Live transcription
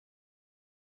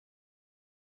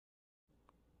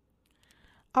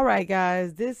All right,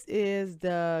 guys, this is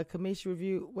the commission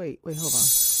review. Wait, hold on.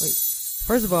 Wait.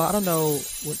 First of all, I don't know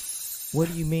What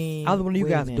do you mean? I don't know what you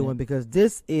guys are doing because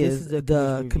this is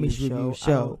the commission review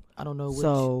show. I don't know what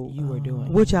So, you were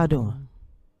doing. what y'all doing?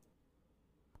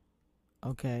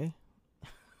 Okay.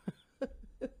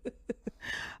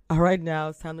 All right, now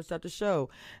it's time to start the show.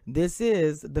 This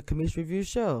is the commission review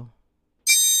show.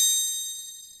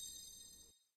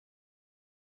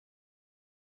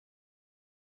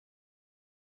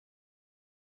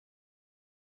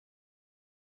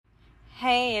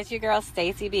 Hey, it's your girl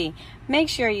Stacy B. Make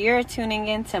sure you're tuning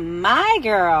in to my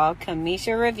girl,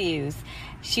 Kamisha Reviews.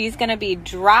 She's going to be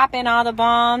dropping all the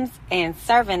bombs and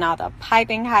serving all the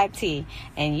piping hot tea.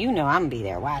 And you know I'm going to be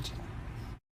there watching.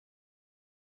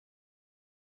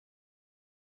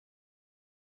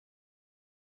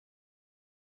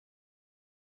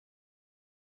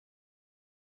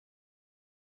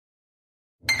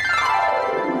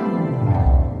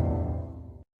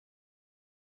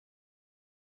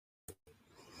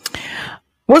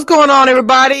 What's going on,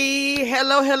 everybody?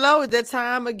 Hello. It's that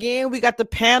time again. We got the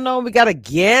panel. We got a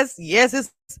guest. Yes, it's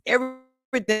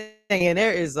everything. And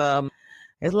there's a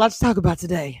lot to talk about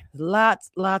today.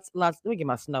 Lots. Let me get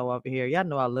my snow over here. Y'all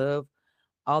know I love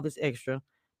all this extra,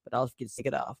 but I'll get to take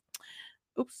it off.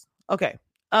 Oops. Okay.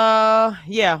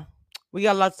 Yeah, we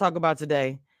got a lot to talk about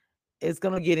today. It's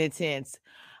gonna get intense.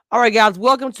 All right, guys,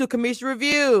 welcome to Commission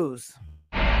Reviews.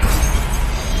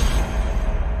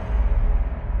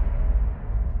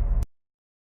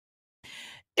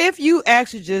 If you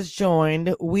actually just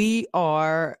joined, we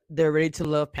are the Ready to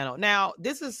Love panel. Now,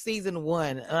 this is season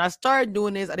 1. And I started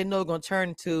doing this, I didn't know it was going to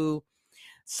turn to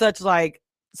such like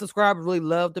subscribers really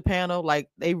love the panel. Like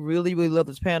they really love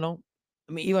this panel.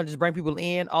 I mean, even just bring people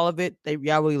in, all of it,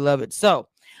 y'all really love it. So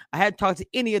I hadn't talked to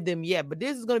any of them yet, but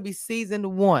this is going to be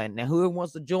season 1. Now, whoever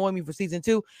wants to join me for season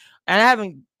 2, and I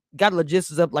haven't got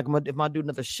logistics up, like if I do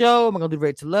another show, am I going to do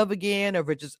Ready to Love again, or if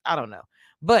it's just, I don't know.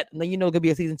 But you know, it's gonna be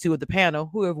a season 2 of the panel.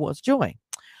 Whoever wants to join.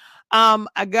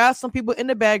 I got some people in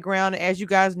the background. As you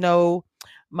guys know,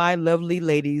 my lovely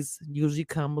ladies usually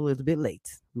come a little bit late.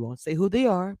 We won't say who they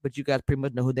are, but you guys pretty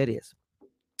much know who that is.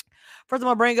 First, I'm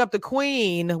gonna bring up the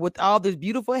queen with all this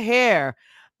beautiful hair,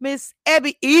 Miss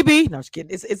Ebby. No, I'm just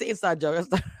kidding. It's an inside joke.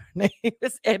 That's not her name.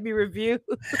 It's Ebby Review.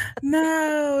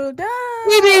 No.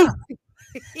 Ebby.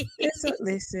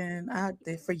 Listen,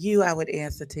 for you, I would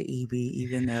answer to EB,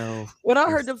 even though when I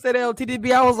heard them say that on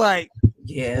TDB, I was like,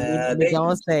 yeah, they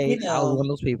on stage. I was one of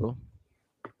those people.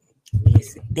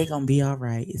 They're gonna be all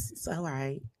right. It's all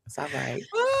right. It's all right.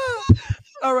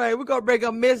 All right, we're gonna bring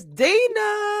up Miss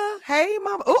Dina. Hey,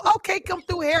 mama. Oh, okay, come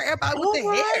through here, everybody with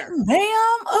the hair,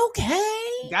 ma'am.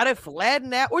 Okay, got it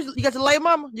flattened out. You got your light,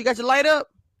 mama? You got your light up?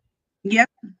 Yep.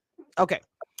 Okay.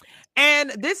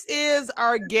 And this is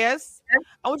our guest.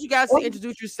 I want you guys to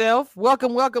introduce yourself.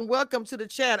 Welcome to the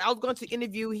chat. I was going to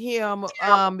interview him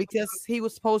because he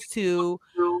was supposed to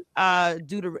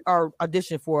do our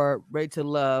audition for Ready to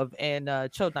Love and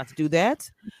chose not to do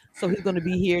that. So he's going to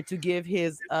be here to give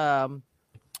his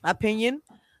opinion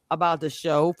about the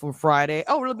show from Friday.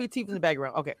 Oh, Really Big TV in the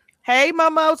background. Okay. Hey,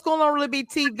 mama, what's going on, Really Big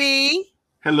TV?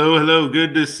 Hello.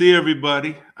 Good to see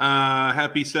everybody.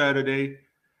 Happy Saturday.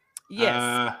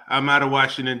 Yes. I'm out of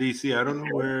Washington, D.C. I don't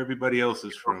know where everybody else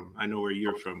is from. I know where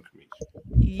you're from, Kamisha.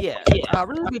 Yeah.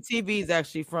 Really Big TV is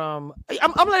actually from.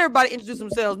 I'm gonna let everybody introduce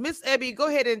themselves. Miss Ebby, go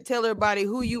ahead and tell everybody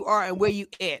who you are and where you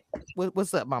at.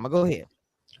 What's up, mama? Go ahead.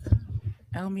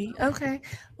 Oh, me? Okay.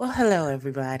 Well, hello,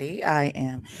 everybody. I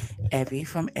am Ebby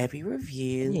from Ebby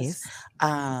Reviews. Yes.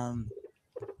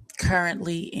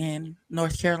 Currently in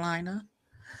North Carolina.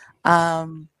 I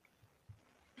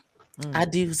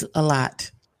do a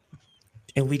lot.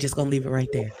 And we just gonna leave it right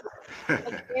there.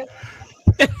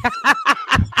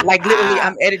 Like literally,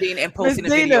 I'm editing and posting a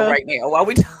video right now. While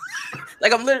we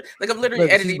I'm literally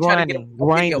editing, trying to get a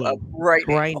video up right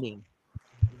now.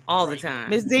 All the time.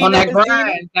 Miss Dina, on that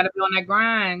grind. Gotta be on that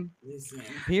grind.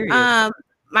 Period.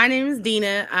 My name is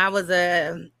Dina. I was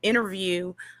a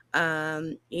interview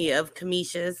of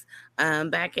Kamisha's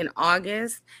back in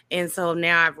August, and so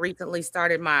now I've recently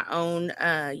started my own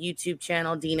YouTube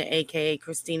channel, Dina, aka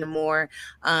Christina Moore,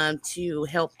 to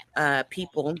help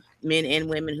people, men and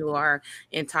women who are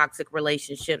in toxic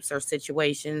relationships or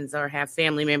situations or have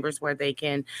family members where they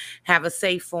can have a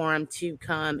safe forum to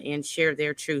come and share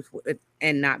their truth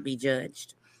and not be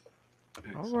judged.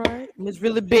 All right, Miss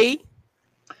Really B.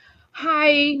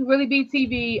 Hi, Really B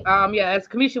TV. Yeah, as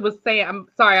Kamisha was saying, I'm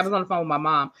sorry, I was on the phone with my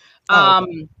mom.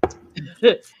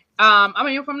 Okay. I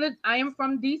am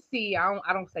from DC.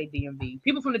 I don't say DMV.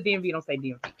 People from the DMV don't say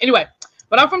DMV. Anyway,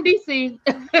 but I'm from DC.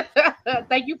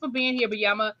 Thank you for being here. But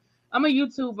yeah, I'm a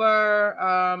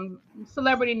YouTuber,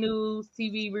 celebrity news,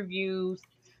 TV reviews,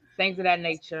 things of that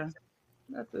nature.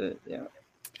 That's it. Yeah.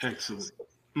 Excellent.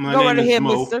 My Go right name is ahead,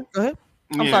 Mo. mister. Go ahead.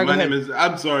 I'm Yeah, sorry. Go my ahead. name is.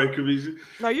 I'm sorry, Kamisha.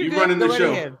 No, you're You good. running Go the right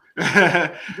show. ahead. Go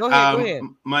ahead. Go ahead.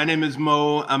 My name is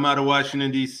Mo. I'm out of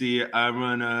Washington D.C. I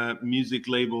run a music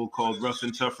label called Rough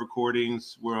and Tough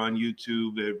Recordings. We're on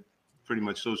YouTube, pretty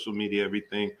much social media,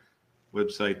 everything.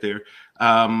 Website there.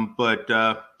 But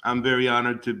I'm very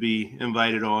honored to be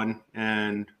invited on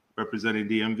and representing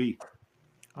DMV.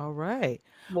 All right.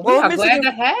 Well, we are glad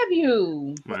to have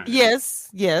you. Right. Yes.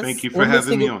 Thank you for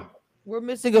having me on. We're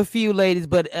missing a few ladies,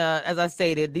 but as I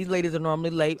stated, these ladies are normally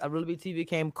late. I really TV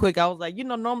came quick. I was like,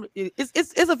 normally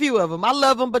it's a few of them. I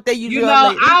love them, but they usually are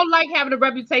late. I don't like having a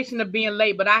reputation of being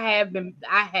late, but I have been.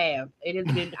 I have. It has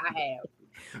been. I have.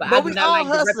 But we all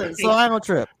hustling, so I don't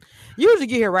trip. You usually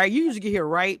get here right. You usually get here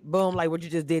right. Boom, like what you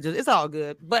just did. It's all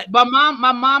good. But my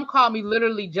mom called me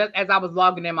literally just as I was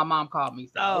logging in. My mom called me.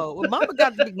 So. Oh, well,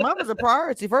 mama's a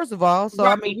priority first of all. So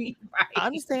right, I mean, I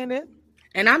understand it.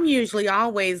 And I'm usually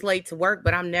always late to work,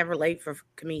 but I'm never late for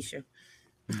Kamisha.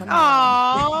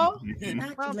 Oh,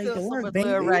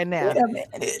 right now.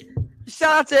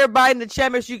 Shout out to everybody in the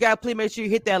chat. Make sure you guys please make sure you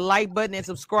hit that like button and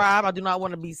subscribe. I do not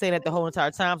want to be saying that the whole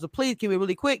entire time, so please keep it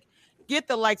really quick. Get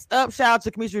the likes up. Shout out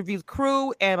to Commissioner Reviews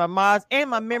crew and my mods and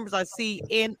my members I see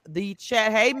in the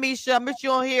chat. Hey, Misha, I miss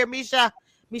you on here. Misha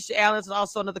Allen is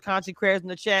also another content creator in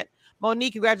the chat.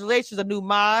 Monique, congratulations, a new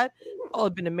mod.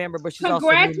 Always been a member, but she's also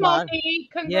a new mod.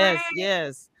 Monique. Congrats.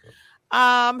 Yes.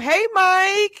 Hey,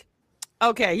 Mike.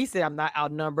 Okay, he said I'm not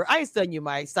outnumbered. I ain't studying you,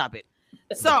 Mike. Stop it.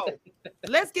 So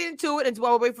let's get into it. And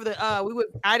while we wait for the we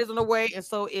Ida's on the way, and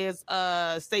so is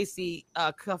Stacy.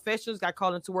 Confessions got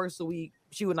called into work, so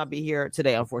she would not be here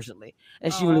today, unfortunately,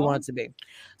 and she really wanted to be.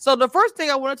 So the first thing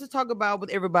I wanted to talk about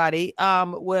with everybody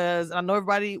was, I know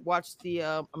everybody watched the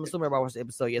I'm assuming everybody watched the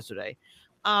episode yesterday.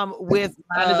 With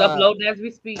mine is uploading as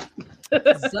we speak.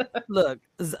 Look,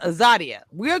 Zadia,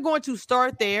 we're going to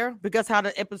start there because how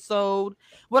the episode.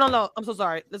 Well, no, I'm so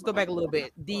sorry. Let's go back a little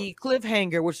bit. The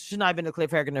cliffhanger, which should not have been a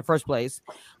cliffhanger in the first place,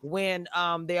 when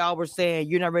they all were saying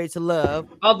you're not ready to love.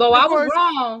 Although I was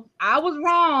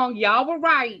wrong. Y'all were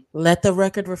right. Let the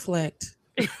record reflect.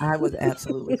 I was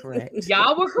absolutely correct.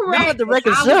 Y'all were correct. Not the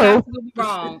record show. I was absolutely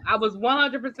wrong. I was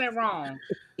 100% wrong.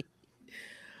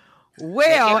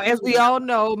 Well, as we all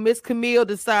know, Miss Camille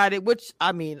decided, which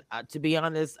I mean, to be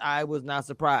honest, I was not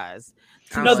surprised.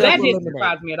 No, that didn't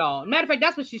surprise me at all. Matter of fact,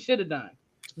 that's what she should have done.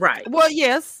 Right. Well,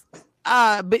 yes.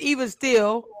 But even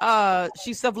still,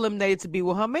 she self-eliminated to be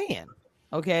with her man.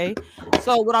 Okay.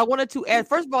 So what I wanted to add,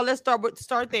 first of all, let's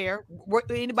start there. Were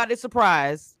anybody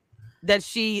surprised that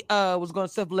she was going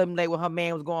to self-eliminate when her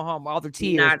man was going home? All the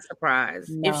tears. Not surprised.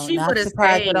 No, if she would have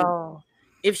stayed at all.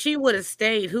 If she would have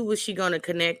stayed, who was she going to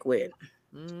connect with?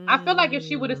 I feel like if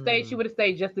she would have stayed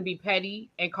just to be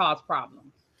petty and cause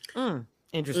problems.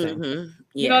 Interesting. Mm-hmm. Yes.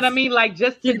 You know what I mean? Like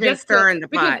just stirring the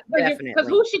pot, definitely. Because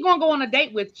who's she going to go on a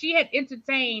date with? She had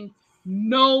entertained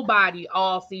nobody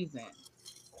all season.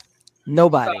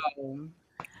 Nobody. So,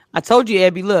 I told you,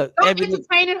 Abby. Look, stop Abby,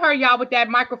 entertaining her, y'all, with that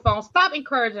microphone. Stop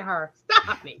encouraging her.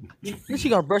 Stop it. She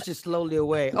gonna brush it slowly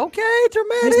away. Okay,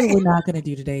 dramatic. Here's what we're not gonna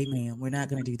do today, ma'am. We're not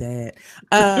gonna do that.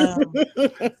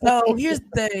 So here's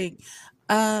the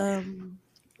thing.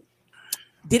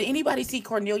 Did anybody see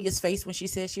Cornelia's face when she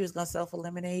said she was gonna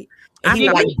self-eliminate? And he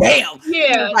was like, "Damn!"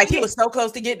 Yeah, like he was so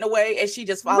close to getting away, and she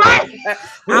just followed. Right.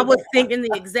 I was thinking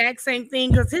the exact same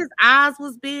thing because his eyes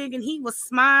was big and he was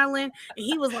smiling, and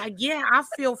he was like, "Yeah, I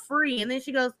feel free." And then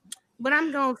she goes, "But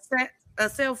I'm gonna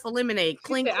self-eliminate."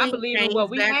 Clink, I believe in what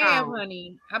we have,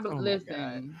 honey.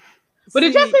 Listen. But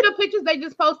did you see the pictures they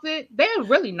just posted? They're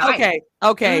really nice.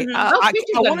 Okay.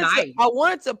 Mm-hmm. I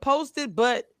wanted to post it,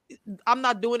 but I'm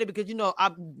not doing it because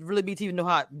I really BT know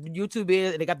how YouTube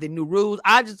is and they got the new rules.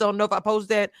 I just don't know if I post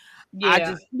that.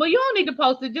 Yeah. Well, you don't need to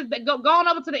post it. Just go on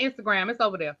over to the Instagram. It's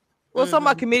over there. Well, some of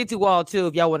my community wall too,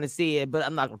 if y'all want to see it, but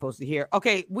I'm not gonna post it here.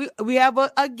 Okay, we have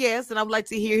a guest, and I would like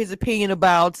to hear his opinion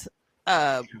about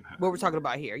what we're talking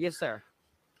about here. Yes, sir.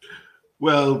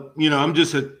 Well, I'm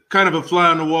just a kind of a fly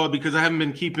on the wall because I haven't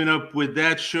been keeping up with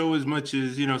that show as much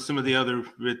as some of the other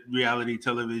reality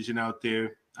television out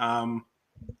there.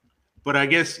 But I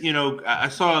guess, I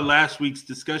saw last week's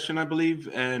discussion, I believe,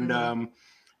 and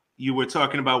you were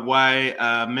talking about why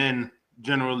men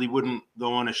generally wouldn't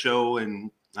go on a show and,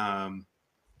 kind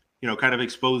of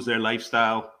expose their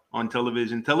lifestyle on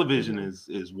television. Television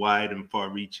is wide and far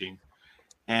reaching.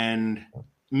 And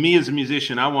me as a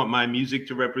musician, I want my music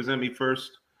to represent me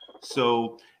first.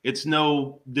 So it's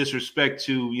no disrespect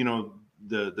to,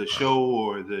 the show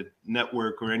or the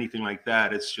network or anything like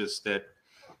that. It's just that,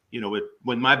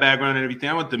 with my background and everything,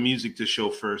 I want the music to show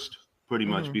first, pretty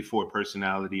much Mhm. before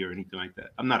personality or anything like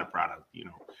that. I'm not a product. Can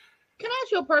I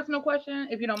ask you a personal question,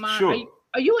 if you don't mind? Sure.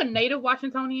 Are you a native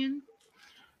Washingtonian?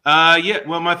 Yeah.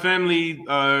 Well, my family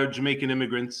are Jamaican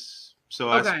immigrants, so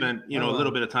I Okay. spent Oh, a wow.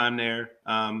 little bit of time there.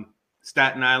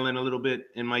 Staten Island a little bit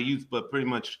in my youth, but pretty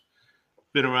much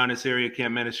been around this area.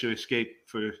 Can't manage to escape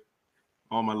for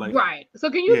all my life. Right. So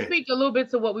can you Yeah. speak a little bit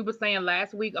to what we were saying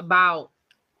last week about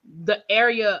the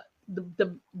area,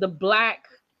 the black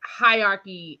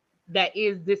hierarchy that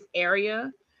is this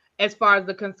area, as far as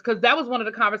because that was one of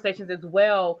the conversations as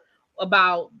well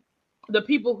about the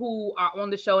people who are on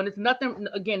the show, and it's nothing.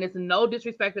 Again, it's no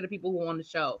disrespect to the people who are on the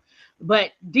show,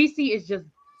 but DC is just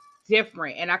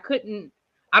different, and I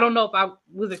don't know if I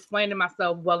was explaining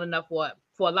myself well enough for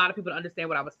a lot of people to understand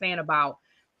what I was saying about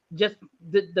just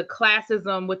the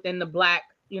classism within the black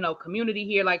community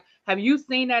here. Like, have you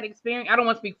seen that experience? I don't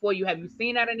want to speak for you. Have you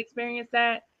seen that and experienced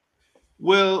that?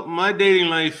 Well, my dating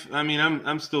life, I mean,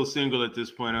 I'm still single at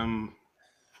this point. I'm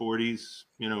 40s,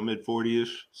 mid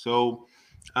 40ish. So,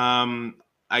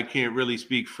 I can't really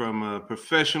speak from a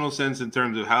professional sense in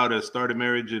terms of how to start a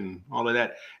marriage and all of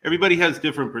that. Everybody has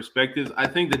different perspectives. I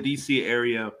think the DC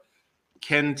area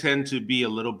can tend to be a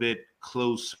little bit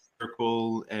close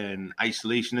circle and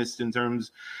isolationist in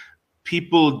terms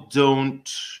people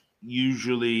don't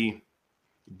usually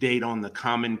date on the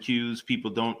common cues. People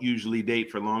don't usually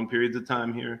date for long periods of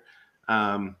time here.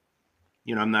 Um,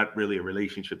 I'm not really a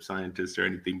relationship scientist or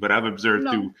anything, but I've observed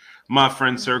through my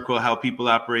friend circle how people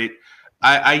operate.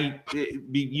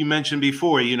 You mentioned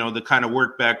before, the kind of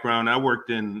work background. I worked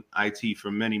in IT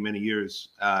for many, many years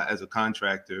as a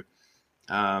contractor.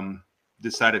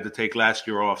 Decided to take last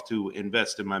year off to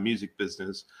invest in my music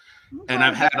business, and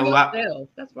I've had a lot.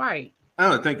 That's right.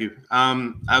 Oh, thank you.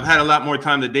 I've had a lot more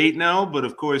time to date now, but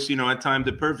of course, I timed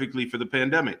it perfectly for the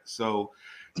pandemic. So,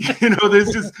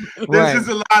 there's just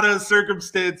a lot of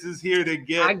circumstances here to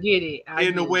get. I get it.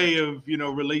 In the way of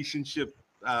relationship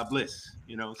bliss.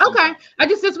 Okay.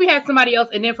 Sometimes. Since we had somebody else,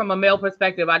 and then from a male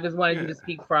perspective, I just wanted you to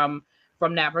speak from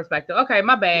that perspective. Okay,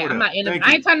 my bad. I'm not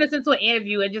I ain't turning this into an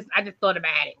interview. I just thought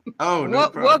about it. Oh, no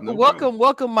problem.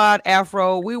 Welcome, Mod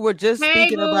Afro. We were just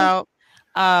speaking about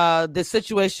the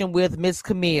situation with Miss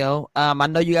Camille. I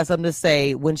know you got something to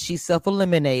say when she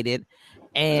self-eliminated,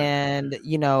 and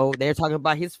they're talking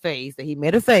about his face, that he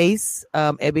made a face.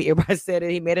 Everybody said that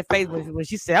he made a face when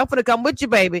she said, "I'm gonna come with you,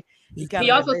 baby."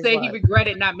 He also said he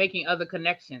regretted not making other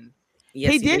connections.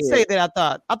 Yes, he did say that.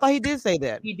 I thought he did say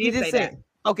that. He did say that.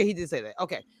 Okay, he did say that.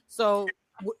 Okay, so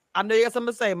I know you got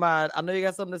something to say, Mod. I know you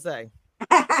got something to say.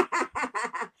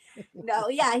 No,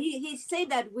 yeah, he said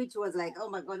that, which was like, oh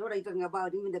my God, what are you talking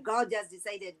about? Even the girl just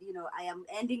decided, I am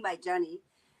ending my journey.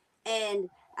 And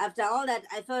after all that,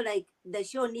 I felt like the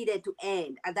show needed to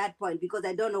end at that point because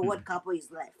I don't know what couple is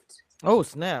left. Oh,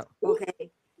 snap.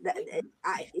 Okay.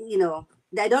 I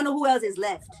don't know who else is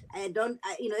left.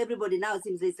 Everybody now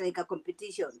seems it's like a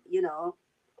competition,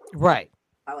 Right.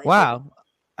 Wow.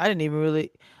 I didn't even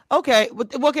really. Okay.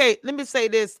 Okay. Let me say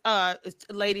this,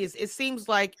 ladies. It seems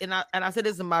like, and I said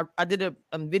this I did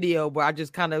a video where I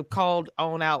just kind of called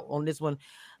out on this one.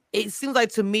 It seems like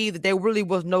to me that there really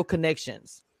was no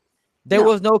connections. There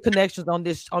was no connections on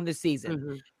this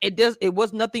season. Mm-hmm. It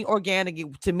was nothing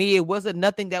organic. To me, it wasn't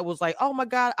nothing that was like, oh my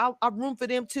God, I'm rooting for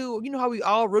them too. You know how we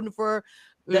all rooting for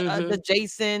the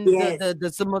Jason,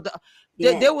 the some of the.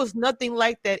 There was nothing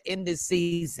like that in this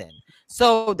season.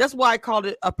 So that's why I called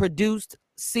it a produced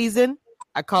season.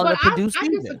 I call it a produced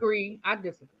season. I disagree.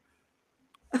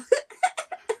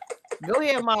 Go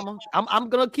ahead, Mama. I'm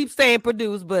gonna keep saying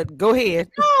produced, but go ahead.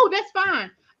 No, that's fine.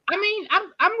 I mean,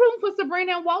 I'm rooting for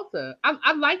Sabrina and Walter.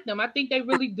 I like them. I think they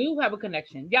really do have a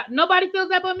connection. Yeah, nobody feels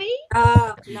that but me.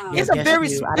 No. It's a very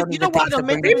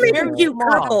very cute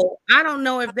couple. I don't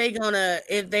know if they're gonna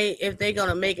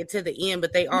make it to the end,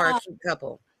 but they are a cute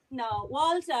couple. No,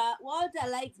 Walter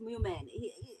likes women.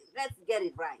 Let's get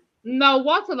it right. No,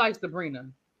 Walter likes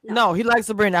Sabrina. No, he likes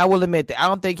Sabrina. I will admit that. I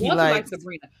don't think he likes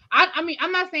Sabrina. I mean,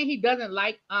 I'm not saying he doesn't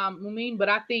like Mumin, but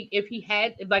I think if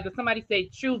somebody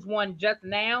said choose one just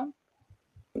now,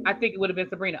 I think it would have been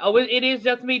Sabrina. Oh, it is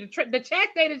just me. The chat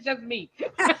state is just me.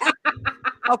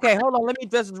 Okay, hold on. Let me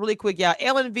address this really quick, y'all.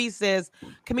 Ellen V says,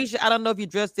 Kamisha, I don't know if you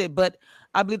addressed it, but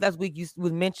I believe last week you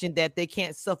mentioned that they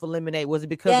can't self-eliminate. Was it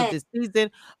because of this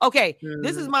season? Okay,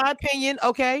 this is my opinion,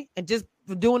 okay? And just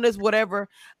for doing this, whatever.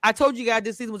 I told you guys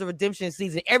this season was a redemption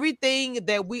season. Everything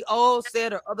that we all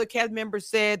said or other cast members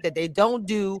said that they don't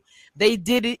do, they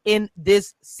did it in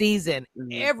this season.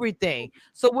 Everything.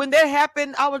 So when that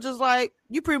happened, I was just like,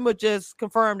 you pretty much just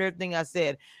confirmed everything I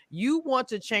said. You want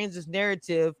to change this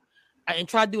narrative and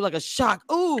try to do like a shock.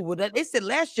 Oh, well, they said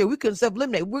last year we couldn't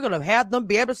self-eliminate. We're gonna have them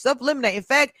be able to self-eliminate. In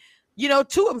fact, two of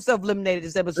them self-eliminated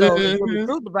this episode. Is the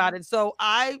truth about it. So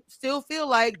I still feel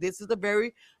like this is a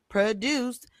very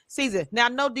produced season. Now,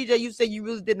 no, DJ, you said you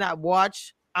really did not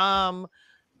watch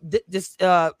this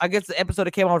I guess the episode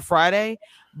that came on Friday,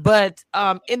 but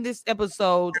in this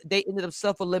episode they ended up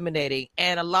self-eliminating,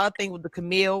 and a lot of things with the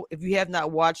Camille, if you have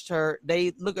not watched her,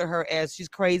 they look at her as she's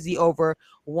crazy over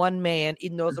one man,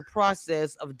 even though it's a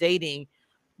process of dating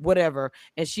whatever,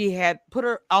 and she had put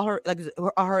all her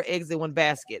eggs in one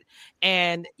basket.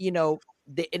 And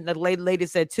the lady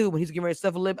said too, when he's getting ready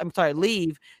to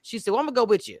leave, she said, well, I'm gonna go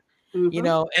with you.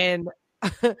 And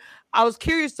I was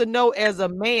curious to know, as a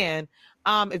man,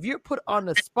 if you're put on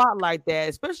the spot like that,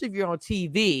 especially if you're on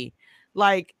TV,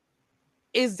 like,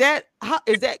 I'm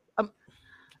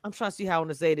trying to see how I want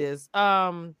to say this.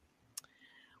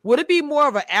 Would it be more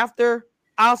of an after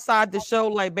outside the show,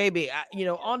 like, baby,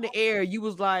 on the air, you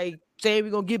was like saying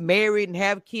we're gonna get married and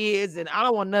have kids, and I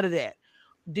don't want none of that.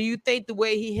 Do you think the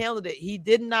way he handled it, he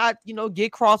did not,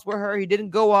 get cross with her, he didn't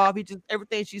go off, he just,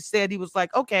 everything she said, he was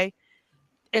like, okay.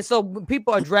 And so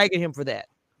people are dragging him for that.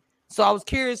 So I was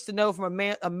curious to know, from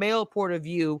a male point of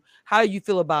view, how you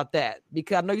feel about that?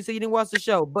 Because I know you said you didn't watch the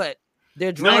show, but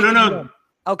they're dragging No. him.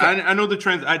 Okay. I know the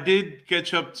trends. I did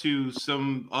catch up to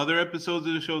some other episodes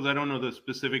of the shows. I don't know the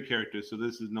specific characters, so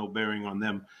this is no bearing on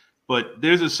them. But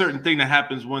there's a certain thing that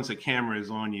happens once a camera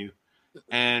is on you.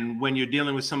 And when you're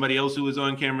dealing with somebody else who is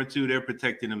on camera too, they're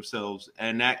protecting themselves.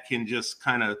 And that can just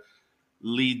kind of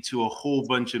lead to a whole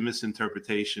bunch of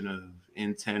misinterpretation of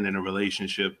intent in a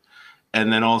relationship.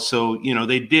 And then also,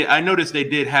 I noticed they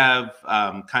did have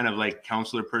kind of like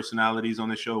counselor personalities on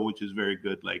the show, which is very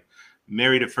good. Like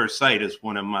Married at First Sight is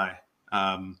one of my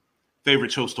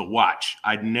favorite shows to watch.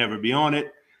 I'd never be on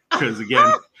it because,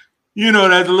 again,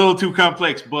 that's a little too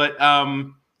complex. But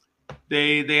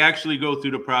they actually go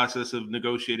through the process of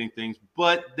negotiating things.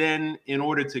 But then in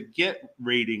order to get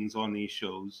ratings on these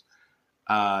shows,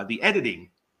 the editing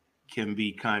can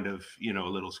be kind of, a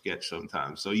little sketch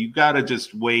sometimes. So you got to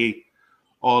just weigh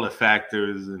all the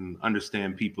factors and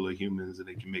understand people are humans and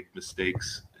they can make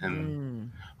mistakes.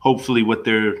 And hopefully what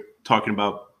they're talking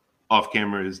about off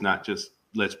camera is not just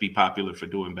let's be popular for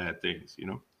doing bad things,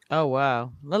 Oh,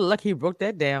 wow. Lucky he broke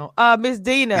that down. Miss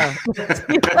Dina.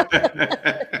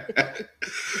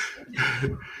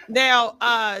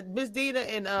 Now, Miss Dina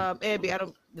and Abby,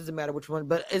 doesn't matter which one,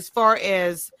 but as far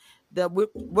as we're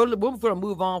going to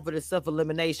move on for the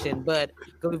self-elimination, but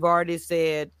because we've already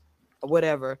said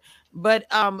whatever. But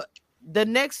the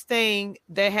next thing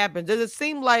that happens, does it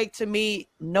seem like to me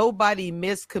nobody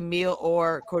missed Camille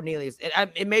or Cornelius?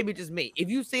 It may be just me. If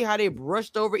you see how they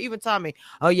brushed over, even Tommy,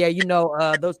 oh yeah,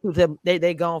 those two,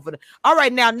 they gone for the. All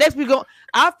right, now next we go.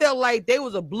 I felt like there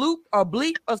was a bloop or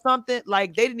bleep or something,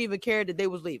 like they didn't even care that they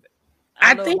was leaving.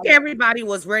 I think everybody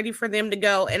was ready for them to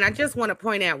go, and I just want to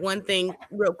point out one thing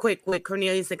real quick with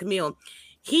Cornelius and Camille.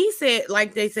 He said,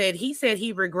 like they said,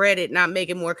 he regretted not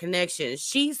making more connections.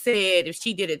 She said if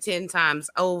she did it 10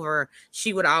 times over,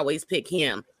 she would always pick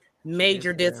him.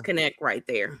 Major disconnect right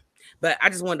there. But I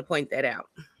just wanted to point that out.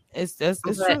 It's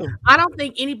true. I don't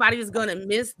think anybody is going to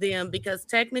miss them because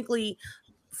technically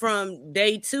from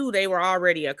day 2, they were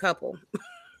already a couple.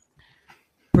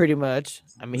 Pretty much.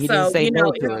 I mean, he didn't say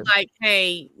no to it. Like,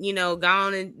 hey, go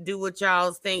on and do what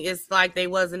y'all's think. It's like they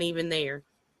wasn't even there.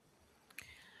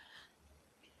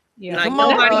 Yeah, like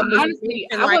honestly,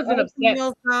 I wasn't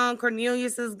upset. Gone,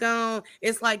 Cornelius is gone.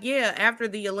 It's like, yeah, after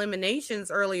the eliminations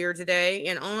earlier today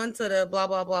and on to the blah,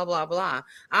 blah, blah, blah, blah.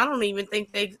 I don't even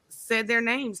think they said their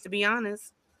names, to be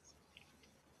honest.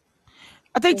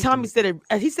 I think Tommy said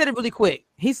it. He said it really quick.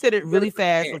 He said it really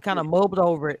fast and kind of mobbled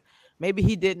over it. Maybe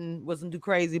he wasn't too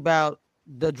crazy about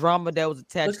the drama that was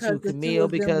attached to Camille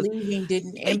because leaving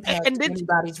didn't impact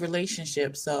anybody's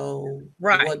relationship. So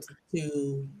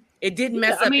it didn't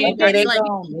mess up.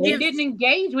 It didn't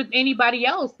engage with anybody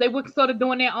else. They were sort of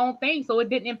doing their own thing, so it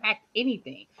didn't impact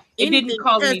anything. It didn't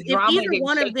cause any drama. If either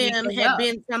one of them had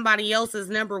been somebody else's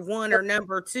number 1 or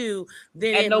number 2,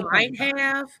 then it might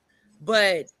have.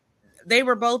 But they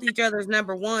were both each other's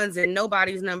number 1s, and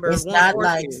nobody's number 1. It's not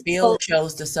like Phil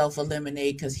chose to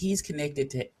self-eliminate because he's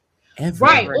connected to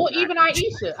everybody. Right, or even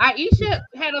Aisha. Aisha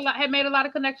had made a lot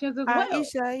of connections as well.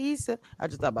 Aisha. I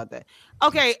just thought about that.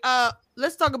 Okay,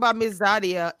 let's talk about Miss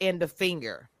Zadia and the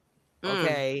finger.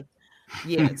 Okay,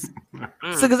 yes.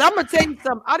 So, because I'm gonna tell you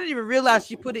something, I didn't even realize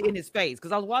she put it in his face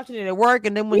because I was watching it at work,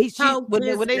 and then when they said,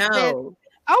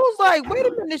 I was like, wait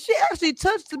a minute, she actually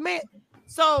touched the man.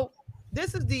 So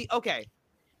this is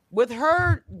with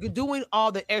her doing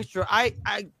all the extra.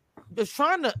 just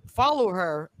trying to follow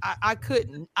her. I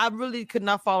couldn't. I really could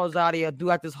not follow Zadia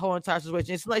throughout this whole entire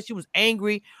situation. It's like she was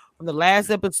angry from the last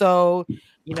episode.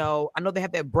 You know, I know they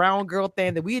have that brown girl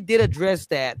thing that we did address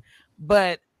that,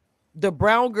 but the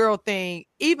brown girl thing,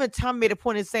 even Tom made a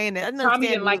point in saying that. I didn't Tommy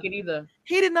didn't understand. like it either.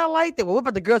 He did not like that. Well, what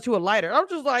about the girl to a lighter? I'm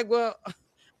just like, well,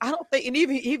 I don't think. And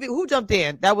even who jumped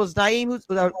in? That was Naeem.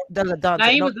 That was Dante. Now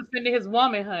he was defending his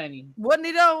woman, honey. Wasn't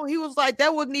he though? He was like,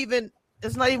 that wasn't even.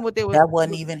 It's not even what they were. That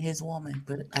wasn't even his woman,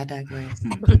 but I digress.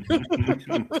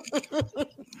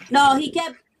 No, he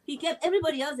kept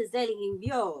everybody else is telling him,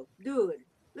 yo, dude,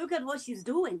 look at what she's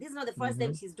doing. This is not the first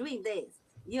time she's doing this.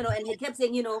 You know, and he kept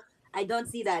saying, you know, I don't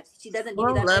see that. She doesn't give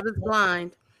me that. Love is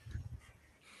blind.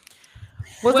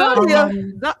 Well,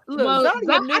 Zadia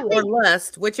or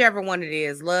lust, whichever one it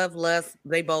is. Love, lust,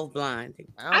 they both blind.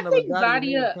 I think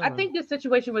Zadia, I think this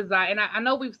situation with Zadia, and I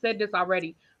know we've said this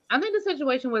already. I think the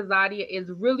situation with Zadia is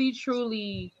really,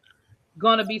 truly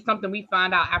going to be something we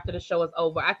find out after the show is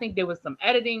over. I think there was some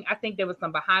editing. I think there was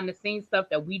some behind the scenes stuff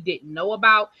that we didn't know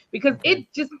about because it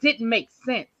just didn't make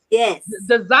sense. Yes.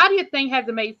 The Zadia thing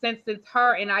hasn't made sense since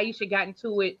her and Aisha got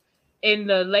into it in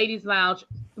the ladies' lounge,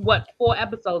 4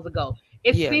 episodes ago.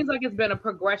 It seems like it's been a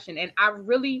progression. And I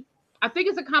think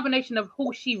it's a combination of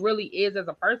who she really is as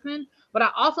a person, but I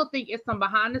also think it's some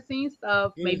behind the scenes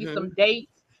stuff, maybe some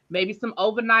dates, maybe some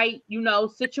overnight,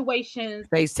 situations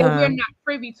that we're not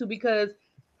privy to, because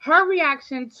her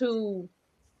reaction to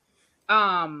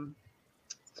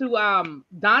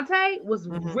Dante was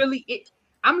really it.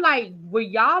 I'm like, were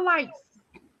y'all like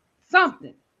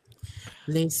something?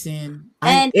 Listen,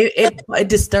 it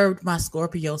disturbed my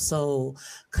Scorpio soul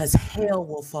because hell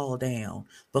will fall down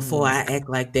before I act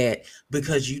like that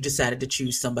because you decided to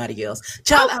choose somebody else.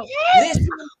 Child,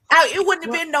 it wouldn't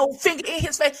have been no finger in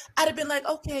his face. I'd have been like,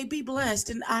 okay, be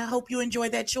blessed, and I hope you enjoy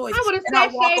that choice. I would have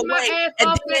said, walk away,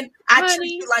 and then I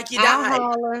treat you like you died.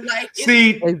 Like,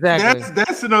 see, exactly.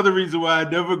 That's another reason why I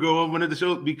never go on one of the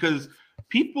shows, because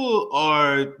people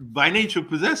are by nature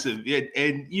possessive,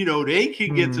 and they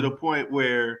can get to the point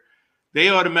where they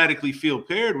automatically feel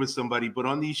paired with somebody. But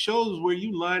on these shows where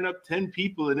you line up 10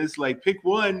 people and it's like, pick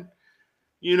one,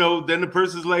 then the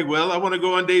person's like, well, I want to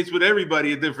go on dates with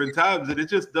everybody at different times, and it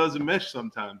just doesn't mesh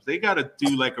sometimes. They got to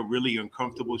do like a really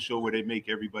uncomfortable show where they make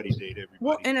everybody date everybody.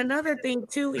 Well, and another thing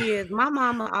too is my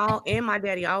mama and my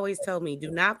daddy always told me, do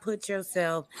not put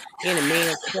yourself in a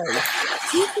man's place.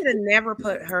 She should have never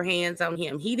put her hands on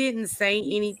him. He didn't say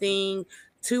anything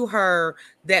to her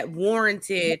that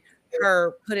warranted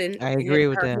her putting her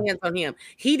hands on him.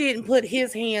 He didn't put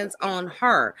his hands on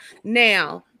her.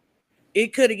 Now,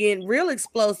 it could have been real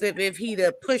explosive if he'd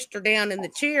have pushed her down in the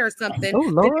chair or something. Oh,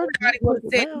 Lord. Everybody would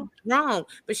have said wrong,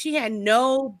 but she had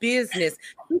no business.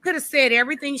 She could have said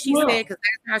everything she said because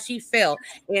that's how she felt.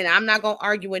 And I'm not going to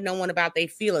argue with no one about their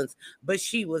feelings, but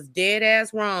she was dead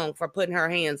ass wrong for putting her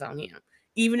hands on him.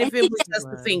 Even if it was just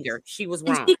a finger, she was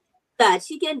wrong.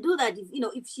 She can do that.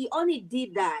 If she only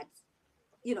did that,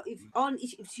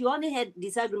 if she only had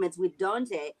disagreements with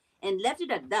Dante and left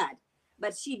it at that,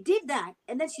 but she did that,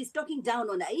 and then she's talking down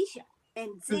on Aisha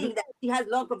and saying that she has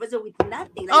long conversation with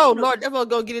nothing. Like, Lord, that's what I'm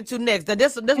gonna get into next. Now,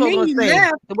 this what I'm gonna say.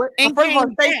 First of all,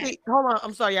 Stacey, hold on.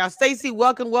 I'm sorry, y'all. Stacey,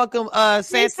 welcome,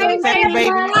 Santi, baby.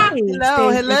 Hello.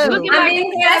 I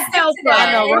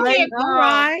know, right? All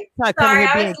right. Sorry,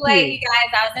 I was late, you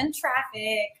guys. I was in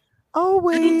traffic.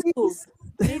 Always.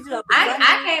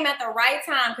 I came at the right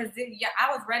time because I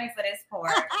was ready for this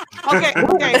part. Okay.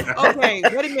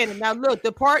 Wait a minute. Now look,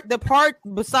 the part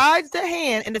besides the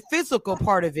hand and the physical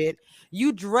part of it,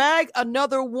 you drag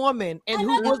another woman and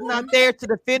who was not there to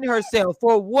defend herself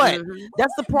for what?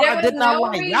 That's the part I did not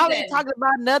like. Y'all ain't talking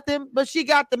about nothing, but she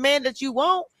got the man that you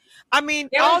want. I mean,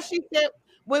 she said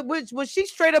when she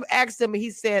straight up asked him,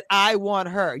 he said, "I want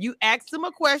her." You asked him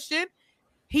a question,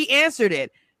 he answered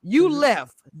it. You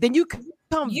left, then you come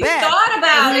back. You thought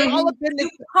about it. You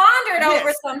pondered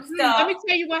over some stuff. Let me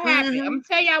tell you what happened. I'm gonna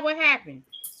tell y'all what happened.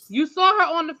 You saw her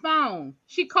on the phone.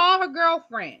 She called her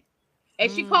girlfriend,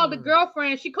 and she called the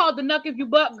girlfriend. She called the Nuck If You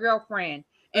Buck girlfriend,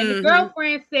 and the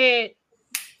girlfriend said,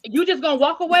 "You just gonna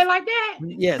walk away like that?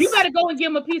 Yes. You better go and give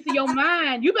him a piece of your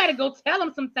mind. You better go tell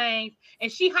him some things."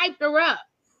 And she hyped her up,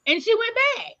 and she went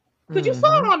back because you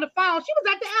saw her on the phone. She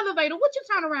was at the elevator. What you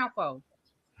turn around for?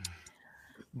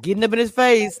 Getting up in his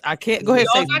face. I can't go ahead.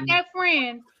 We all got that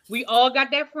friend. We all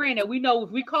got that friend that we know if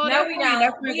we call that friend,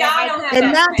 that friend. We all don't have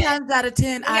and that 9 times out of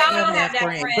 10, I am that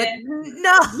friend. But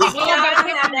no, we all don't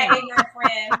have that ignorant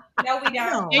friend. No, we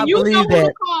don't. And you know who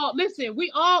to call. Listen,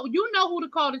 you know who to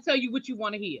call to tell you what you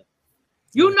want to hear.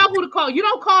 You know who to call. You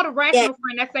don't call the rational Yeah.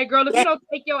 friend that say, "Girl, if Yeah. you don't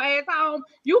take your ass home,"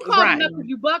 you call Right. the knuckle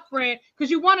you buck friend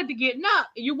because you wanted to get nuck.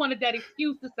 You wanted that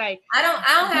excuse to say, I don't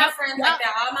have Yup, friends yup. like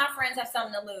that. All my friends have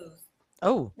something to lose.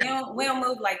 Oh, We don't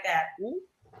move like that.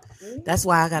 That's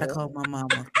why I gotta call my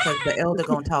mama because the elder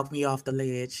gonna talk me off the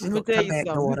ledge. let me Come tell you back,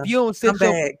 something. daughter. If you don't Come sit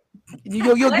your back.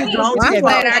 you'll Let get me- don't Well, I'm sit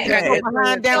glad your I got your that.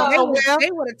 behind down They somewhere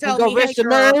would have and told go me, "Hey, rest your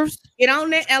girl, nerves. get on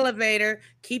that elevator,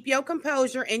 keep your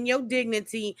composure and your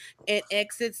dignity, and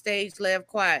exit stage left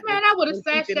quietly." "Man, I would have And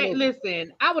keep it sashayed." moving.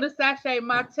 Listen, I would have sashayed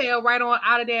my tail right on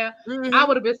out of there. Mhm. I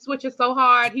would have been switching so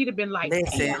hard. He'd have been like,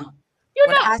 Listen, "Damn." You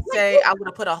when know, I say I would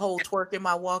have put a whole twerk in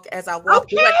my walk as I walk,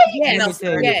 okay, like Yes, Let me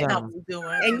tell you yes. something.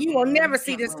 doing. And you will never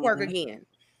see this twerk Mhm. again.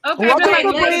 okay, Welcome, be like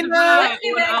Okay, Lady Sabrina. Divine let's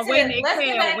get back on to Waiting it. to Let's get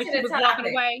Exhale back when to she the was walking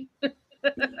topic. away.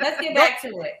 Let's get Go- back to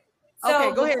it. So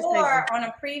Okay, go ahead, before Stacey.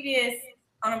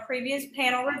 on a previous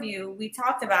panel review, we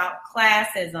talked about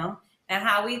classism and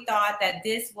how we thought that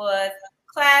this was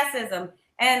classism.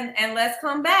 And let's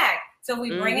come back. So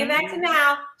we bring it back to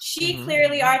now. She Mhm.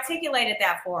 clearly articulated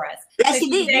that for us. Yes, So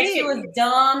she she did. said she was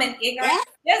dumb and ignorant. Yeah.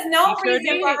 There's no She sure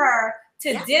reason did. for her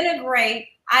to Yeah. denigrate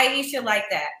Aisha like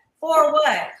that. For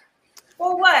what?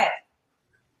 For what?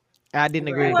 I didn't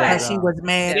agree with What? that Because at she all. was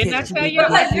mad Didn't I that she tell didn't y'all?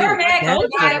 get Because you're you. mad because That's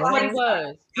the guy what What it likes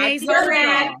was. Hey, You're mad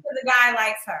Sabrina. because the guy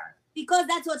likes her. Because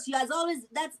that's what she has always.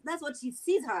 That's what she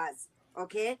sees her as.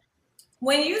 Okay.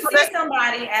 When you see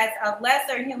somebody as a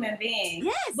lesser human being,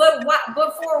 Yes. but what?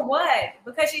 But for what?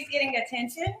 Because she's getting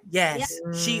attention. Yes,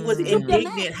 she was Mm. Took your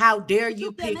indignant. man. How dare She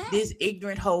you took your pick man. this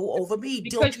ignorant hoe over me?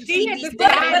 Because Don't you she see had me? decided-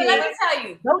 But let me tell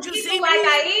you, Don't you people see like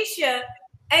me? Aisha,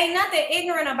 ain't nothing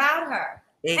ignorant about her.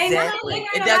 Ain't nothing Exactly.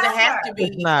 ignorant It doesn't about have her. to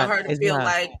It's be not. for her to It's feel not.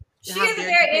 like She how is a dare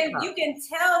very, you pick her. you can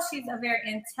tell she's a very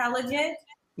intelligent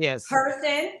Yes.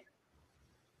 person.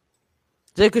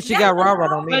 Just because she got Nothing raw wrong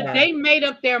don't mean But that. they made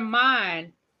up their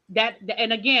mind that,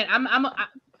 and again,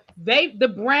 the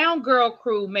Brown Girl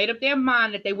crew made up their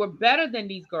mind that they were better than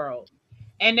these girls,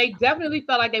 and they definitely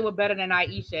felt like they were better than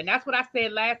Aisha. And that's what I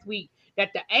said last week.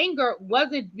 That the anger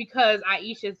wasn't because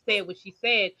Aisha said what she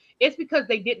said; it's because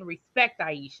they didn't respect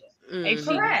Aisha. And she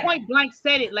Correct. point blank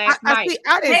said it I, last I night. see.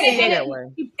 I didn't And see it it- that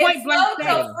way. She It point blank flowed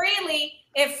said it. so freely.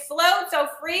 It flowed so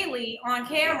freely on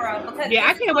camera because Yeah,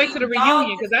 I this is can't how wait you to the dog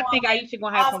reunion this because I think woman Aisha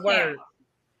gonna have off some camera. words.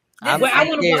 This I'm is how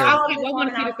you scared. dog I this want to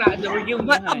woman see off the camera. reunion,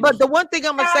 honey. But the one thing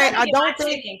I'm gonna Child, say, let me I get my don't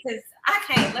think. chicken because I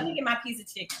can't. Let me get my piece of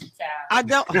chicken, child. I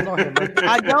don't. Lord have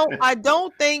mercy. I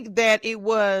don't think that it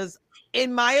was,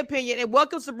 in my opinion. And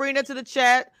welcome Sabrina to the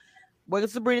chat. Welcome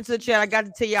Sabrina to the chat. I got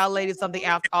to tell y'all ladies something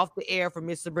off the air from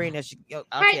Miss Sabrina. I'll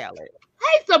tell y'all later.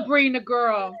 Hey, Sabrina,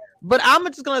 girl. But I'm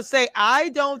just gonna say I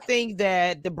don't think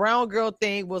that the brown girl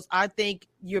thing was. I think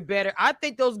you're better. I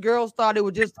think those girls thought it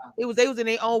was just. It was they was in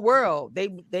their own world.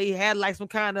 They had like some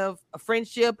kind of a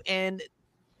friendship and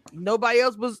nobody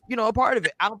else was a part of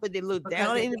it. I don't think they looked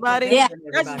down at anybody. Yeah.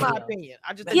 That's just my opinion.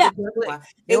 I just think Yeah.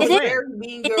 It was It is. very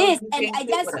mean It girls. is, You and can't I sit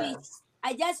just with wish, us.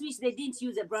 I just wish they didn't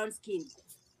use a brown skin.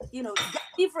 Just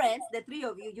be friends, the three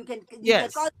of you. You can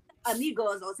Yes. call them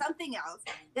amigos or something else.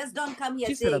 Just don't come here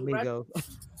She said saying brown. amigo.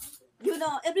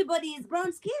 Everybody is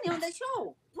brown skinny on the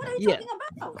show. What are you Yeah. talking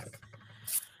about?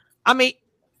 I mean,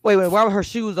 wait. Why were her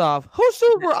shoes off? Whose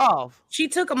shoes were off? She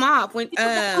took them off when She took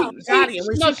 'em off. Dottie,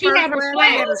 when No, she she had first her left, flat.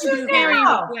 she had her She was shoes carrying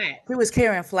on. her flat. She was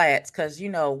carrying flats because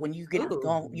when you get Ooh.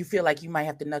 going, you feel like you might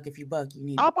have to nuck if you buck. You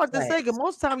need. I'm about to say, flats. because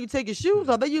most time you take your shoes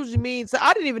off, that usually means. So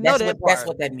I didn't even know that That's part.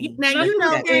 what that means. Now No, you she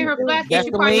know was carrying her flat. That's She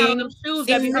the probably had on lean. them shoes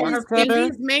that in be on her these, in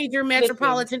feet. these major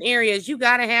metropolitan areas, you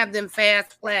gotta have them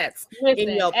fast flats Listen,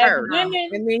 in your as purse, women,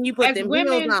 and then you put as them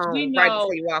women, heels on we right know-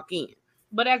 before you walk in.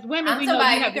 but as women, I'm we know you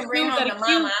somebody have you the can bring shoes home that to are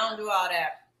cute. mama. I don't do all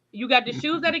that. You got the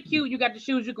shoes that are cute. You got the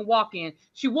shoes you can walk in.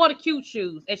 She wore the cute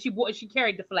shoes, and she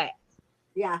carried the flat.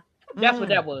 Yeah. That's what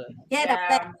that was. He had a Yeah.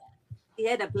 plan. He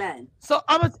had a plan. So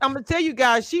I'm gonna tell you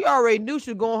guys, she already knew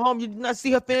she was going home. You did not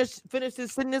see her finish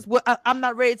this sentence. I'm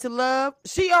not ready to love.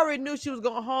 She already knew she was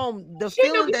going home. The She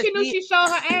feeling knew that she showed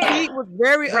her ass. she was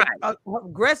very Right. her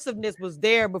aggressiveness was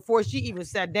there before she even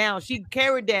sat down. She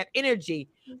carried that energy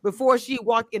before she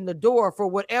walked in the door for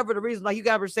whatever the reason. Like you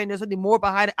guys were saying, there's something more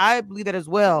behind it. I believe that as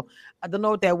well. I don't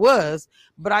know what that was,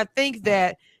 but I think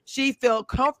that she felt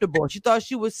comfortable. She thought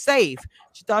she was safe.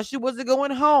 She thought she wasn't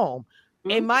going home,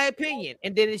 in my opinion.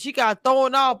 And then she got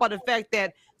thrown off by the fact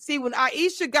that, see, when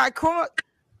Aisha got caught,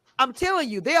 I'm telling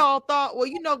you, they all thought, well,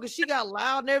 because she got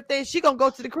loud and everything, she gonna go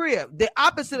to the crib. The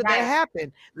opposite of that Right.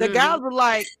 happened. The guys were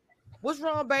like, what's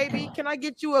wrong, baby? Can I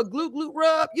get you a glute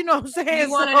rub? You know what I'm saying?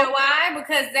 You want to know why?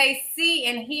 Because they see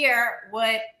and hear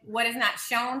what is not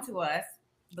shown to us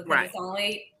because Right. it's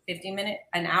only 50 minutes,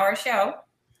 an hour show,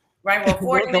 right? Well,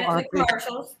 40 minutes with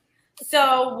commercials.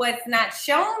 So what's not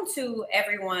shown to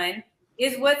everyone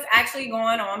is what's actually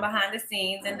going on behind the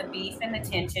scenes and the beef and the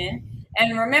tension.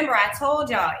 And remember, I told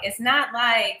y'all, it's not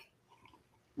like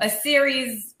a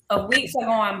series of weeks are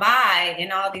going by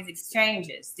in all these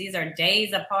exchanges. These are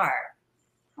days apart,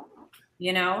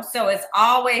 you know? So it's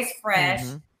always fresh.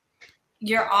 Mm-hmm.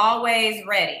 You're always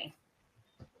ready.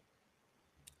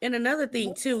 And another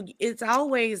thing too, it's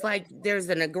always like there's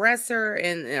an aggressor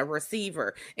and a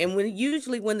receiver. And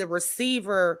usually when the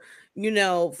receiver,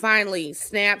 finally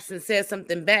snaps and says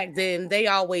something back, then they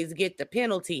always get the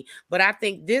penalty. But I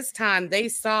think this time they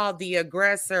saw the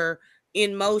aggressor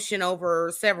in motion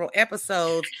over several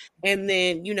episodes. And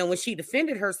then, when she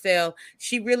defended herself,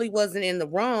 she really wasn't in the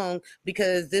wrong,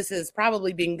 because this has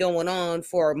probably been going on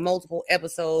for multiple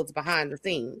episodes behind the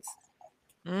scenes.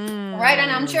 Right,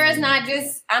 and I'm sure it's not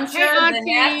just, the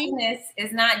nastiness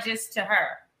is not just to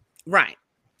her. Right.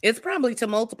 It's probably to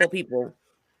multiple people.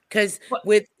 Because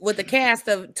with the cast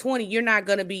of 20, you're not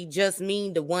going to be just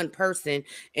mean to one person,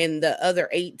 and the other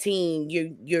 18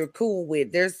 you're cool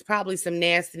with. There's probably some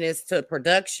nastiness to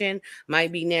production,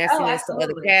 might be nastiness to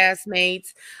other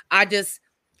castmates. I just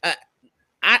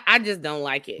don't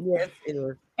like it. Yes, it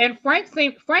is. And Frank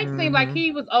seemed like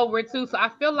he was over it too. So I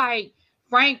feel like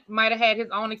Frank might have had his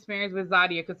own experience with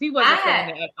Zadia, because he wasn't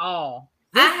feeling it at all.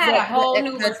 I had a whole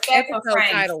new respect for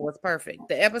Frank. The title was perfect.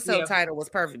 The episode title was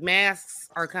perfect. Masks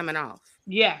are coming off.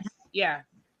 Yes, yeah.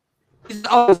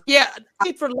 Oh, yeah. I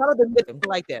think for a lot of them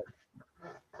like that.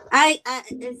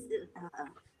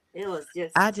 It was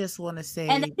just. I just want to say.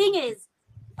 And the thing is,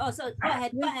 so go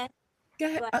ahead.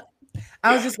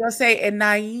 I was just gonna say, and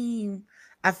Naeem,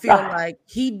 I feel like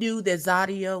he knew that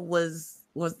Zadia was.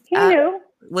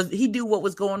 He knew what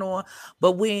was going on,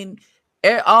 but when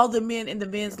all the men in the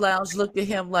men's lounge looked at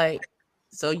him like,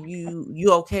 so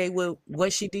you okay with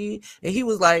what she did? And he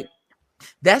was like,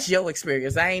 that's your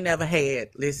experience. I ain't never had.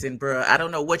 Listen, bro, I don't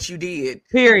know what you did.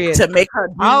 Period. To make her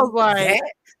do I was like,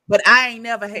 that, but I ain't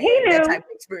never had that type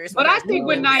of experience. But I think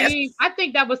with Naeem, I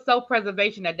think that was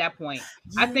self-preservation at that point.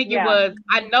 I think it was,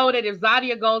 I know that if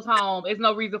Zadia goes home, there's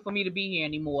no reason for me to be here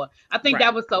anymore. I think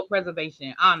that was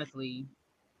self-preservation, honestly.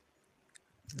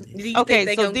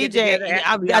 Okay, so DJ,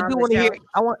 I do want to hear.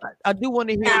 I do want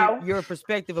to hear your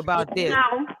perspective about this.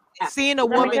 Seeing a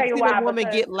woman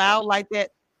get loud like that.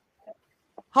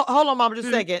 Hold on, Mama, just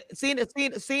a second.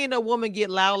 Seeing a woman get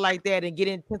loud like that and get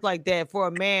intense like that for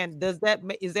a man, is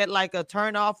that like a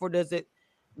turn off, or does it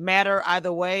matter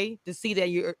either way to see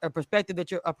that you're a perspective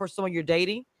that you're a person you're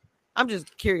dating? I'm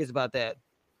just curious about that.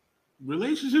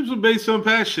 Relationships are based on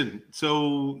passion,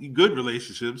 so good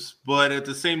relationships, but at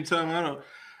the same time,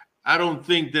 I don't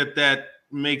think that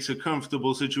makes a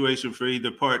comfortable situation for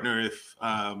either partner if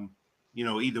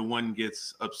either one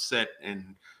gets upset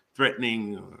and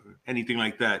threatening or anything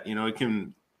like that. It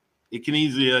can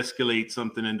easily escalate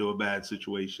something into a bad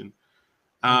situation.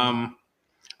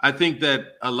 I think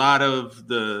that a lot of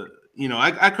the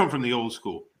I come from the old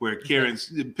school where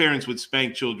parents would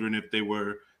spank children if they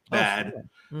were bad.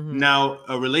 Mm-hmm. Now,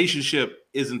 a relationship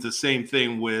isn't the same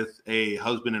thing with a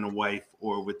husband and a wife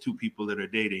or with two people that are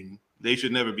dating. They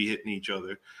should never be hitting each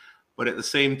other. But at the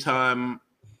same time,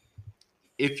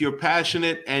 if you're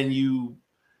passionate and you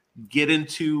get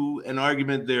into an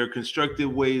argument, there are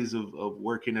constructive ways of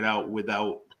working it out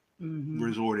without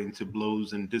resorting to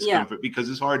blows and discomfort, because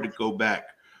it's hard to go back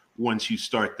once you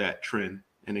start that trend,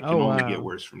 and it can only get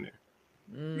worse from there.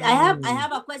 I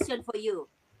have a question for you.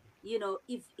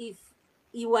 If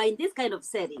you are in this kind of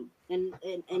setting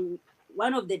and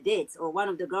one of the dates or one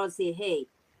of the girls say, hey,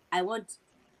 I want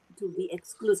to be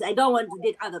exclusive, I don't want to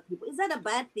date other people, is that a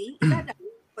bad thing? Is that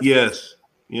yes.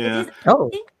 Yeah.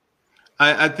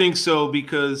 I think so,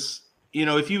 because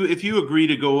if you agree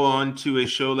to go on to a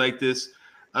show like this,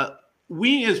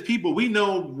 we as people, we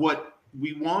know what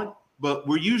we want, but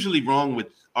we're usually wrong with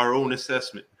our own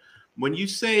assessment. When you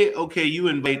say, okay, you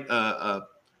invite a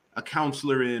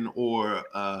counselor in or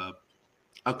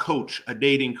a coach, a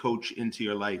dating coach into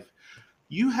your life,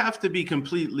 you have to be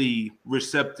completely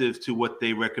receptive to what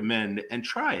they recommend and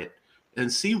try it and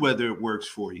see whether it works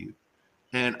for you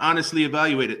and honestly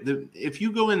evaluate it. If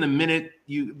you go in the minute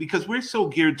because we're so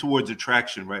geared towards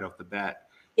attraction right off the bat,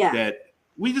 that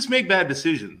we just make bad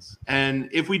decisions. And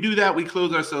if we do that, we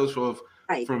close ourselves off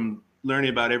from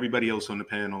learning about everybody else on the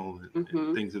panel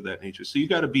and things of that nature. So you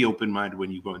got to be open-minded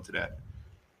when you go into that.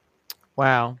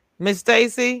 Wow. Miss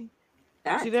Stacy?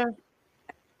 She there?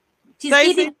 She's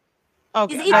eating.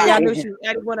 Okay. I knew she.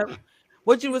 I didn't want to.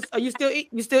 What you was? Are you still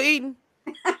eating? You still eating?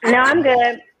 No, I'm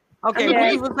good. Okay.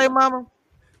 What you was say, Mama?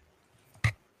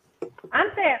 I'm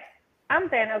saying.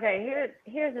 Okay.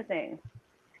 Here's the thing.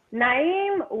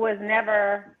 Naeem was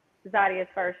never Zadia's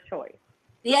first choice.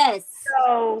 Yes.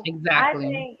 So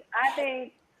Exactly. I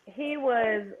think he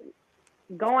was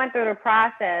going through the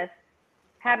process,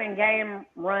 having game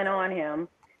run on him,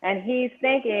 and he's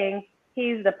thinking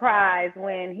he's the prize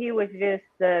when he was just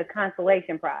the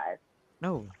consolation prize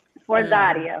No. for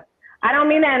Zadia. I don't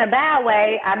mean that in a bad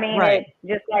way. I mean Right. it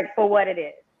just like for what it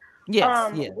is.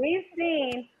 Yes. Yes.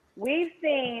 We've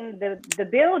seen the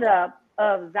build up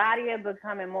of Zadia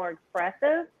becoming more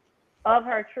expressive of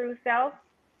her true self,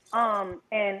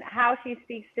 and how she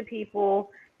speaks to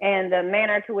people and the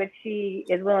manner to which she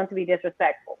is willing to be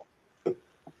disrespectful.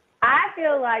 I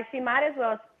feel like she might as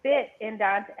well have spit in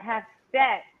Dante's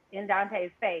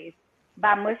face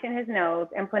by mushing his nose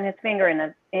and putting his finger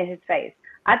in his face.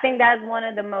 I think that's one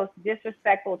of the most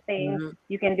disrespectful things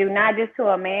you can do, not just to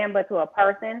a man, but to a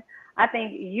person. I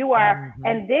think you are,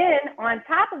 and then on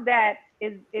top of that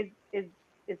is a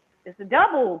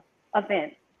double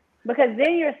offense, because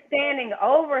then you're standing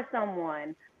over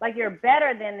someone like you're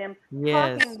better than them,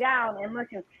 talking down and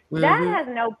mushing. That has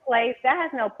no place. That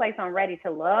has no place on Ready to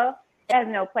Love. That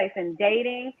has no place in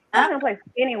dating. That has no place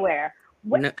anywhere.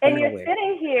 And you're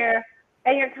sitting here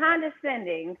and you're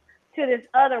condescending to this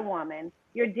other woman.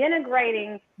 You're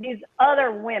denigrating these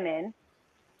other women.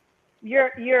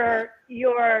 You're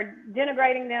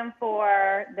denigrating them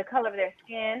for the color of their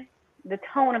skin, the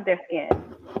tone of their skin,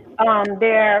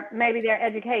 maybe their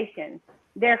education,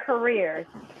 their careers.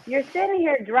 You're sitting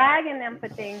here dragging them for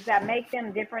things that make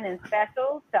them different and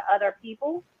special to other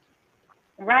people,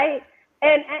 right?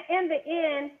 And in the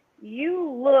end,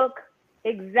 you look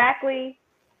exactly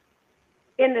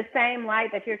in the same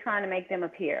light that you're trying to make them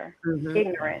appear,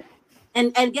 ignorant.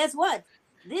 And guess what?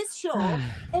 This show,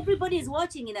 everybody is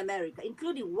watching in America,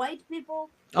 including white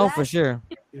people. Oh, for sure.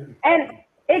 And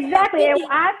exactly, and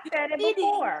I've said it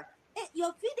before.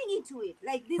 You're feeding into it.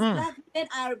 Like these black men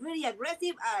are very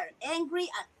aggressive, are angry.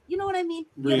 You know what I mean?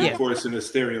 Reinforcing the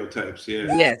stereotypes.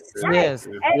 Yeah. Yes. Right. Yes.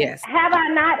 And have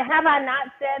I not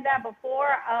said that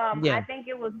before? I think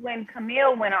it was when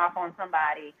Camille went off on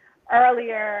somebody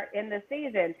earlier in the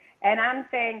season. And I'm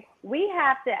saying we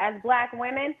have to, as black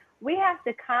women, we have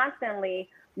to constantly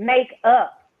make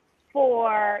up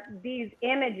for these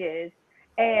images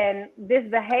and this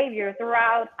behavior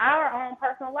throughout our own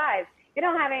personal lives. It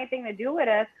don't have anything to do with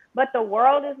us, but the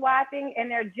world is watching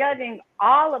and they're judging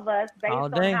all of us based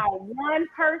on how one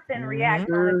person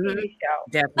reacts on a TV show.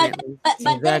 Definitely. But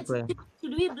Exactly. then,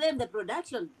 should we blame the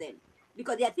production then?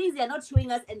 Because there are things they are not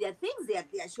showing us, and there are things they are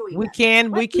showing We us.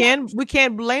 we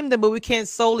can't blame them, but we can't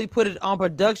solely put it on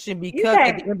production, because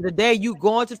at the end of the day, you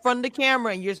go into front of the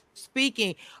camera and you're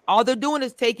speaking. All they're doing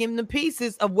is taking the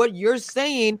pieces of what you're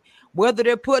saying, whether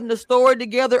they're putting the story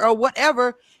together or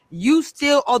whatever. You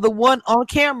still are the one on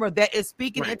camera that is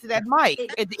speaking into that mic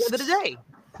at the end of the day.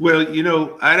 Well,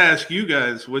 I'd ask you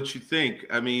guys what you think.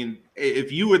 I mean,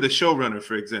 if you were the showrunner,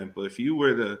 for example, if you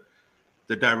were the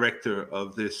director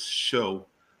of this show,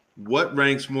 what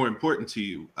ranks more important to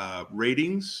you,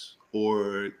 ratings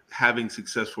or having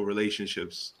successful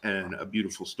relationships and a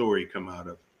beautiful story come out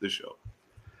of the show?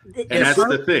 And that's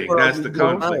the thing. That's the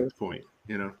conflict point,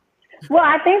 Well,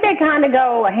 I think they kind of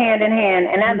go hand in hand.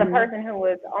 And as a person who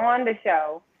was on the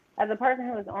show, and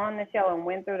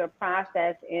went through the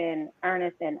process in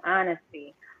earnest and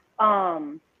honesty,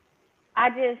 I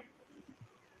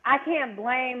can't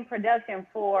blame production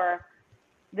for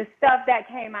the stuff that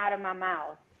came out of my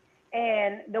mouth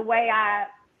and the way I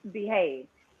behaved.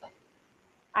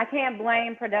 I can't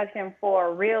blame production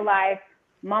for real life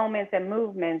moments and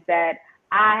movements that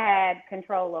I had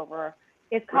control over.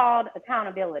 It's called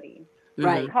accountability.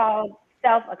 Right. It's called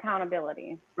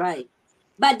self-accountability. Right.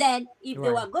 But then if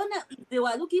they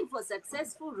were looking for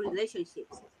successful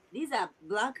relationships, these are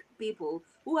black people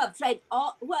who are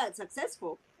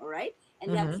successful, all right?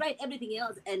 And they have tried everything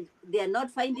else and they are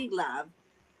not finding love.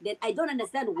 Then I don't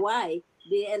understand why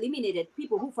they eliminated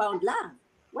people who found love.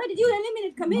 Why did you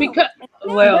eliminate Camille? But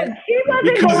she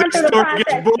wasn't going through the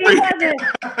process.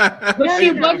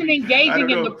 She wasn't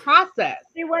engaging in the process.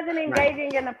 She wasn't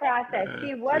engaging in the process.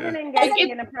 She wasn't engaging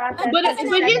in the process. But here's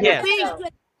the thing.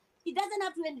 She doesn't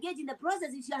have to engage in the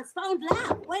process if she has found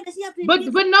love. Why does she have to?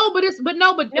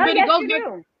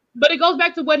 But it goes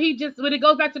back to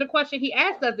the question he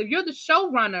asked us. If you're the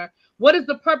showrunner, what is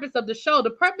the purpose of the show?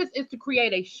 The purpose is to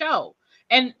create a show,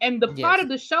 and the part of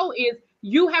the show is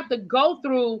you have to go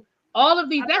through all of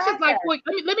these. That's just like,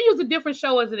 let me use a different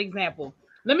show as an example.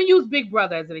 Let me use Big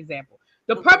Brother as an example.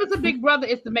 The purpose of Big Brother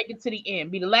is to make it to the end,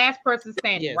 be the last person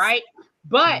standing, right?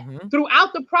 But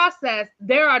throughout the process,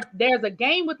 there's a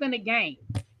game within a game.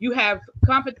 You have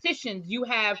competitions, you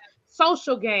have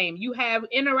social game. You have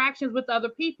interactions with other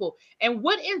people. And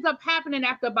what ends up happening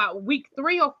after about week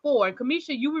 3 or 4, and Kamisha,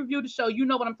 you review the show, you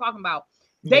know what I'm talking about.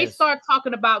 They start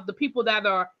talking about the people that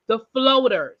are the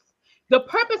floaters. The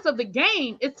purpose of the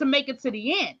game is to make it to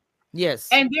the end. Yes.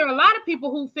 And there are a lot of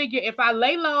people who figure if I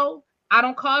lay low, I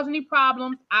don't cause any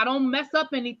problems, I don't mess up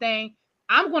anything,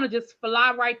 I'm going to just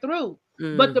fly right through.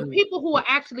 But the people who are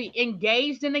actually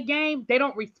engaged in the game, they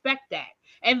don't respect that.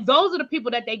 And those are the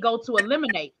people that they go to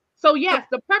eliminate. So yes,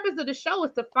 the purpose of the show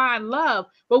is to find love,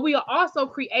 but we are also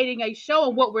creating a show.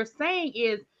 And what we're saying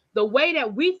is the way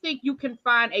that we think you can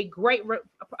find a great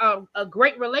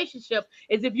relationship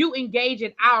is if you engage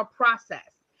in our process.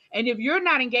 And if you're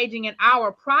not engaging in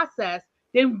our process,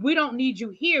 then we don't need you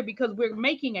here because we're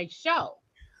making a show.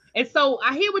 And so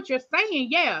I hear what you're saying.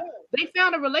 Yeah, they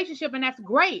found a relationship and that's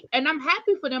great. And I'm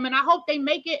happy for them. And I hope they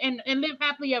make it and live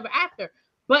happily ever after.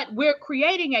 But we're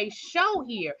creating a show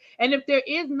here. And if there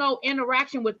is no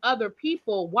interaction with other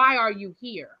people, why are you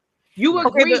here? You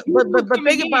agree. Okay, but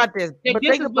think about this. But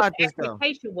think about this though.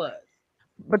 Was.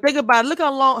 But think about it. Look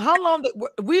how long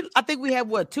I think we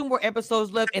have 2 more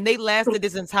episodes left, and they lasted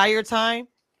this entire time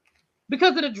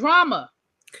because of the drama.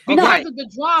 Because of the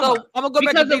drama. So I'm gonna go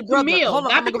back to Big Brother. Hold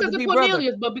on, not because of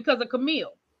Cornelius, but because of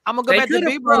Camille. I'm gonna go back to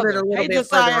Big Brother. Hey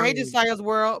Josiah, hey Josiah's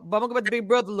world. But I'm gonna go back to Big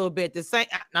Brother a little bit. The same.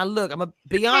 Now look, I'm gonna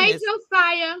be honest. Hey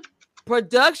Josiah.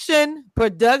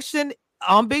 Production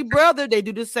on Big Brother, they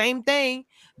do the same thing.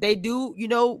 They do,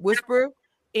 whisper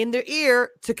in their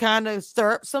ear to kind of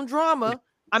stir up some drama.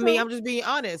 I mean, I'm just being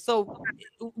honest. So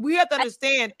we have to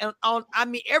understand.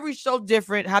 Every show's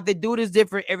different. How they do it is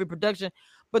different. Every production.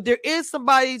 But there is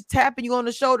somebody tapping you on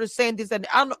the shoulder saying this, and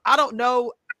I don't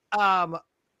know how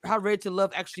Ready to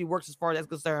Love actually works as far as that's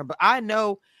concerned. But I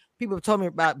know people have told me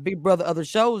about Big Brother, other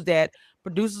shows that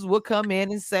producers will come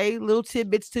in and say little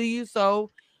tidbits to you.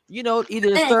 So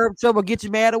either stir up trouble or get you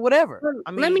mad or whatever.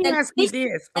 I mean, let me ask you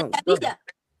this.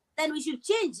 Then we should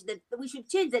change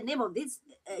the name of this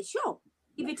show.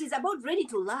 If it is about Ready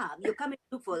to Love, you come and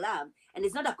look for love, and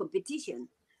it's not a competition.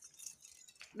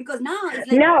 Because now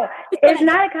it's like, no, it's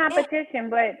not a competition,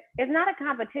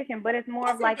 but it's more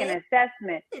of like an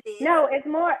assessment. No, it's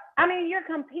more. I mean, you're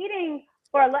competing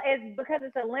it's because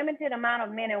it's a limited amount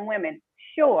of men and women.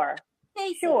 Sure.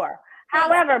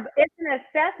 However, it's an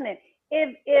assessment.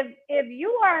 If you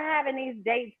are having these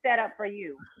dates set up for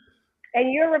you,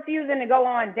 and you're refusing to go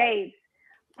on dates,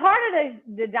 part of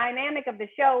the dynamic of the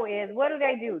show is, what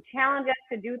do? Challenge us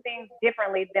to do things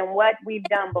differently than what we've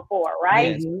done before,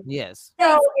 right? Yes.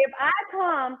 So if I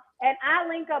come and I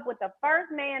link up with the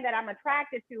first man that I'm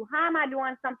attracted to, how am I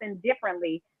doing something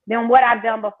differently than what I've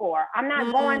done before? I'm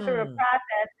not going through the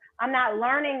process. I'm not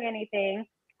learning anything.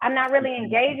 I'm not really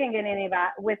engaging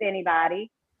with anybody.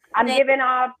 I'm giving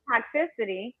off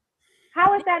toxicity.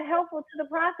 How is that helpful to the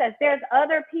process? There's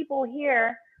other people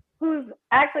here who's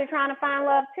actually trying to find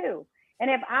love too. And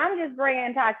if I'm just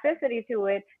bringing toxicity to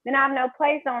it, then I have no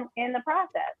place in the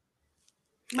process.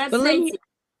 But let me,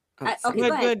 okay,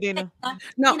 go ahead, Dina.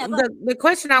 No, the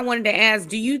question I wanted to ask,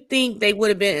 do you think they would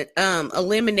have been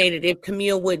eliminated if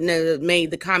Camille wouldn't have made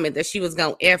the comment that she was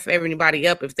going to F everybody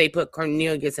up if they put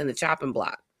Cornelius in the chopping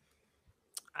block?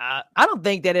 I don't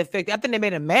think that affected. I think they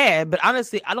made him mad, but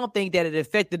honestly, I don't think that it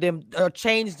affected them or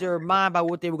changed their mind by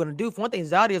what they were going to do. For one thing,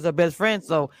 Zadia is her best friend,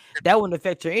 so that wouldn't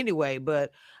affect her anyway.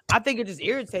 But I think it just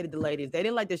irritated the ladies. They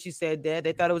didn't like that she said that.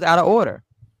 They thought it was out of order.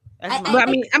 I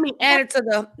mean, added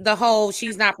to the whole,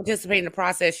 she's not participating in the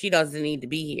process. She doesn't need to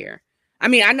be here. I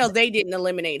mean, I know they didn't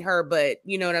eliminate her, but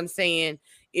you know what I'm saying?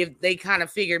 If they kind of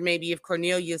figured maybe if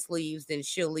Cornelius leaves, then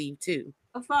she'll leave too.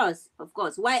 Of course.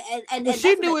 Why? And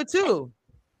she knew it too.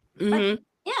 Mm-hmm.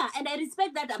 Yeah, and I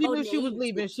respect that. She knew she was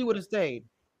leaving. She would have stayed.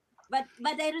 But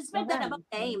I respect that about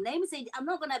Naeem. Naeem said, "I'm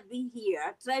not gonna be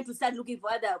here trying to start looking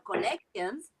for other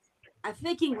connections,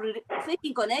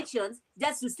 faking connections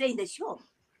just to stay in the show.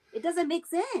 It doesn't make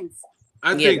sense."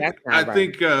 I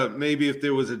think maybe if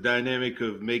there was a dynamic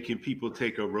of making people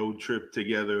take a road trip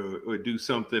together or do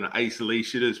something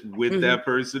isolationist with that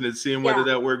person and seeing whether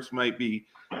that works might be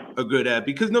a good ad,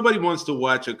 because nobody wants to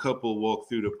watch a couple walk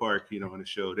through the park, on a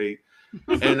show.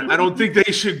 And I don't think they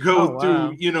should go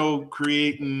through,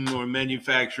 creating or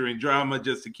manufacturing drama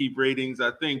just to keep ratings.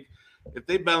 I think if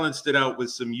they balanced it out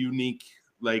with some unique,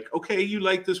 like, okay, you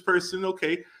like this person,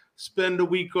 okay, spend a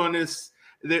week on this.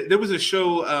 There was a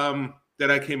show that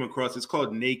I came across. It's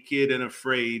called Naked and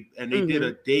Afraid, and they did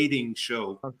a dating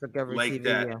show like TV,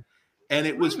 that. Yeah. And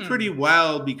it was pretty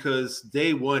wild because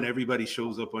day one, everybody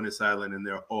shows up on this island and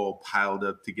they're all piled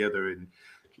up together. And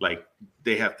like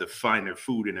they have to find their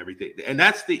food and everything. And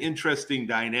that's the interesting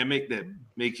dynamic that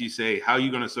makes you say, how are you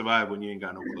going to survive when you ain't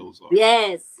got no clothes on?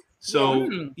 Yes. So,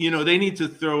 they need to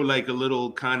throw like a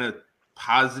little kind of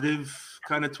positive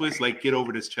kind of twist, like get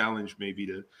over this challenge maybe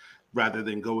rather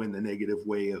than go in the negative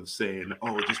way of saying,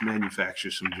 oh, just manufacture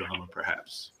some drama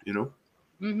perhaps,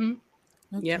 Mm-hmm.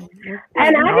 Yep.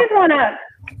 And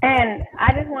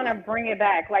I just want to bring it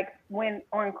back. Like when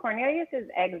on Cornelius's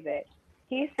exit,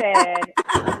 he said,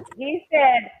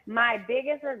 my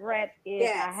biggest regret is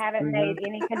I haven't made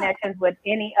any connections with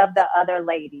any of the other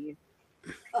ladies,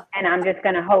 and I'm just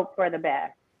going to hope for the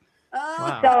best.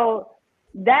 Wow. So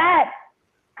that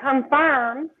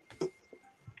confirms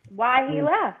why he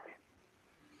left.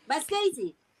 But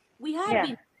Stacey, we have been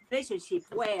in a relationship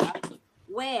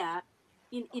where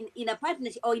in a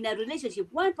partnership or in a relationship,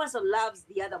 one person loves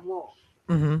the other more.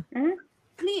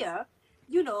 Clear,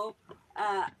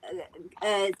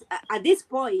 at this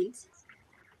point,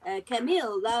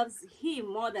 Camille loves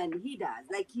him more than he does.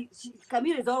 Like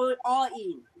Camille is all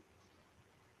in.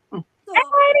 So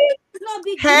it's not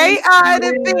big. Hey,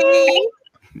 Ida.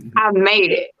 I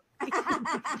made it.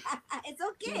 It's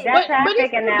okay. That's but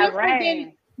it's in no that different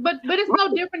range. but it's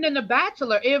no different than The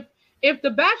Bachelor. If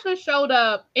The Bachelor showed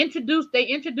up, they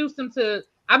introduced him to.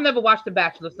 I've never watched The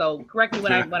Bachelor, so correct me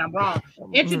when I'm wrong.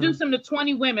 Introduce him to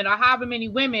 20 women or however many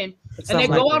women, and they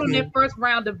go out on their first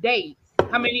round of dates.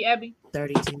 How many, Abby?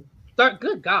 32.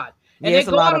 Good God! And they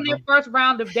go out on their first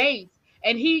round of dates,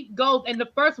 and he goes, and the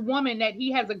first woman that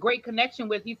he has a great connection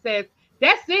with, he says,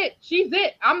 "That's it. She's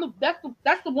it.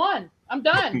 That's the one. I'm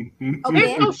done."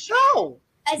 There's no show.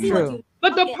 I see what you.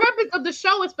 But the purpose of the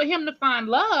show is for him to find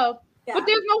love. But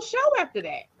there's no show after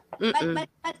that. But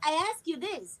I ask you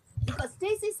this because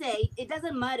Stacey say it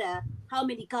doesn't matter how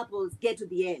many couples get to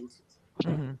the end,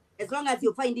 as long as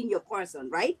you're finding your person,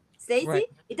 right, Stacey?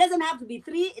 It doesn't have to be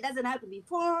 3. It doesn't have to be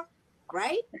 4,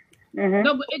 right?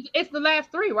 No, but it's the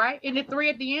last 3, right? Isn't it 3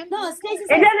 at the end? No, Stacey.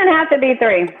 It doesn't have to be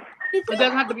 3. It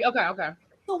doesn't have to be. Okay.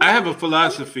 I have a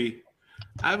philosophy.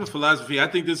 I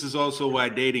think this is also why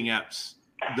dating apps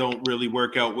don't really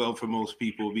work out well for most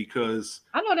people, because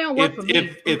I know they don't work for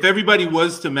me. If everybody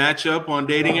was to match up on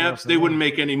dating apps, they wouldn't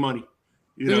make any money.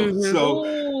 So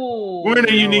we're in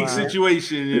a unique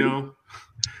situation,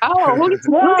 Oh, who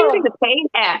using the paid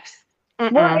apps?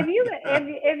 Well,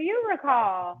 if you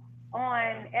recall,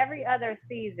 on every other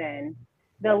season,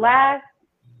 the last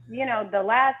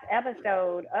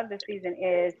episode of the season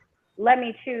is "Let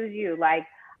me choose you." Like,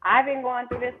 I've been going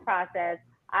through this process.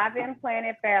 I've been playing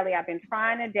it fairly. I've been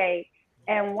trying to date,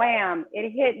 and wham,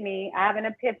 it hit me. I have an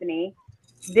epiphany.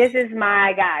 This is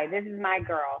my guy. This is my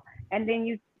girl. And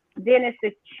then it's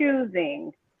the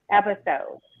choosing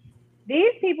episode.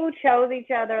 These people chose each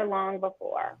other long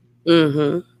before.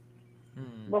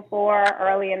 Before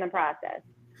early in the process.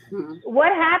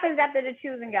 What happens after the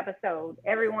choosing episode?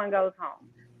 Everyone goes home.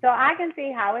 So I can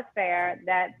see how it's fair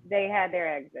that they had their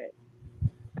exit.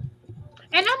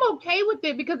 And I'm okay with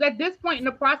it, because at this point in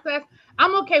the process,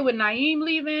 I'm okay with Naeem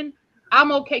leaving. I'm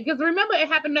okay, because remember, it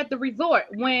happened at the resort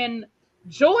when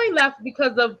Joy left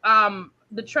because of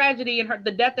the tragedy and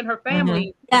the death in her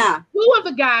family. Yeah, 2 of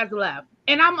the guys left,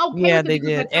 and I'm okay. Yeah, with they it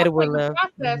did. Edward left.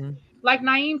 Process, like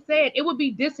Naeem said, it would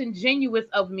be disingenuous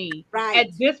of me at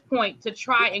this point to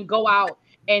try and go out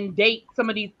and date some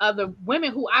of these other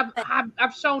women who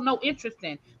I've shown no interest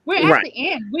in. We're at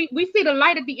the end. We see the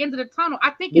light at the end of the tunnel.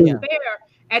 I think it's fair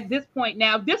at this point.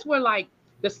 Now, if this were like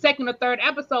the 2nd or 3rd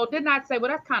episode, then I'd say, well,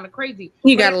 that's kind of crazy.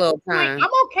 You got a little time. I'm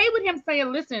okay with him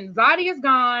saying, listen, Zadi is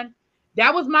gone.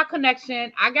 That was my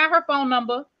connection. I got her phone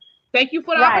number. Thank you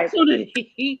for the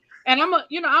opportunity. And I'm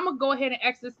gonna go ahead and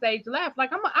exit stage left.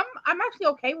 Like I'm actually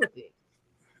okay with it.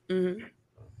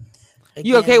 Again,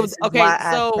 you okay with okay?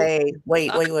 So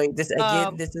wait. This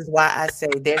is why I say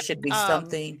there should be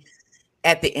something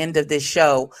at the end of this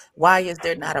show. Why is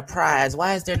there not a prize?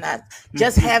 Why is there not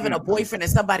just having a boyfriend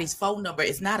and somebody's phone number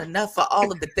is not enough for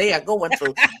all of the they are going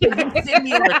through? You send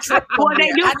me on a trip. Well, they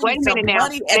do. Wait a minute now.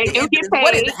 They do get paid.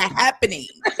 What is happening?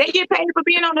 They get paid for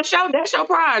being on the show. That's your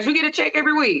prize. You get a check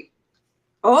every week.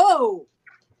 Oh,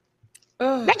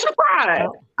 that's your prize.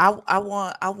 I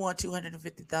want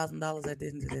 $250,000 at the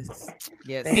end of this.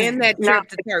 Yes, and that trip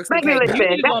to Turks and Caicos.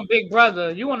 You on Big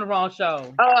Brother? You on the wrong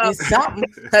show? It's something.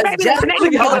 They ain't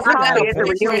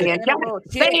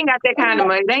got that kind of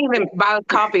money. They ain't even buy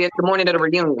coffee at the morning of the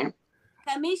reunion.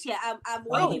 Kamisha, I'm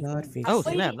waiting. Oh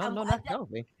snap! No, not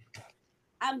coffee.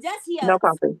 I'm just here. No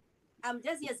coffee. I'm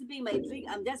just here sipping my drink.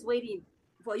 I'm just waiting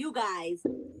for you guys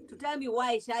to tell me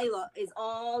why Shiloh is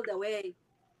all the way.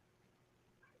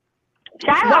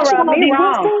 Shiloh rubbed me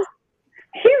wrong.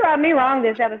 She rubbed me wrong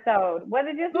this episode. Was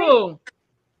it just me? Who?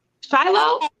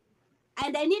 Shiloh?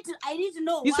 And I need to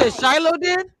know You why. said Shiloh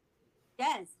did?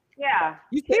 Yes. Yeah.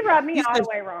 You She said- rubbed me you all said- the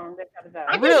way wrong this episode.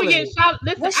 I keep Really? forgetting Shiloh.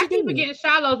 Listen, What she I keep did? forgetting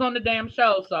Shiloh's on the damn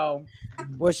show. So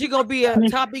Well, she gonna be a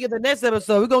topic of the next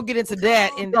episode. We're gonna get into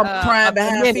that in I'm crying a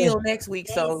behind minute. Phil next week,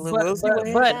 so we'll see what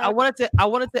But happens. I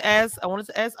wanted to ask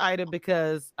Ida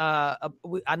because I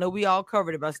know we all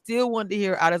covered it, but I still wanted to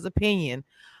hear Ida's opinion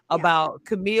about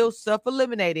Camille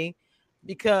self-eliminating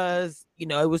because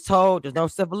it was told there's no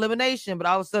self-elimination, but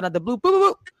all of a sudden at the blue boop,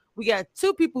 boop, boop, we got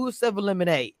two people who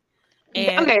self-eliminate.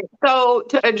 And Okay, so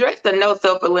to address the no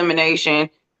self-elimination,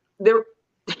 the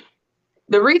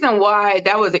reason why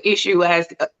that was an issue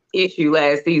last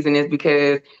season is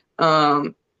because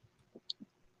and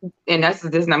this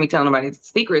is not me telling nobody's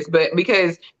secrets, but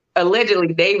because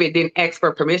allegedly David didn't ask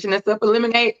for permission to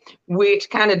self-eliminate, which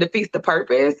kind of defeats the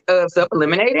purpose of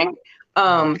self-eliminating.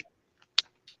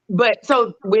 But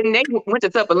so when they went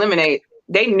to self-eliminate,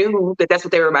 they knew that that's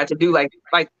what they were about to do. Like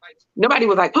nobody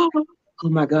was like, oh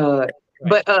my God.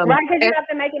 But right, because you have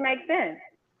to make it make sense.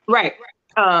 Right.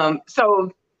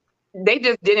 So they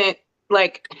just didn't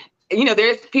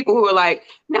there's people who are like,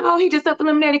 no, he just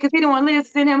self-eliminated because he didn't want Liz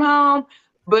to send him home.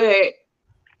 But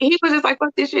he was just like,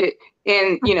 fuck this shit.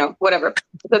 And whatever.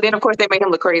 So then of course they made him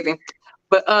look crazy.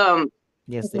 But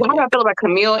yes, how do I feel about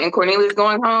Camille and Cornelius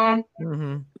going home?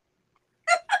 Mm-hmm.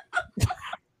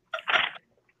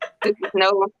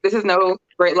 This is no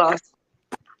great loss.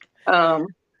 I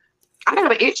don't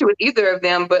have an issue with either of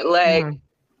them, but I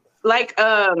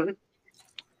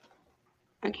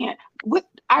can't. What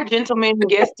our gentleman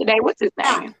guest today? What's his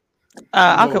name?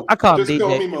 I call him Just call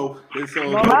me DJ. Mo. It's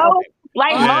all Mo. good.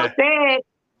 Mo said.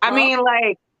 I mean,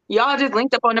 y'all just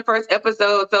linked up on the first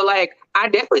episode, so I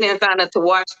definitely didn't sign up to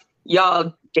watch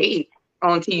y'all date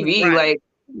on TV, Right.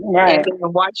 and then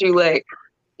watch you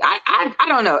I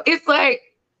don't know. It's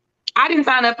I didn't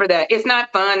sign up for that. It's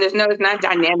not fun. It's not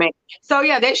dynamic. So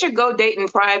yeah, they should go date in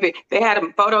private. They had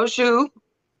a photo shoot.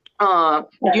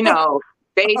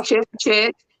 They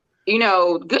chit.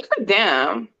 Good for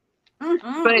them.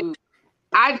 Mm-hmm. But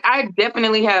I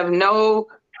definitely have no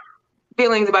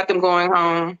feelings about them going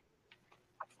home.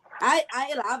 I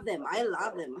love them. I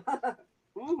love them.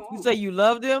 Mm-hmm. You say you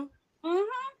love them? Mm-hmm.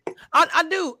 I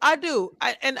do.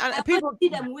 People see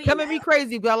them win. come at me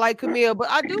crazy, but I like Camille. But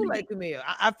I do like Camille.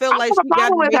 I feel I like have a she got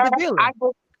problem to with be her. the villain.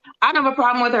 I don't have a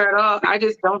problem with her at all. I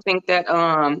just don't think that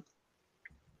I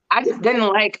didn't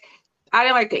like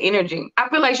the energy. I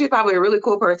feel like she's probably a really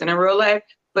cool person in real life,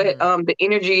 but the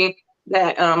energy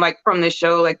that from the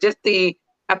show, I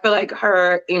feel like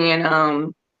her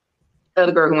and the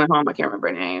other girl who went home, I can't remember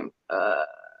her name.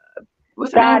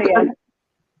 What's her name?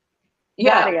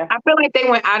 Yeah, Nadia. I feel like they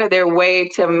went out of their way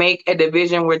to make a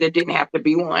division where there didn't have to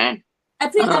be one. I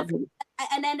think and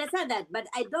I understand that, but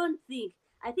I think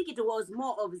it was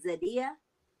more of Zadia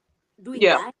doing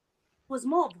that. It was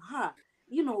more of her,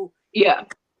 Yeah,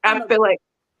 I feel like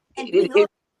and I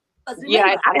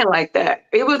didn't like that.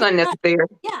 It was unnecessary.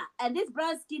 Yeah, and this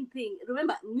brown skin thing.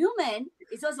 Remember, Newman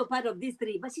is also part of these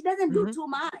three, but she doesn't do too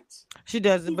much. She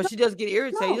doesn't, but she does get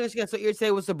irritated. No. She got so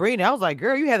irritated with Sabrina. I was like,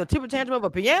 girl, you had a temper tantrum of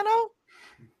a piano?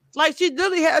 Like she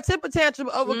literally had a temper tantrum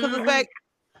over because of the fact.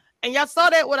 And y'all saw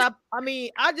that when I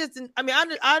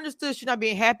understood she not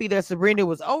being happy that Sabrina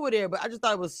was over there, but I just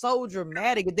thought it was so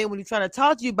dramatic. And then when you try to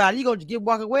talk to you about it, you gonna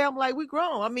walk away. I'm like, we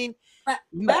grown. I mean,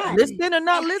 listening or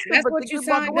not listening, That's but what you walk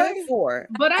signed away. up for.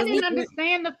 But I didn't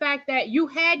understand the fact that you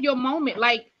had your moment.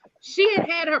 She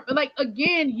had her. You're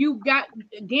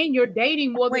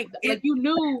dating more than you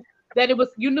knew that it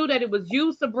was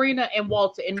you, Sabrina, and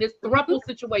Walter in this throuple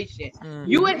situation.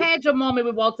 You had your moment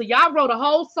with Walter. Y'all wrote a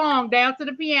whole song down to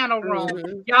the piano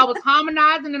room. Y'all was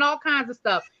harmonizing and all kinds of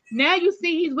stuff. Now you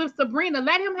see he's with Sabrina.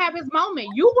 Let him have his moment.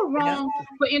 You were wrong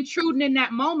for intruding in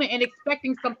that moment and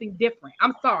expecting something different.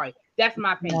 I'm sorry. That's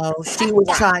my opinion. No, she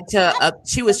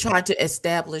was trying to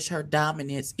establish her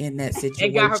dominance in that situation.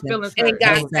 And got her feelings hurt. And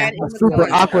got sat in the Super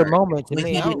corner. awkward moment to When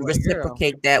me. he I was didn't like, girl.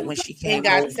 reciprocate that when she came And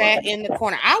got over. sat in the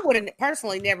corner. I would have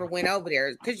personally never went over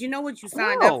there because you know what you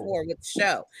signed up for with the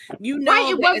show. You know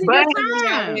Right, it wasn't your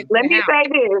time. Let me say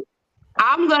this.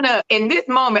 I'm gonna in this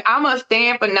moment, I'm gonna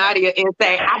stand for Nadia and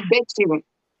say, I bet you,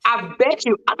 I'm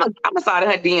gonna side of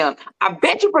her DM. I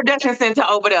bet you production sent her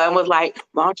over there and was like,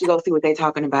 why don't you go see what they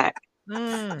talking about?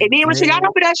 And then when she got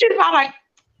over there, she was probably like,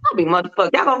 I'll be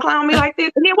motherfucker. Y'all gonna clown me like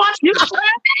this? And then watch you.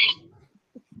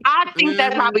 I think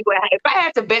that's probably what happened. If I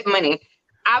had to bet money,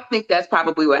 I think that's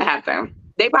probably what happened.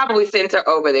 They probably sent her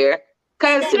over there.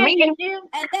 Because to me, and then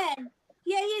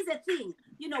here's the thing.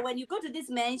 When you go to this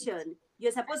mansion,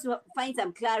 you're supposed to find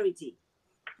some clarity,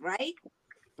 right?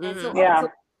 And so, Yeah. so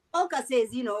Olga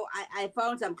says, you know, I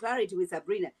found some clarity with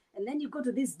Sabrina. And then you go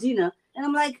to this dinner, and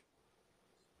I'm like,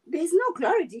 there's no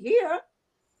clarity here.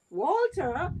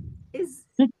 Walter is.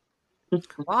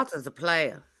 Walter's a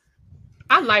player.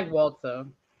 I like Walter.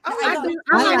 I do.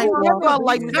 I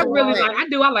like I really like. I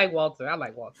do. I like Walter. I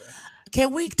like Walter.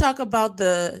 Can we talk about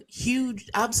the huge?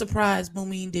 I'm surprised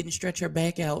Boomeen didn't stretch her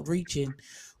back out reaching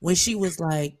when she was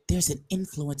like, "There's an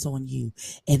influence on you,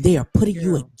 and they are putting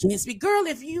you against me, girl.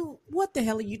 If you, what the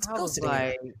hell are you I talking was about?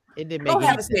 like, it didn't Go make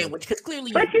have any a sense. sandwich because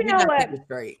clearly But you you're know not what? thinking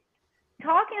straight."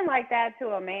 Talking like that to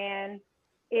a man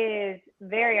is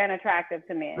very unattractive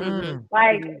to men. Mm.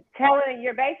 Like telling,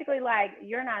 you're basically like,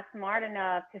 you're not smart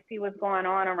enough to see what's going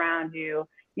on around you.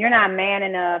 You're not man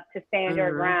enough to stand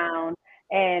your ground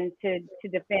and to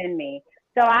defend me.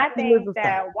 So I think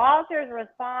that Walter's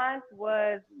response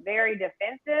was very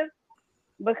defensive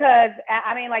because,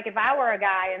 I mean, like if I were a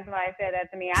guy and somebody said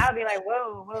that to me, I would be like,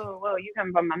 whoa, you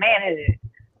coming from my man, is it?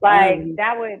 Like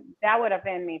that would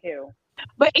offend me too.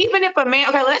 But even if a man,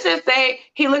 okay, let's just say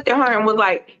he looked at her and was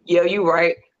like, "Yeah, you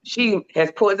right. She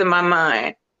has poisoned my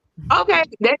mind." Okay,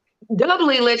 that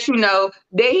doubly lets you know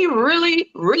that he really,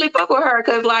 really fuck with her.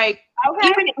 Cause like,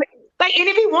 even like, and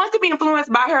if he wants to be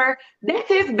influenced by her, that's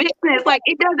his business. Like,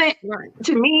 it doesn't.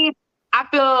 To me, I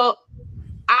feel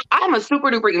I'm a super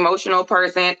duper emotional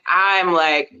person. I'm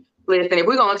like, listen, if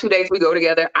we go on 2 dates, we go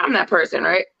together. I'm that person,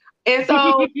 right? And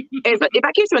so if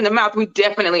I kiss you in the mouth, we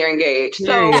definitely are engaged.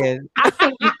 So Period. I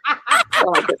think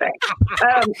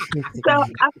so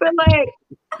I feel like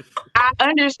I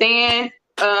understand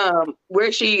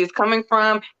where she is coming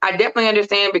from. I definitely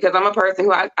understand because I'm a person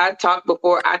who I talk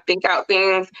before I think out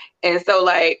things. And so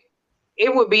like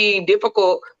it would be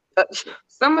difficult.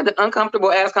 Some of the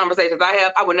uncomfortable ass conversations I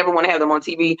have, I would never want to have them on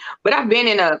TV. But I've been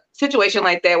in a situation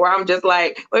like that where I'm just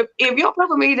like, if you don't fuck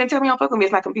with me, then tell me you don't fuck with me.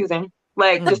 It's not confusing.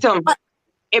 Like, just tell me. But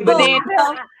then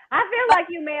I feel like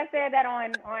you may have said that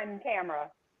on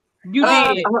camera. You did.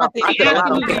 I Absolutely did. I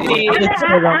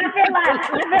feel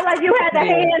like you had the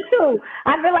hand too.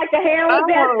 I feel like the hand was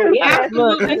there too. Yeah.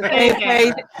 Absolutely said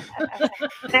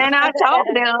that. And I told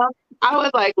them, I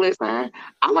was like, listen,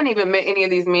 I wouldn't even met any of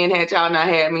these men had y'all not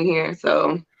had me here.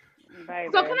 So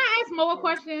So can I ask Mo a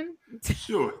question?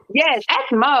 Sure. yes,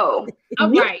 ask Mo.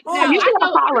 All right. Now, You should have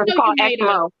a caller called Ask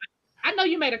Mo. I know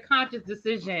you made a conscious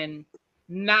decision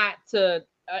not to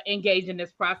engage in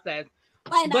this process.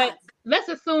 Why not? But let's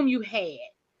assume you had.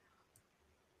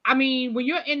 I mean, when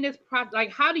you're in this process,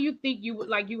 like, how do you think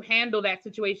you handle that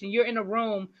situation? You're in a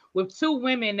room with two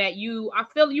women that you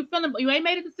ain't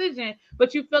made a decision,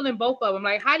 but you feeling both of them.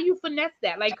 Like, how do you finesse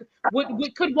that? Like,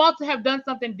 could Walter have done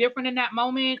something different in that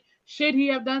moment? Should he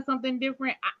have done something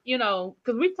different? Because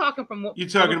we're talking from You're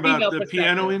talking from a female about the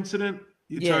piano incident.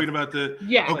 You're talking about the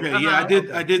Okay, yeah,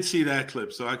 I did see that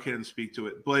clip, so I can't speak to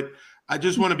it. But I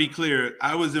just want to be clear.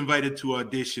 I was invited to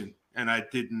audition, and I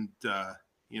didn't.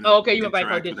 Okay, you invited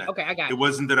for audition. Okay, I got it. It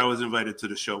wasn't that I was invited to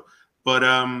the show, but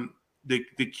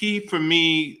the key for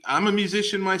me, I'm a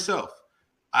musician myself.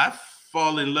 I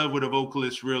fall in love with a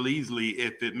vocalist real easily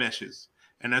if it meshes,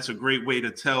 and that's a great way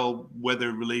to tell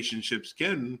whether relationships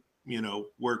can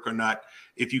work or not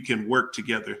if you can work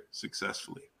together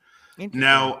successfully.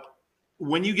 Now,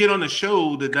 when you get on the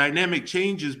show, the dynamic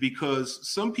changes because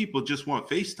some people just want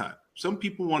FaceTime. Some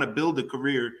people want to build a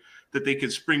career that they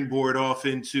can springboard off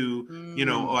into,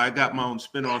 I got my own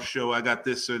spinoff show. I got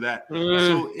this or that.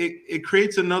 So it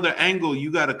creates another angle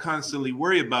you got to constantly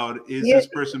worry about. Is this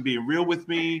person being real with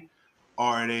me?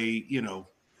 Are they,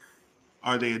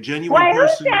 are they a genuine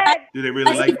person? Do they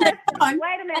really like me? Wait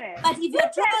a minute. But if you're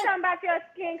Tell something about your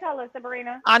skin color,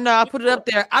 Sabrina. I know I put it up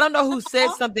there. I don't know who said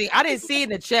something. I didn't see it in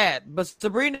the chat, but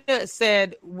Sabrina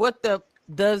said,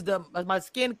 does my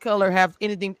skin color have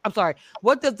anything? I'm sorry.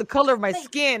 What does the color of my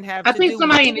skin have to do with anything? I think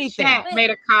somebody in the chat made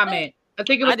a comment. I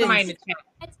think it was somebody in the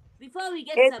chat. Before we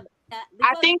get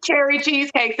I think Cherry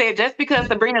Cheesecake said just because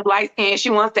Sabrina's light skinned,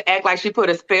 she wants to act like she put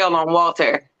a spell on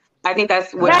Walter. I think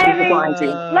that's what she's referring to.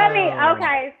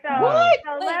 Okay, so What?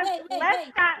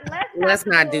 Let's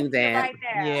not do that. Right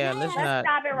there. Yeah, let's not.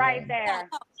 Stop it right there.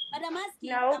 But I'm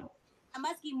asking. No. I'm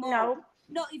asking more.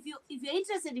 No, if you're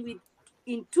interested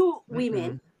in two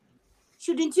women,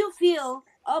 shouldn't you feel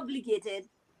obligated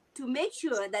to make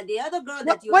sure that the other girl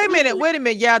that you wait a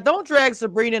minute. Yeah, don't drag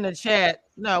Sabrina in the chat.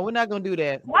 No, we're not gonna do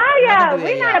that. Why, yeah?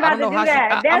 We're not about to do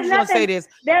that. I'm just gonna say this.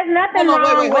 There's nothing wrong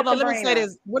with hold on. Sabrina. Let me say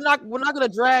this. We're not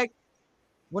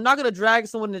gonna drag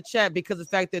someone in the chat because of the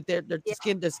fact that their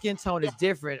skin tone is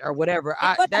different or whatever.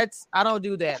 I don't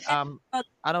do that.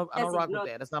 I don't rock with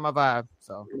that. That's not my vibe.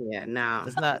 So yeah, no,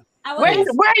 it's not. Where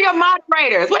are your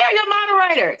moderators? Where are your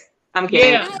moderators? I'm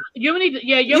kidding. Yeah, you need to.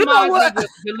 Yeah, your You know mom what? need to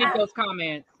delete those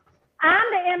comments. I'm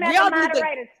the MF Y'all do the-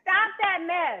 moderator. Stop that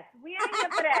mess. We ain't here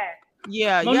for that.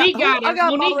 Yeah, Monique yeah. got I her.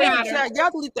 got Monique moderators got in her. chat. Y'all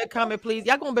delete that comment, please.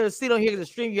 Y'all gonna better sit on here to the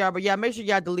stream yard, but yeah, make sure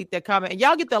y'all delete that comment and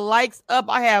y'all get the likes up.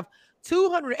 I have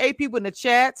 208 people in the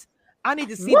chat. I need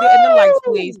to see that in the likes,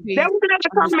 please. There was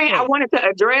another comment I wanted to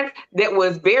address that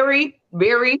was very,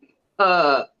 very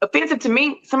offensive to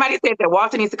me. Somebody said that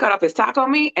Walter needs to cut off his taco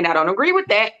meat, and I don't agree with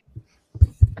that.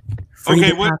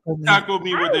 Okay, what taco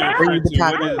meat were they referring to?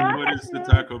 What is the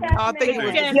taco meat? I think it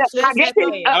was Yeah, Yeah, I guess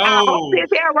it's, I hope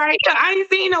it's there, right? I ain't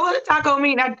seen no other taco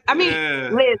meat. I mean,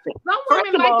 listen. Some First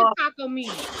women of like all, the taco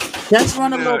meat. Just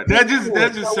run a little. That pit just for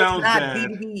it, sounds so it's not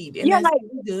bad. bead, Yeah, and that's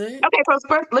like- good. okay, so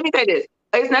first, let me say this.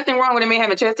 There's nothing wrong with a man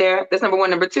having chest hair. That's number one.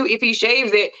 Number two, if he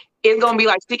shaves it, it's gonna be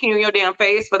like sticking in your damn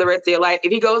face for the rest of your life.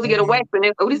 If he goes to get a wax, and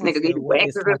then, this nigga get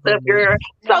waxes and stuff.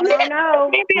 So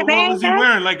No. But what was he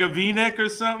wearing? Like a V-neck or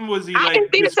something? Was he I like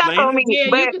didn't see the taco displaying? meat, Yeah,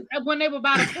 but you could, when they were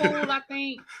by the pool, I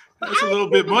think. But That's I a little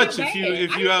didn't bit think it was much that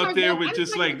if you bad. I out didn't there think with it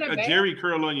just was like that a bad. Jerry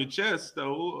curl on your chest,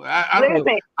 though. listen, I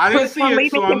didn't put see some it, leave-in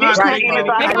so I'm not conditioner taking in it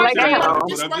so I anything can lay to that. down.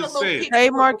 But I'm just saying. Hey,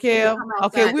 Markel.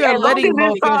 Okay, we are As long letting as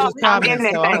Mo it's finish his soft, I'm in comments,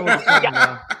 this so I don't know thing. what's going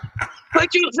on.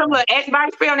 Put you some little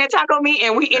X-Bite spray on that taco meat,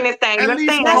 and we in this thing. You At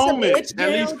least understand? comb it. At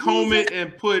least comb it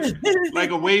and put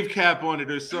like a wave cap on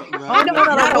it or something. Oh, no,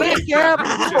 Not no, a wave cap.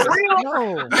 For real?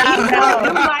 No.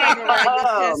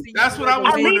 That's what I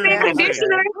was A leave-in wondering.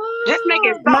 conditioner, just make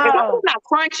it soft. As long as it's not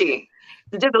crunchy.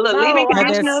 Just a little leave-in Like that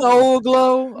conditioner. soul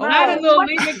glow. Not a Okay. little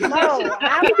leave-in conditioner.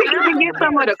 You can get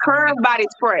some of the curve body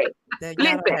spray.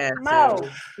 Listen, Mo.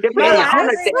 depending on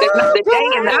the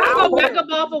day and the I'm hour. gonna whack a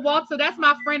ball for Walter. That's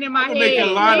my friend in my head. make a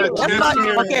line of That's chest not,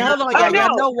 hair. okay, hold on, Oh, y'all. no,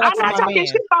 Y'all know I'm Walter, not my talking man.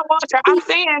 shit about Walter. I'm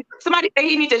saying somebody say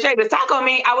he needs to shave his taco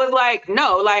meat. I was like,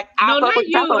 no, like No, I fuck not with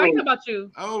you. taco I'm meat. talking about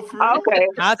you. Oh, for real? Okay.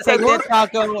 I'll take that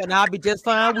taco and I'll be just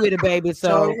fine with it, baby.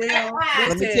 So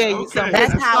let me tell you something.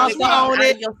 That's Put how some it sauce comes on out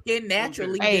it. of your skin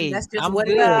naturally. Hey, Then that's just I'm what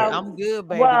good. it is. I'm good,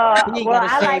 baby. Well, You ain't well,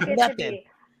 gotta I shave like it to nothing. be.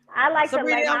 I like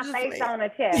Sabrina, to lay I'm my just face saying. on the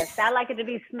chest. I like it to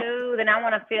be smooth, and I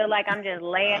want to feel like I'm just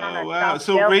laying on Oh a wow! soft,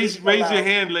 So velvety raise pillow. your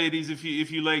hand, ladies, if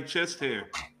you like chest hair.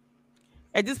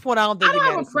 At this point, I don't I think it don't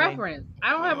have a matters to me. preference.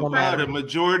 I don't have a No matter. Wow, the preference.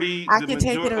 majority. I the can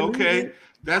take it or leave Okay, it.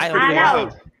 that's I don't pretty care.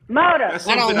 wild. Motor. That's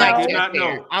I don't something like I did chest not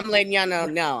hair. know. I'm letting y'all know.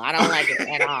 No, I don't like it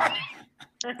at all.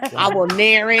 I will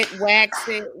nair it, wax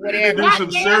it, We need to do whatever.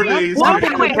 some surveys. Well, Okay,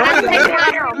 wait. When I That's lay the my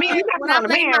hair on me. You head, got when it I on the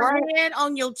lay man, my right? head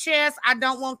on your chest, I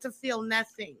don't want to feel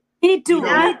nothing. Me too.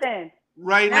 Nothing.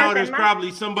 Right now, there's Nothing.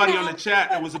 probably somebody on the chat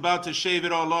that was about to shave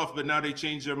it all off, but now they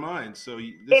changed their mind. So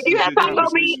this If you is a have good taco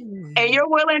meat conversation. and you're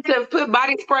willing to put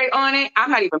body spray on it,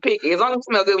 I'm not even picky. As long as you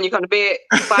smell good when you come to bed,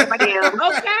 slide my DM.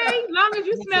 Okay, long as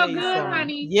you Let me smell tell you good, something.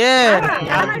 honey. Yeah,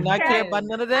 I'm I a do not care chest. about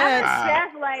none of I'm a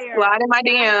that. chest layer. Slide in my I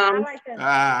DM. like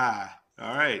to.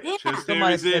 All right. Yeah. Chest hair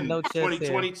Somebody is said in no chest hair.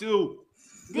 2022.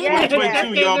 Yeah,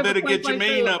 2022, yeah. y'all better get your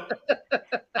mane up.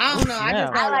 I don't know. I just Yeah.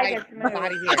 don't I like like it smooth.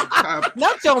 body hair.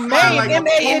 Not your Kinda main like a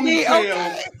M-A-N-E. ponytail.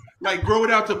 Okay. Like grow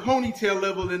it out to ponytail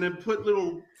level and then put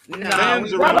little No,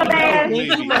 bands we- around Rubber the bands. nose,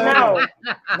 maybe. No.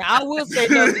 Now I will say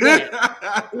no to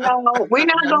that. No, we're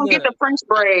not I'm gonna get good. the French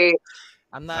braid.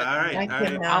 I'm not. All right, I all right.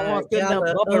 cannot. I want to feel Y'all them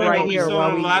are bumping We're right gonna be here while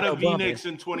sewing we a lot of bumping. V-necks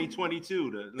in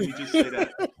 2022. Let me just say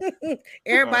that.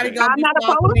 Everybody All right. gonna I'm be not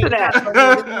talking opposed to in that. taco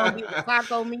meat. It's gonna be the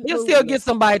taco meat He'll still movement. get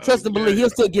somebody. Trust and believe. Okay. He'll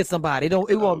still get somebody. It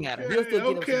won't matter. He'll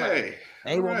still get him somebody. Okay.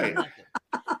 They All won't do right. nothing.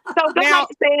 So somebody Now-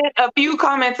 said a few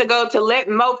comments ago to let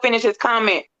Mo finish his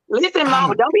comment. Listen,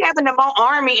 Mo, don't be having the Mo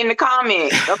army in the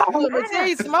comments. Look, let me tell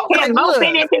you, Smoke. Can Like, Mo look.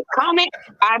 finish his comment?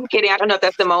 I'm kidding. I don't know if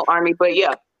that's the Mo army, but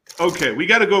yeah. Okay, we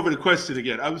got to go over the question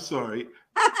again. I'm sorry.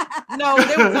 No,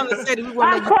 they were trying to say that we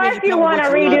want Of to let course you you comment want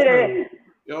what to you want redo to.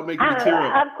 the. Y'all making the tear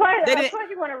up. Of course They didn't-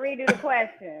 you want to redo the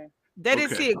question. They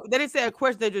didn't Okay. see. They didn't say a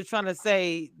question. They were trying to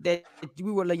say that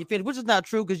we were let you finish, which is not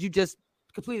true because you just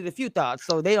completed a few thoughts.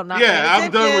 So they are not. Yeah, paying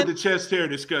I'm done with attention. the chest hair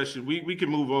discussion. We can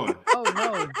move on. Oh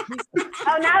no.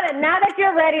 Oh, now that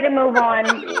you're ready to move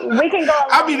on, we can go.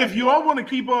 I mean, if you all want to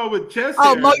keep on with chest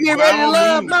Oh, hair, Mo, you ain't by ready to all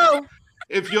love? means, No.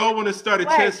 if y'all want to start a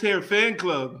What? chest hair fan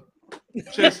club,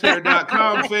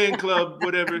 chesthair.com fan club,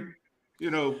 whatever,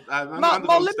 I'm Mo, not Mo,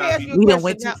 gonna let me stop ask you you. a We done question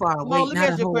went too now. far. Mo, Wait, let me not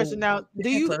ask a you a question whole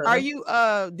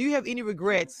now. Do you have any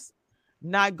regrets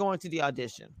not going to the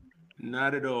audition?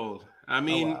 Not at all. I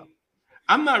mean, wow.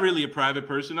 I'm not really a private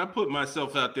person. I put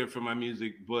myself out there for my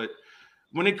music, but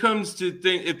when it comes to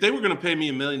things, if they were going to pay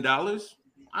me $1 million,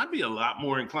 I'd be a lot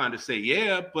more inclined to say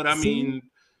yeah. But I mean,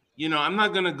 I'm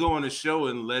not going to go on a show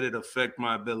and let it affect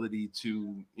my ability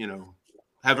to,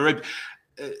 have a rep.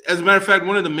 As a matter of fact,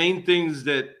 one of the main things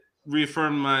that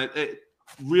reaffirmed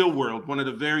Real World, one of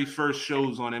the very first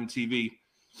shows on MTV.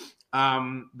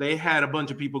 They had a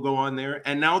bunch of people go on there,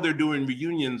 and now they're doing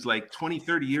reunions like 20,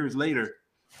 30 years later.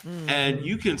 And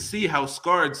you can see how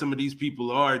scarred some of these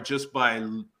people are just by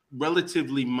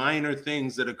relatively minor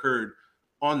things that occurred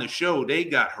on the show. They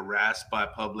got harassed by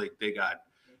public. They got,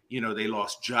 they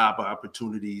lost job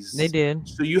opportunities. They did.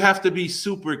 So you have to be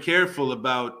super careful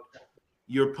about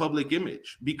your public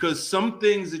image, because some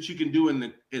things that you can do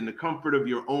in the comfort of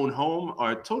your own home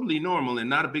are totally normal and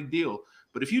not a big deal.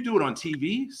 But if you do it on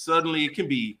TV, suddenly it can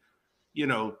be,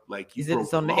 like you broke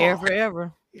it's on the the air law.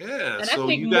 forever. Yeah, And I so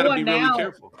think you got to more be now- really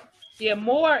careful. Yeah,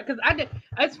 more because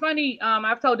it's funny.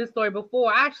 I've told this story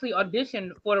before. I actually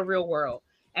auditioned for the Real World,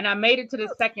 and I made it to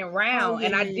the second round.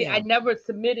 And I never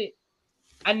submitted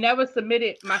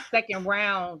my second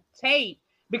round tape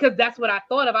because that's what I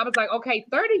thought of. I was like, okay,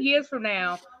 30 years from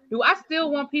now, do I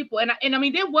still want people? And I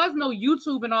mean, there was no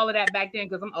YouTube and all of that back then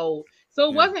because I'm old,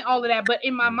 so it wasn't all of that. But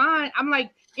in my mind, I'm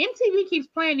like, MTV keeps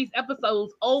playing these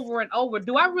episodes over and over.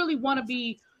 Do I really want to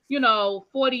be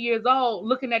 40 years old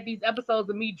looking at these episodes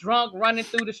of me drunk running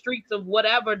through the streets of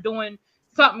whatever doing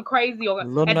something crazy, or at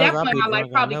that point in my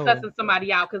life probably cussing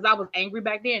somebody out because I was angry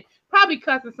back then, probably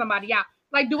cussing somebody out.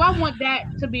 Like, do I want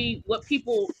that to be what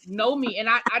people know me? And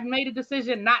I made a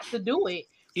decision not to do it.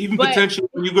 Even potentially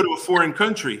when you go to a foreign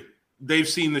country, they've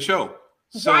seen the show.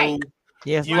 So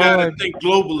yes, you got to think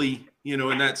globally,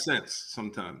 in that sense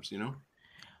sometimes, Wait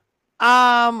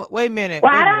a minute.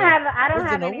 Well, I don't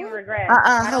have any regrets.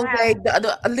 Jose,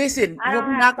 listen, I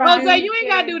don't have Jose, you ain't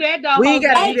gotta do that, though. We ain't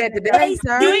gotta Jose. do that today,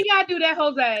 sir. You ain't gotta do that,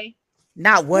 Jose.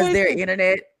 Not was there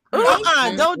internet?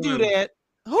 Don't do that.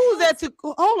 Who's that to?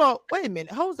 Hold on, wait a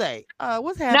minute, Jose.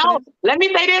 What's happening? No, let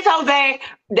me say this, Jose.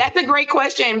 That's a great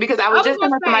question because I was just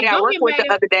telling somebody I worked with the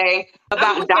other day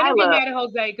about Don't get dial-up. mad at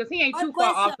Jose because he ain't too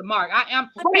far off the mark.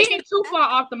 He ain't too far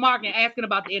off the mark and asking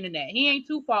about the internet. He ain't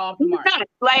too far off the mark.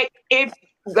 Like, I'm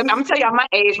gonna tell y'all my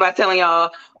age by telling y'all,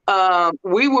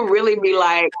 we would really be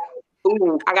like,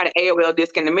 ooh, I got an AOL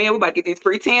disc in the mail. We about to get these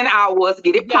free 10 hours,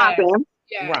 get it popping.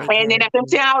 Yeah. Right. And then after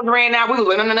 10 hours ran out, we was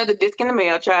letting another disc in the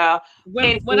mail, child.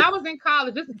 When I was in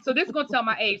college, this is gonna tell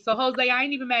my age. So Jose, I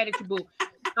ain't even mad at you, boo.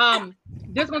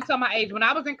 This is gonna tell my age. When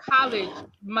I was in college,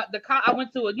 I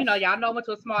went to y'all know I went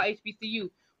to a small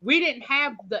HBCU. We didn't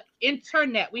have the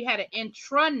internet. We had an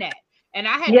intranet, and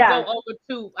I had to go over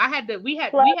to. We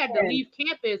had to leave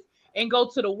campus and go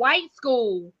to the white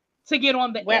school to get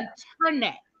on the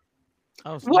internet.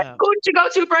 Oh, what school did you go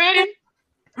to, Brandon?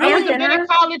 I went to Bennett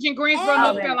College in Greensboro,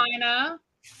 North Carolina.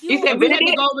 You said we had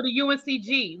to go over to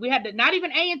UNCG. We had to not even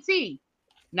A&T.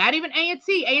 Not even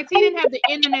A&T. A&T didn't have the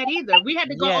internet either. We had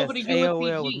to go over to UNCG.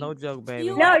 AOL was no joke,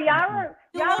 baby. No, y'all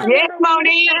yes,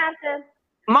 Monique.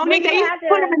 Monique, they used to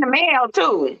put them in the mail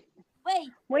too.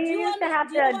 Wait, when you used to have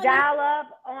to dial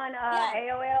up on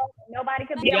AOL, nobody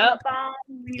could be on the phone.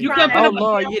 You couldn't put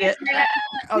Lord, like, in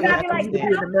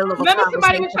the middle of a remember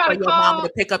somebody was trying to your call mama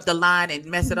to pick up the line and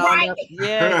mess it all up.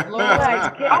 Yes, Lord.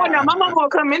 Oh no, my mom will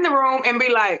come in the room and be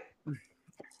like,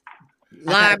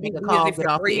 line be busy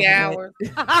for 3 hours.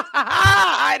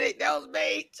 I think that was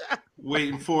me.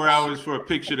 Waiting 4 hours for a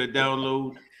picture to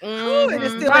download.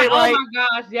 It still ain't right. Oh my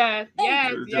gosh, yes.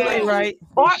 Still ain't right.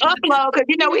 or upload, because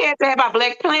we had to have our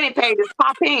Black Planet pages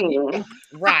pop in.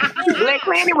 Right. Black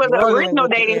Planet was the original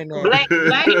dating. Black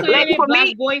Planet, for Black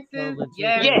me. Voices.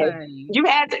 Yes. Honey. You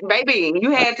had to,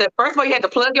 first of all, you had to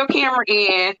plug your camera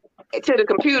in to the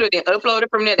computer, then upload it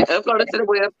from there, then upload it to the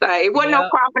website. It wasn't no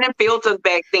cropping and filters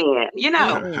back then,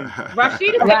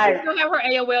 Rashida said she still have her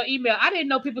AOL email. I didn't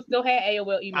know people still had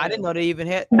AOL email. I didn't know they even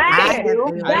had. I do.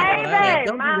 Baby,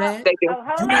 Don't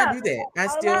hold do that. I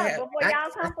still have. Before y'all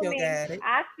come for me,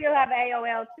 I still have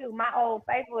AOL too. My old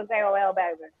faithful is AOL,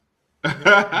 baby.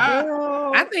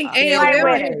 I think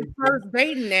AOL was the first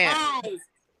dating app. Guys,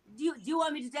 do you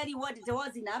want me to tell you what it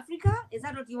was in Africa? Is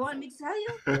that what you want me to tell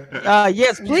you?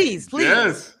 Yes, please.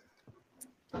 Yes.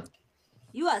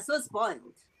 You are so spoiled.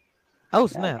 Oh,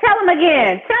 snap. Tell them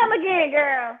again,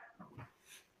 girl.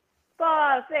 For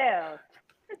ourselves.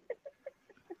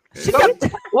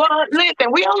 Well,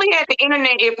 listen, we only had the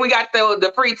internet if we got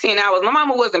the free 10 hours. My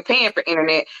mama wasn't paying for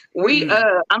internet.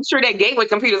 I'm sure that gateway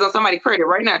computer's on somebody's credit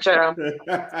right now, child.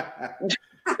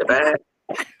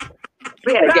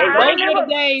 We had a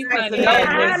gateway.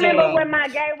 I remember when my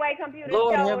gateway computer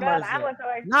showed up. I was so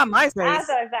excited. Not my face. I was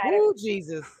so excited. Oh,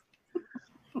 Jesus.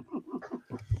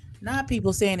 Not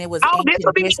people saying it was this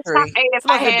would be history. top 8 if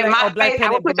I had my face. I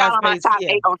would put y'all on my top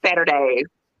 8 on Saturdays.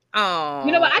 Oh,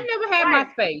 you know what? I never had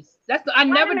MySpace. I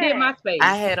never did MySpace.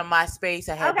 I had a MySpace.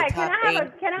 I had the top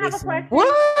 8. Can I have a question? What?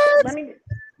 Let me.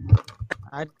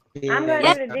 I did. I'm gonna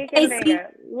Yes, do the deacon Stacey. finger.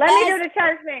 Let me Yes. do the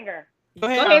church finger. Go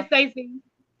Go ahead. ahead, Stacey.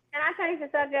 Can I change the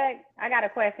subject? I got a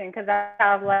question because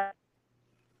I was like,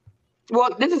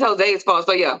 Well, this is Jose's fault,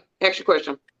 so yeah, extra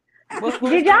question. What did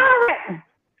question? y'all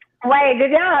wait?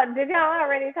 Did y'all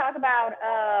already talk about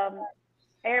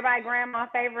everybody grandma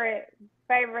favorite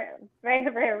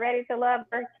ready to love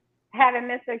her having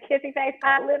Mr. Kissy Face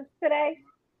hot lips today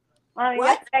on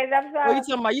What? yesterday's episode? What you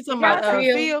talking about? You talking Did y'all about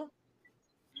see- Phil?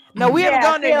 No, we haven't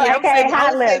Yeah, gone there Phil, yet. I'm aka saving,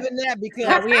 Hot I'm Lips. saving that No,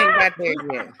 because we ain't got there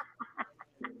yet.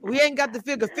 we ain't got the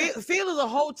figure. Phil is a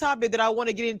whole topic that I want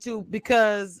to get into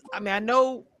because I mean I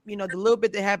know the little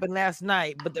bit that happened last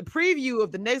night, but the preview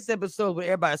of the next episode what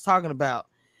everybody's talking about.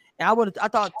 And I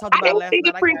talked I about it didn't last see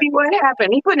the night. I got preview. What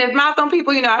happened? He putting his mouth on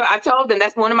people. You know, I told them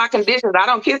that's one of my conditions. I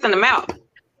don't kiss in the mouth.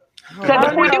 hold Because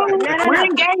on. if we no, do, no, no, we're no.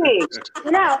 engaged.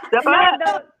 No, The fuck?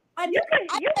 no, But you can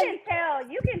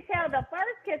I tell the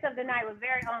first kiss of the night was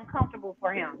very uncomfortable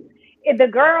for him. The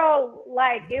girl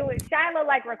Shiloh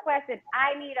requested,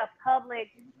 I need a public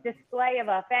display of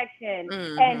affection.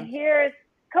 And here's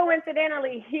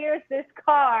this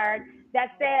card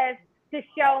that says to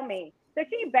show me. So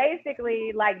she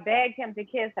basically begged him to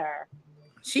kiss her.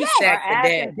 She Or sacked the asked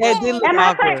dad. him That did look Am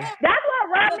I awkward. saying that's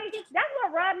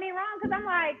what rubbed me wrong? Because I'm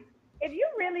like, if you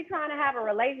really trying to have a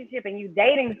relationship and you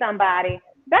dating somebody,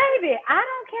 baby, I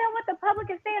don't care what the public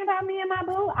is saying about me and my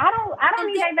boo. I don't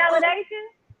need that validation.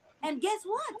 And guess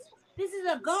what? This is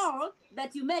a girl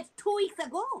that you met 2 weeks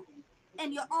ago,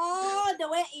 and you're all the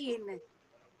way in,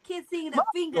 kissing the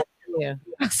finger. Yeah.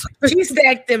 She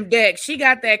stacked them decks. She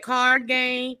got that card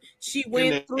game. She In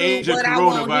went the through age of what I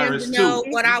want him coronavirus, to know, too.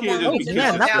 what You I can't want just him be to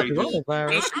Yeah, know kissing not the about me. strangers.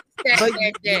 coronavirus. And she stacked But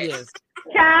that deck. yes.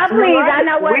 Child, please, I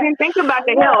know what. We didn't think about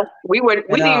the health. We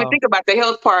didn't even think about the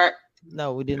health part.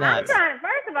 No, we did I'm not. trying.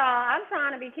 First of all, I'm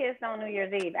trying to be kissed on New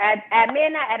Year's Eve at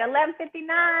midnight at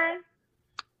 11:59.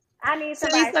 I need See,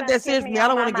 somebody it's not to that kiss serious for me me. I on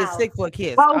don't my want to get mouth. sick for a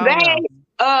kiss. I don't know. Jose,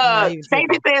 Not even Stacey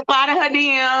tripping. said slide in her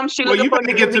DM. She Well, looking you for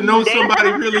better get to know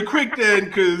somebody really quick then,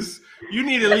 because you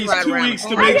need at least Right 2 around weeks the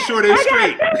to corner. make sure they're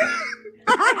straight.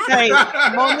 Hey,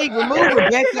 Monique, remove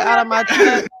Rebecca out of my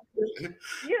chat.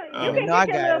 You Oh, can no, I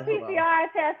get your got little it. Hold on.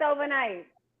 PCR test overnight.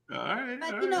 All right.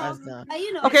 But all you right. know, That's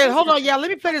done. Okay, hold on, y'all. Let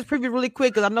me play this preview really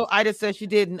quick because I know Ida said she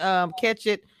didn't catch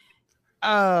it.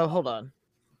 Hold on.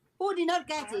 Who did not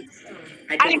catch it?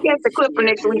 I didn't catch the clip for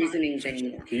next week. Reasoning,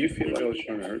 Jamie. Do you feel like I was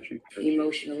trying to hurt you?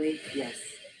 Emotionally, yes.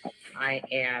 I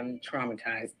am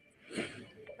traumatized.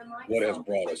 What has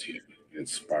brought us here? It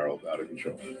spiraled out of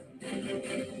control.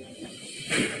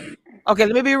 Okay,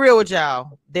 let me be real with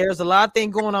y'all. There's a lot of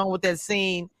things going on with that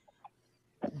scene.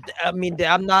 I mean, that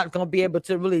I'm not gonna be able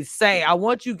to really say. I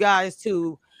want you guys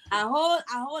to A whole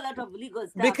lot of legal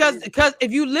stuff. because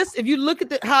if you look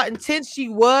at how intense she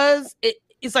was,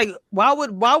 it's like why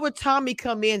would Tommy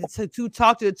come in to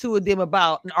talk to the two of them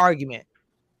about an argument?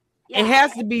 It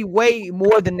has to be way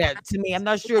more than that to me. I'm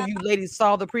not sure if you ladies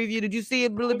saw the preview. Did you see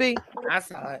it, Billy B? I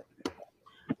saw it.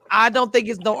 I don't think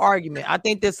it's no argument. I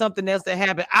think there's something else that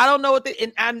happened. I don't know what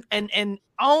and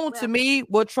to me,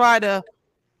 we'll try to.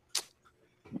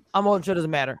 I'm not sure it doesn't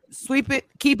matter. Sweep it,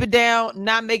 keep it down,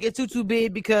 not make it too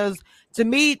big because to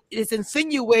me it's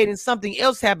insinuating something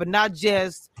else happened, not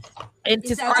just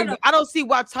argument. I don't see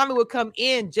why Tommy would come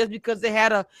in just because they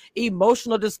had a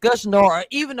emotional discussion or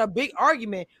even a big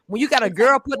argument. When you got a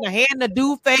girl putting a hand in a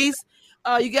dude face,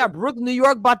 you got Brooklyn, New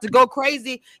York about to go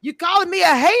crazy. You calling me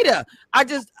a hater?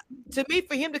 To me,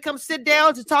 for him to come sit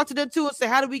down to talk to them two and say,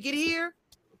 "How did we get here?"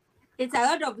 It's a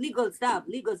lot of legal stuff.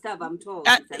 I'm told.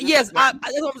 Yes,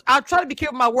 I'll try to be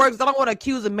careful with my words. I don't want to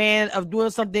accuse a man of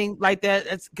doing something like that.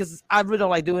 It's because I really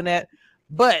don't like doing that.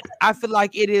 But I feel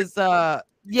like it is.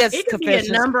 Yes, it could be a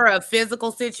number of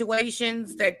physical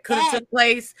situations that could have took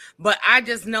place, but I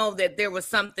just know that there was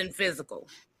something physical.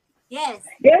 Yes,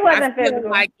 it wasn't I feel physical.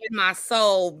 like in my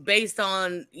soul, based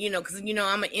on because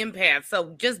I'm an empath,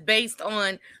 so just based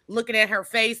on looking at her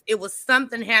face, it was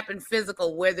something happened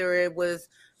physical, whether it was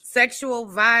sexual,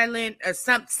 violent, or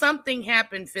something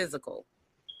happened physical.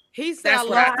 He said, I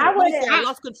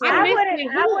lost control. I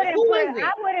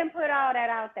wouldn't put all that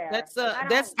out there.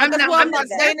 I'm not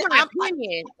saying my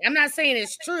opinion. I'm not saying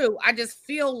it's true. I just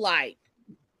feel like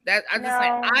that.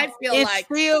 I feel like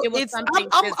it was something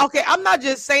physical. Okay, I'm not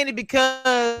just saying it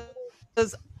because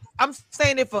I'm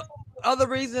saying it for other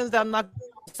reasons that I'm not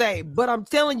going to say, but I'm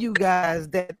telling you guys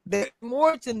that there's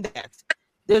more to that.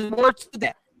 There's more to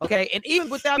that. Okay, and even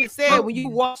without being said, when you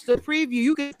watch the preview,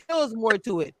 you can tell there's more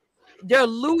to it. They're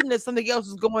alluding that something else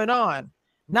is going on.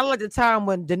 Not like the time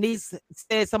when Denise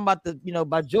said something about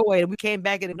about Joy, and we came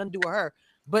back and it nothing to do with her.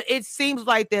 But it seems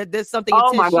like that there's something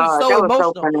Oh intense. my She's God, so that was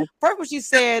so emotional. funny. First, when she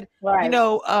said, Right. you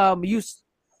know,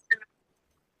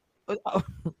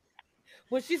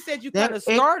 when she said you kind of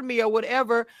scarred me or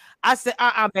whatever, I said,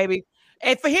 baby.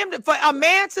 And for a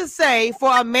man to say,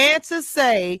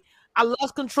 I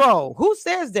lost control. Who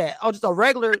says that? Oh, just a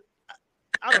regular.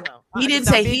 I don't know. He didn't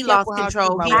say he lost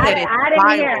control. He said it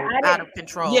spiraled out of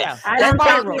control. Yeah, that sounds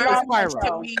spiral. very Spiral. much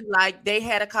to me like they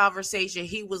had a conversation.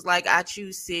 He was like, "I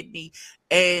choose Sydney,"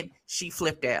 and she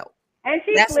flipped out. And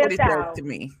she That's flipped what it out. says to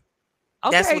me.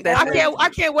 Okay, That's what that I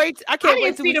can't wait. I can't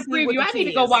wait to see the preview. I need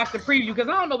to go watch the preview because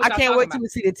I don't know what I can't wait till we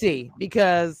see the tea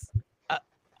because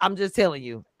I'm just telling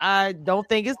you, I don't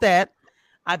think it's that.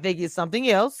 I think it's something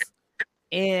else,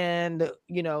 and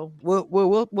you know,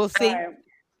 we'll see. Right.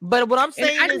 But what I'm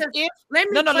saying is, let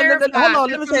me clarify.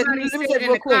 Hold on. Let Let me say in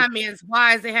real the quick. comments,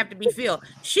 why does it have to be Phil?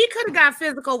 She could have got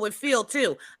physical with Phil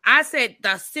too. I said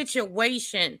the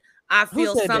situation. I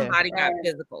feel somebody got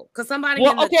physical because somebody.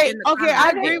 Well, in the okay. I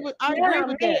agree did. with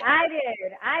that. I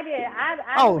did. I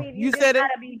Oh, believe you just said it.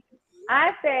 gotta be.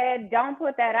 I said, don't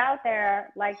put that out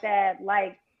there like that.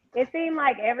 Like it seemed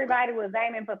like everybody was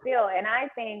aiming for Phil, and I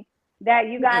think that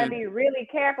you got to be really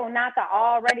careful not to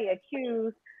already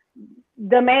accuse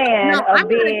the man of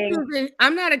being.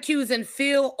 I'm not accusing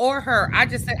Phil or her. I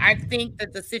just said I think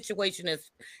that the situation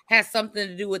has something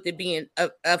to do with it being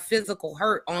a physical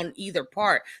hurt on either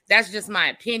part. That's just my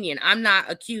opinion. I'm not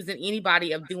accusing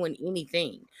anybody of doing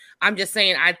anything. I'm just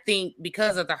saying I think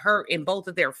because of the hurt in both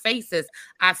of their faces,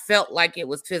 I felt like it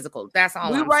was physical. That's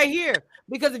all. We're right here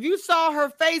because if you saw her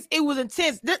face, it was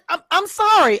intense. I'm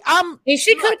sorry. And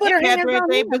she could put her hands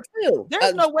on him too.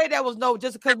 There's no way that was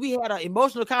just because we had an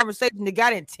emotional conversation that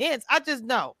got intense. I just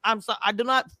know. I'm sorry. I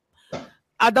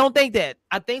don't think that.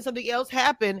 I think something else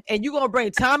happened, and you're gonna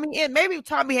bring Tommy in. Maybe if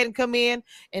Tommy hadn't come in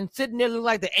and sitting there looking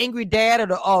like the angry dad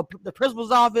or the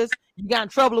principal's office, you got in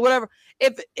trouble or whatever.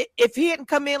 If he hadn't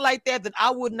come in like that, then I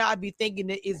would not be thinking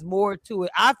there is more to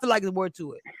it. I feel like there's more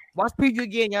to it. Watch preview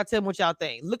again. Y'all tell me what y'all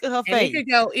think. Look at her face.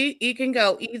 It can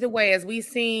go either way. As we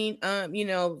seen,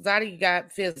 Zadi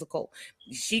got physical.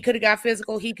 She could have got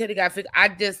physical. He could have got physical. I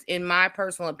just, in my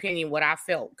personal opinion, what I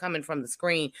felt coming from the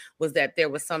screen was that there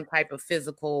was some type of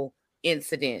physical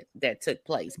incident that took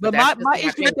place. But my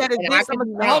issue with that is this.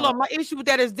 Hold on. My issue with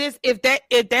that is this. If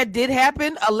that did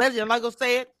happen, allegedly, I'm not gonna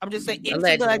say it. I'm just saying if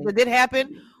like that did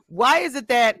happen. Why is it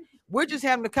that we're just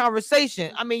having a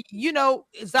conversation? I mean,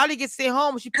 Zadi gets sent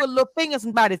home. She put a little finger in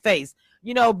somebody's face.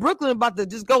 Brooklyn about to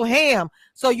just go ham.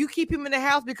 So you keep him in the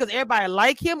house because everybody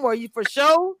like him, or you for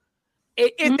sure?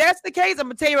 If that's the case, I'm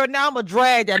gonna tell you right now, I'm gonna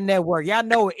drag that network. Y'all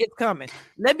know it's coming.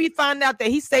 Let me find out that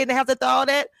he stayed in the house after all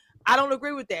that. I don't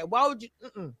agree with that. Why would you?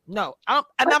 No. I'm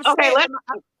saying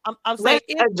let's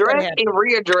address and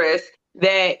readdress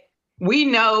that. We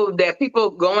know that people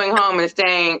going home and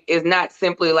staying is not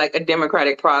simply like a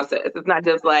democratic process. It's not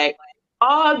just like,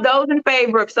 all those in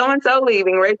favor of so-and-so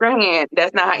leaving, raise your hand.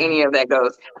 That's not how any of that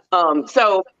goes.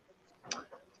 So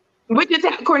which is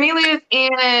how Cornelius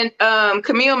and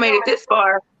Camille made it this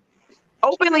far,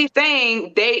 openly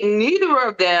saying neither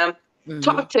of them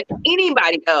talked to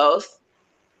anybody else.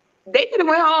 They could have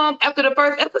went home after the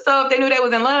first episode if they knew they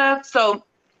was in love. So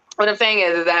what I'm saying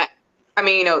is that, I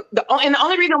mean, the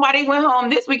only reason why they went home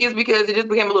this week is because it just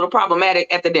became a little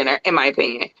problematic at the dinner, in my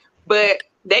opinion. But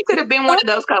they could have been one of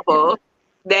those couples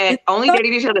that only dated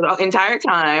each other the entire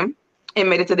time and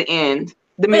made it to the end.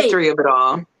 The mystery of it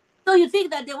all. So you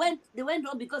think that they went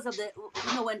home because of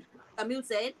when Camille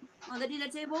said on the dinner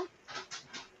table?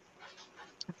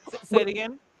 Say it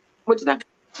again. What's that?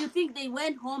 You think they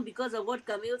went home because of what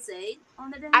Camille said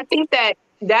on the dinner? I think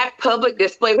that public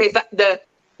display,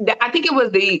 I think it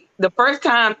was the first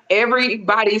time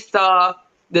everybody saw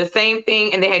the same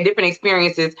thing and they had different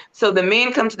experiences. So the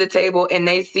men come to the table and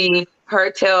they see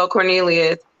her tell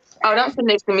Cornelius, "Oh, don't sit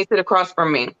next to me, sit across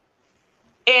from me."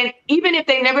 And even if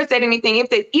they never said anything,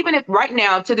 even if right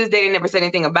now to this day they never said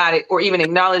anything about it or even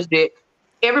acknowledged it,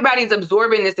 everybody's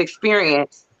absorbing this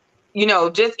experience,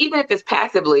 just even if it's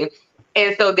passively.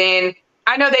 And so then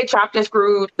I know they chopped and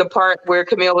screwed the part where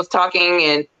Camille was talking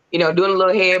and, doing a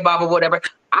little head bob or whatever.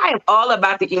 I am all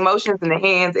about the emotions and the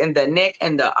hands and the neck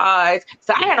and the eyes.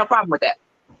 So I had no problem with that.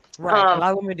 Right. A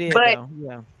lot of women did,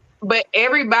 yeah. But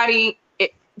everybody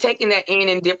taking that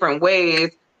in different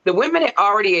ways. The women had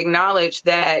already acknowledged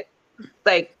that,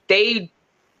 so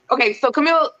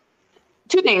Camille,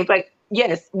 two things,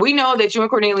 yes, we know that you and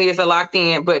Cornelius are locked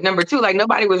in, but number two,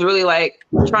 nobody was really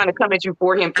trying to come at you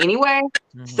for him anyway.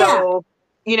 Mm-hmm. So,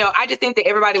 I just think that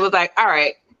everybody was like, all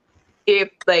right, if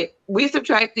like we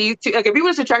subtract these two, like if we would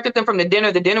have subtracted them from the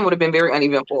dinner would have been very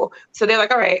uneventful. So they're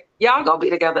like, all right, y'all go be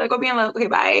together, go be in love. Okay,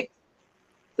 bye.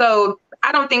 So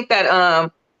I don't think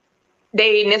that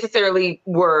they necessarily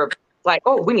were like,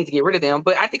 oh, we need to get rid of them.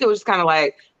 But I think it was just kind of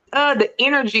like the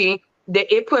energy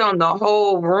that it put on the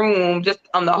whole room, just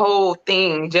on the whole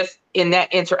thing, just in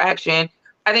that interaction.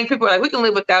 I think people are like, we can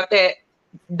live without that.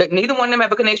 Neither one of them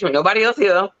have a connection with nobody else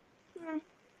here.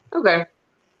 Okay.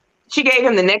 She gave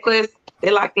him the necklace.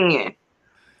 They locked in.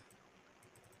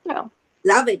 No.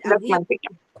 Love it. That's my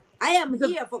opinion. I am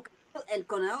here for Camille and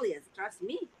Cornelius. Trust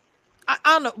me. I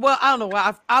don't know. Well, I don't know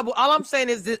why. All I'm saying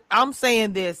is that I'm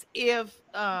saying this. If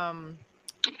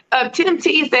Tim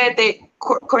T said that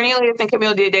Cornelius and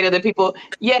Camille did date other people.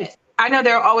 Yes, I know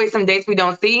there are always some dates we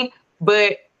don't see,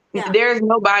 but there's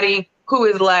nobody who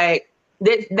is like,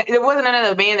 there wasn't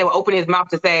another man that would open his mouth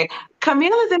to say,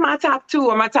 Camille is in my top 2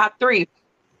 or my top 3.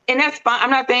 And that's fine. I'm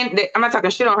not saying that, I'm not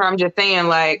talking shit on her. I'm just saying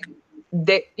like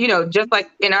that, you know, just like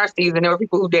in our season, there were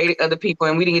people who dated other people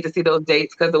and we didn't get to see those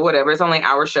dates because of whatever. It's only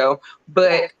our show,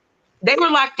 but they were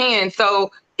locked in.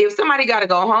 So if somebody got to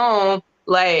go home,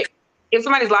 like if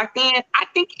somebody's locked in, I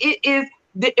think it is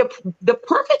the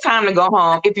perfect time to go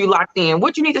home. If you locked in,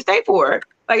 what you need to stay for?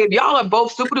 Like if y'all are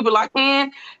both super duper locked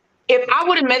in, if I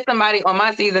would have met somebody on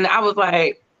my season, I was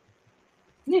like,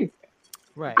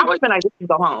 right. I would have been like, let's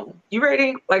go home. You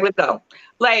ready? Like, let's go.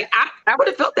 Like, I would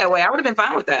have felt that way. I would have been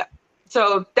fine with that.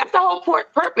 So that's the whole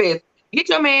purpose. Get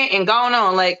your man and go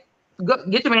on. Like, go,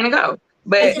 get your man and go.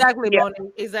 But exactly, Moni.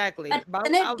 Exactly.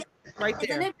 Right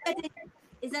there.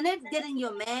 Isn't it getting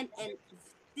your man and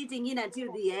sitting in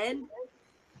until the end?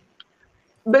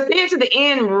 But then to the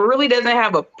end really doesn't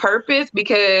have a purpose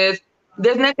because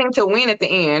there's nothing to win at the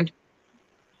end.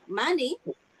 Money.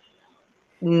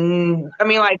 I mean,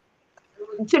 like,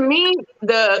 to me,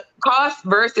 the cost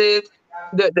versus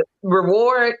the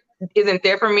reward isn't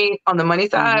there for me on the money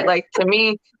side. Like, to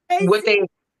me, what they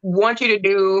want you to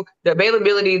do, the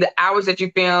availability, the hours that you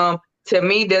film, to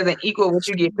me, doesn't equal what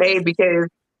you get paid because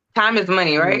time is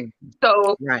money, right?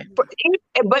 So, but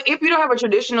if you don't have a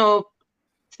traditional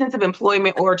sense of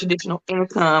employment or traditional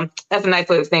income, that's a nice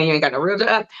way of saying you ain't got no real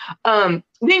job. Then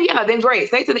great,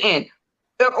 stay to the end.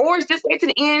 Or just stay to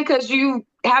the end because you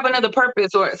have another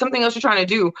purpose or something else you're trying to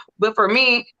do. But for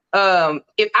me,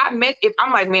 if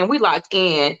I'm like, man, we locked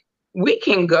in, we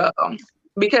can go.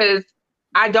 Because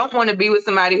I don't want to be with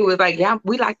somebody who is like, yeah,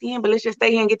 we locked in, but let's just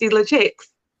stay here and get these little chicks.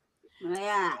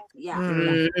 Yeah.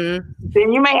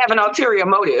 Then you may have an ulterior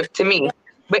motive to me.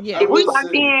 But if we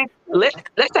locked in, let's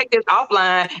take this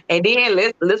offline and then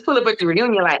let's pull up at the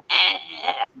reunion like,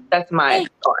 that's my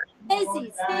thought.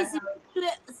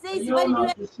 Stacey,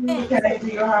 what did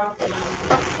you have?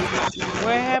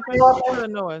 What happened? What the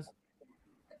noise?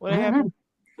 What happened?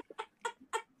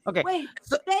 Okay. Wait,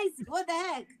 Stacey, what the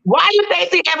heck? Why you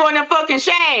Stacey have on them fucking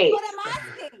shades? What am I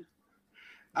asking?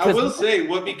 I will say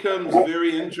what becomes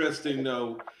very interesting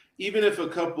though, even if a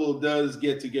couple does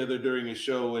get together during a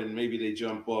show and maybe they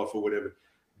jump off or whatever,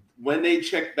 when they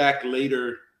check back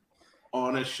later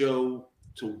on a show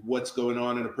to what's going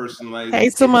on in a person's life, hey,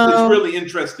 Simone. It's really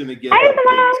interesting to get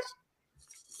updates.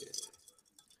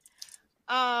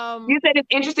 You said it's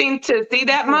interesting to see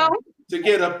that, Mo? To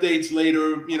get updates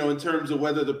later, you know, in terms of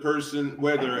whether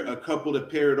a couple that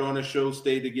paired on a show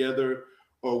stayed together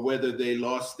or whether they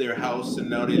lost their house and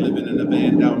now they're living in a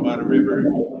van down by the river.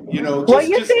 You know,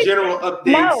 just general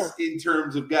updates in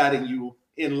terms of guiding you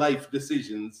in life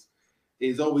decisions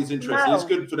is always interesting. It's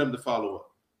good for them to follow up.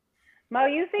 Mo,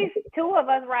 you see 2 of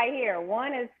us right here.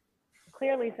 One is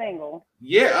clearly single.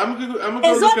 Yeah, I'm gonna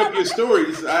go look up your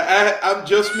stories. I'm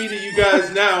just meeting you guys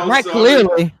now. Right, so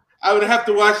clearly. I would have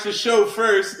to watch the show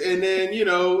first, and then we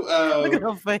go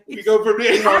from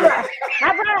there.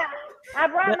 I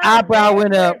brought the eyebrow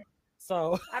went up.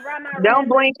 So I brought my don't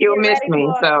blink, you'll miss me.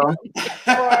 So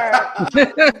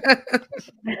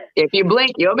if you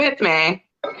blink, you'll miss me.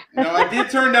 No, I did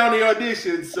turn down the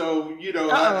audition, so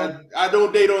I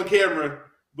don't date on camera,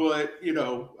 but Stacey,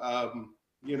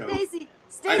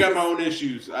 I got my own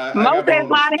issues. Mo said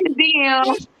slide in his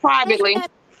DM privately.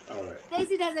 All right.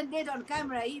 Stacey doesn't date on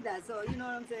camera either, so you know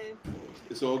what I'm saying.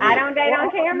 It's all good. I don't date on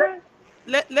camera.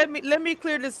 Let me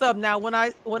clear this up now. When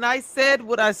I said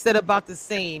what I said about the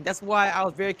scene, that's why I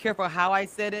was very careful how I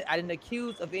said it. I didn't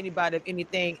accuse of anybody of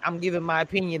anything. I'm giving my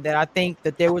opinion that I think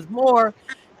that there was more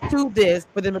to this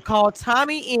for them to call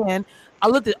Tommy in. I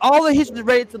looked at all the histories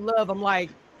Ready to Love. I'm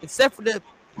like, except for the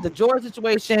George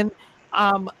situation,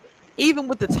 even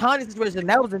with the Tanya situation,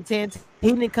 that was intense.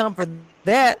 He didn't come for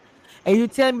that. And you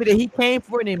telling me that he came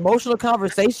for an emotional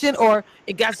conversation, or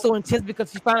it got so intense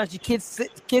because she found out she kissed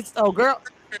oh girl?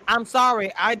 I'm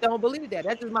sorry, I don't believe that.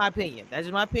 That's just my opinion. That's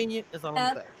just my opinion. That's all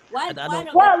I'm saying.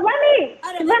 Well, let me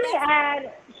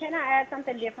add. Can I add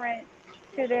something different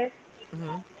to this?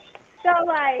 Mm-hmm. So,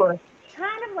 like,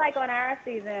 kind of like on our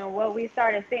season, what we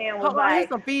started seeing was Hold on, I hear like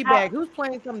some feedback. Who's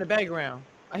playing something in the background?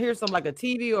 I hear some like a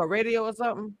TV or radio or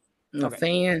something. A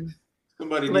fan.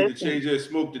 Somebody need to change their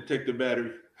smoke detector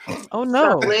battery. Oh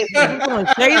no! If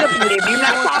you're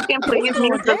not talking, please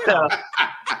mute yourself.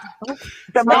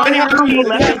 Somebody's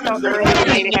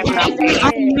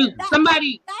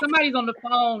on the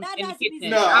phone in the kitchen.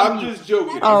 No, I'm just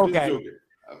joking. Oh, I'm just okay. joking.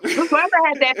 Whoever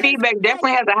has that feedback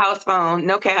definitely has a house phone.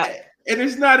 No cap. And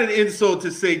it's not an insult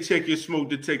to say check your smoke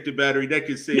detector battery. That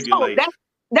can save your life.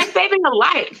 That's saving a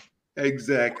life.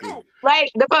 Exactly.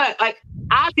 Like the fuck. Like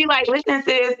I'd be like, listen,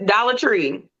 sis, Dollar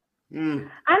Tree. I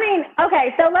mean,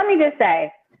 okay, so let me just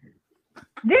say,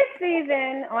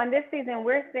 on this season,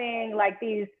 we're seeing like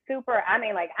these super, I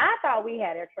mean, like I thought we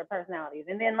had extra personalities.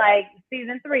 And then like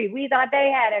season 3, we thought they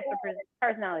had extra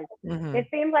personalities. Mm-hmm. It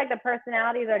seems like the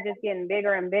personalities are just getting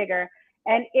bigger and bigger.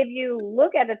 And if you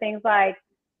look at the things like,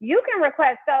 you can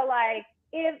request, so like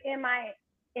if in my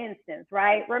instance,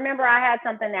 right? Remember I had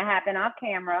something that happened off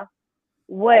camera.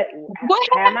 What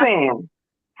happened?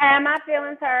 Had my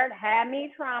feelings hurt, had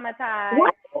me traumatized.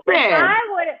 What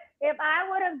happened? If I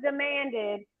would have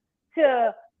demanded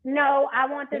to no, I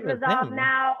want this resolved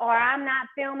now, or I'm not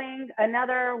filming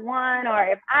another one, or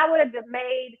if I would have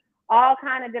made all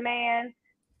kind of demands,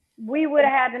 we would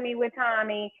have had to meet with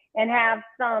Tommy and have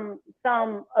some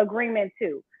agreement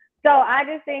too. So I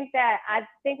just think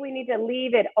we need to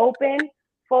leave it open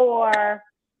for,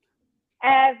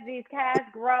 as these casts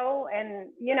grow and,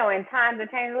 you know, and times have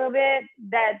changed a little bit,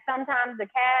 that sometimes the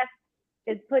cast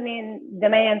is putting in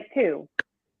demands too.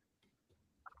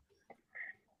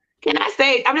 Can I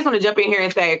say, I'm just going to jump in here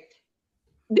and say,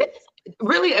 this is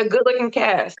really a good looking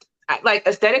cast. Like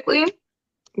aesthetically,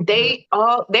 they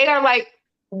are like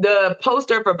the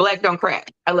poster for Black Don't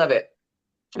Crack. I love it.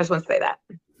 I just want to say that.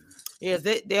 Yes,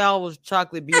 they all was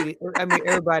chocolate beauty. I mean,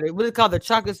 everybody. What is it called? The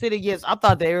Chocolate City? Yes, I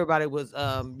thought that everybody was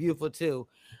beautiful too.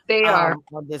 They are.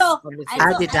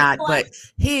 I did not, but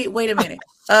wait a minute.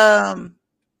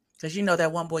 Because you know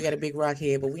that one boy got a big rock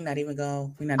head, but we're not even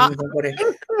gonna go there.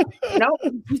 Nope.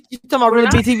 You talking about really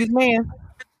BTV's man?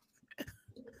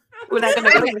 We're not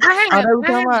gonna go there. I have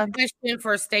a question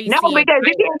for Stacey. No, because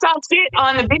you can't talk shit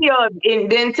on the video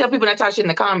and then tell people not to talk shit in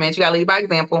the comments. You gotta lead by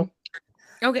example.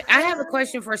 Okay, I have a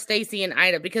question for Stacey and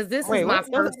Ida because this is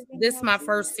my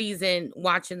first season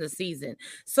watching the season.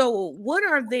 So, what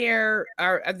are there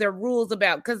rules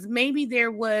about? Because maybe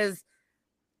there was,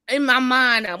 in my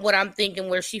mind, what I'm thinking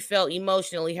where she felt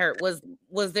emotionally hurt was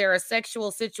there a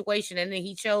sexual situation and then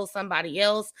he chose somebody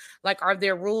else? Like, are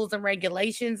there rules and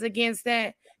regulations against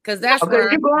that? Because that's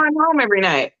where you're going home every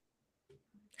night.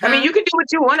 I mean, you can do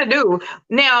what you want to do.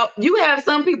 Now, you have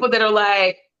some people that are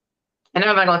like, and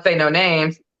I'm not gonna say no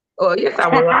names. Oh, yes, I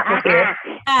will. I don't care.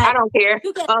 I don't care.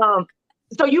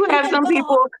 So you have some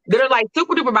people that are like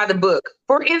super duper by the book.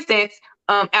 For instance,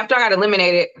 after I got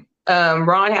eliminated,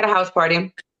 Ron had a house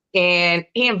party and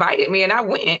he invited me and I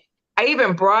went. I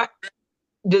even brought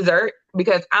dessert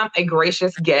because I'm a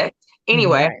gracious guest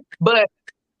anyway. Right. But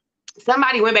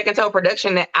somebody went back and told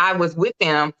production that I was with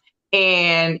them,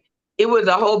 and it was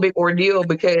a whole big ordeal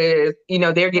because, you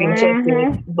know, they're getting checked,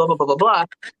 blah, blah, blah, blah, blah.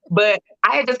 But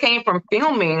I had just came from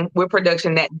filming with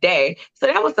production that day. So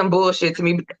that was some bullshit to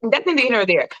me. That's neither here nor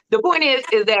there. The point is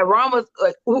that Ron was,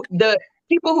 the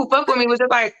people who fuck with me was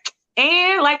just like,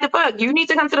 and like the fuck, you need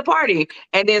to come to the party.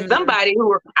 And then somebody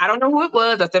I don't know who it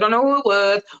was, I still don't know who it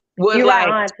was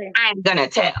like, I'm gonna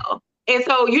tell. And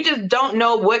so you just don't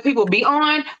know what people be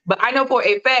on. But I know for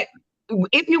a fact,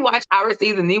 if you watch our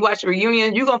season, you watch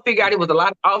Reunion, you're gonna figure out it was a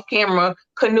lot of off-camera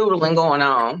canoodling going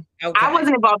on. Okay. I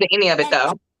wasn't involved in any of it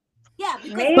though. Yeah,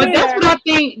 but that's what I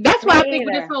think. That's what I think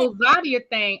with this whole Zadia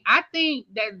thing. I think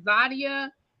that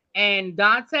Zadia and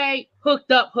Dante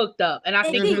hooked up, and I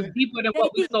think it was deeper than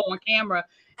what we saw on camera.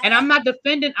 And I'm not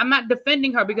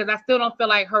defending her because I still don't feel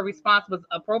like her response was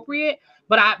appropriate.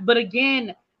 But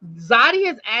again,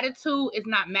 Zadia's attitude is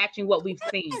not matching what we've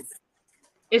seen.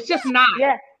 It's just not.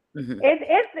 Yeah.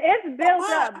 It's built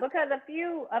up because a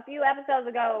few episodes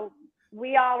ago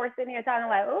we all were sitting here talking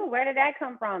like, oh, where did that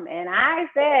come from? And I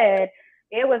said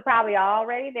it was probably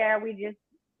already there.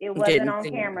 It wasn't on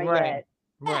camera yet.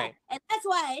 Right. And that's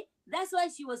why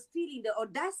she was feeling the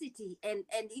audacity and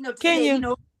you know, today, you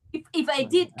know, if I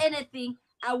did anything,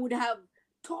 I would have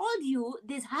told you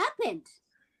this happened.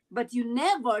 But you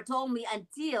never told me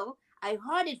until I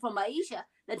heard it from Aisha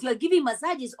that you're giving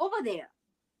massages over there.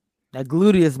 That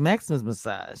gluteus maximus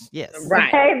massage. Yes. Right.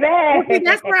 Hey, Well, see, babe.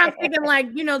 that's where I'm thinking, like,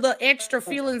 you know, the extra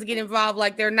feelings get involved.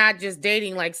 Like, they're not just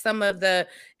dating, like, some of the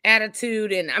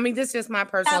attitude. And I mean, this is just my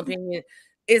personal opinion.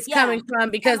 Is coming from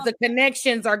because the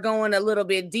connections are going a little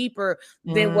bit deeper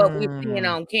than what we're seeing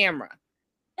on camera.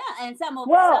 Yeah, and some of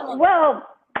Well,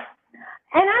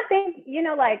 and I think, you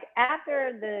know, like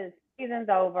after the season's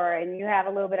over and you have a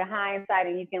little bit of hindsight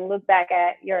and you can look back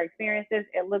at your experiences,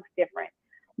 it looks different.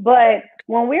 But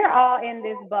when we're all in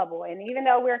this bubble, and even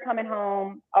though we're coming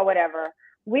home or whatever,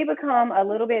 we become a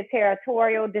little bit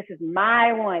territorial. This is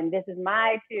my one. This is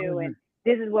my two. And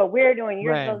this is what we're doing.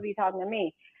 You're Right. supposed to be talking to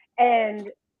me. And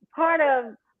part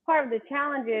of the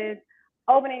challenge is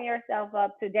opening yourself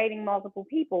up to dating multiple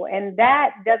people. And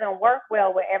that doesn't work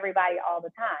well with everybody all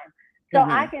the time. So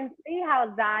I can see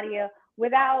how Zadia,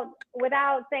 without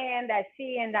saying that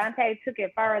she and Dante took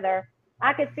it further,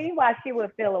 I could see why she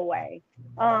would feel away.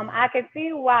 I could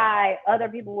see why other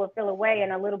people would feel away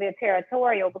and a little bit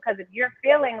territorial, because if you're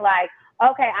feeling like,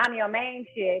 okay, I'm your main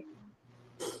chick,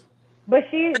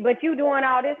 but you doing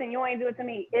all this and you ain't do it to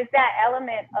me, it's that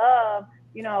element of,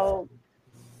 you know,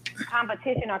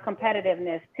 competition or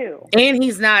competitiveness too. And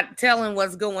he's not telling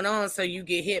what's going on, so you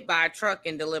get hit by a truck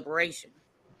in deliberation.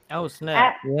 Oh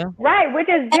snap! Yeah. Right, which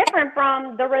is different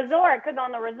from the resort, because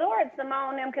on the resort,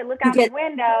 Simone and them could look out the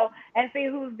window and see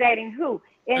who's dating who.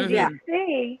 In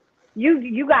DC,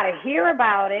 you got to hear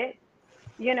about it.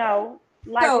 You know,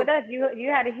 like with us, you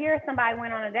had to hear somebody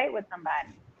went on a date with somebody.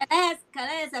 Can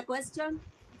I ask a question?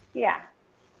 Yeah.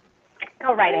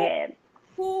 Go right ahead.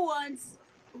 Who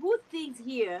thinks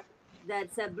here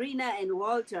that Sabrina and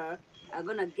Walter are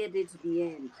gonna get it to the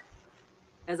end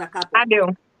as a couple? I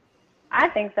do. I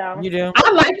think so. You do?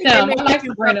 I like them. I like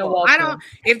Sabrina and Walter. I don't.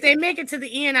 If they make it to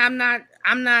the end, I'm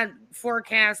not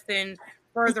forecasting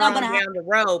further on down the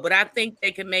road, but I think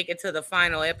they can make it to the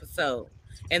final episode.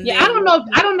 And I don't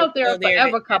know if they're a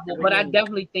forever couple, but I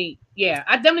definitely think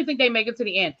they make it to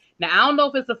the end. Now I don't know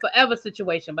if it's a forever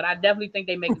situation, but I definitely think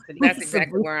they make it to the end. That's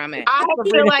exactly where I'm at. I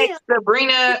feel like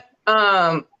Sabrina.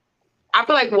 I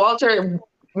feel like Walter.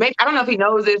 Maybe I don't know if he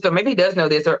knows this, or maybe he does know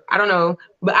this, or I don't know.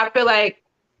 But I feel like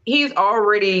he's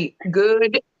already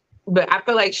good, but I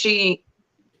feel like she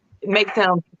makes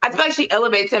him. I feel like she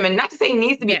elevates him, and not to say he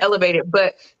needs to be elevated,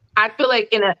 but I feel like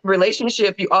in a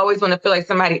relationship, you always want to feel like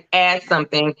somebody adds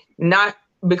something, not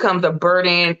becomes a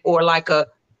burden or like a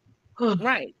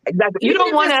right. Exactly. You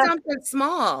don't want to something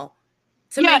small.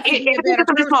 To make it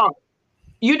something small.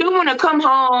 You don't want to come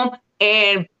home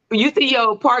and you see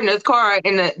your partner's car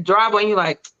in the driveway, and you're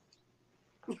like,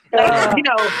 you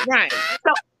know, right.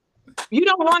 So you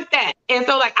don't want that. And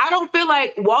so, like, I don't feel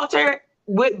like Walter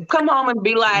would come home and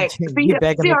be like, see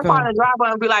her car in the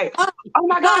driveway and be like, oh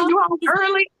my God, you home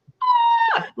early?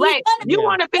 Like, you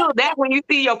want to feel that when you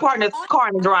see your partner's car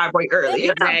in the driveway early.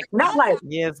 Exactly. Not like,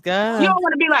 yes, God. You don't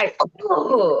want to be like,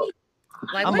 oh.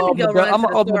 Like, I'm gonna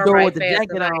open the door with the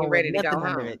jacket on, ready to go nothing home.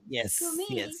 under it. Yes,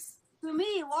 To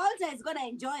me, Walter is gonna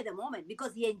enjoy the moment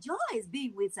because he enjoys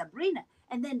being with Sabrina,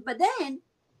 but then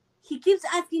he keeps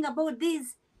asking about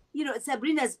this, you know,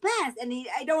 Sabrina's past, and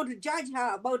I don't want to judge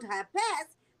her about her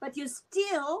past, but you're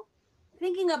still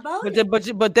thinking about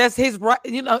it. But that's his right.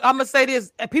 You know, I'm gonna say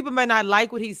this. People may not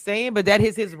like what he's saying, but that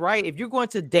is his right. If you're going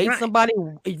to date somebody,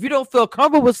 if you don't feel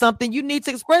comfortable with something, you need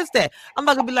to express that. I'm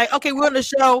not gonna be like, okay, we're on the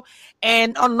show,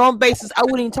 and on a normal basis, I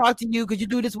wouldn't even talk to you because you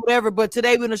do this, whatever. But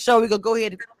today we're on the show, we gonna go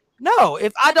ahead. No,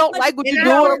 if I don't like what you're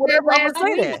doing or whatever, I'm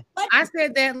gonna say that. I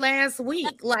said that last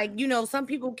week. Like, you know, some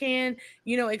people can,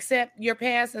 you know, accept your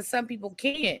past and some people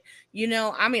can't. You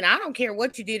know, I mean, I don't care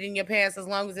what you did in your past as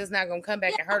long as it's not going to come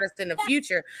back and hurt us in the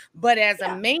future. But as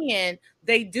a man,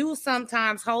 they do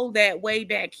sometimes hold that way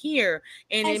back here,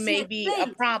 and it may be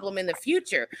a problem in the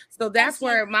future. So that's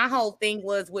where my whole thing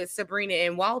was with Sabrina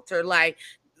and Walter. Like,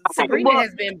 Sabrina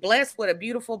has been blessed with a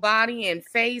beautiful body and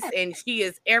face, and she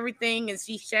is everything, and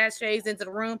she sachets into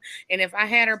the room. And if I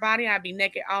had her body, I'd be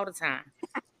naked all the time.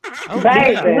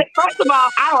 First of all,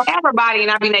 I don't have her body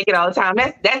and I'd be naked all the time.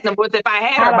 That's number one. If I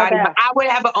had her body, but I would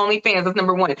have an OnlyFans. That's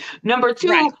number one. Number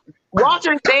two,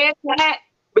 Walter said that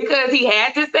because he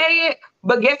had to say it,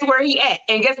 but guess where he at?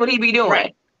 And guess what he be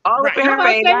doing? All up in her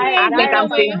face. I think I'm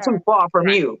staying too far from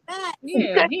you.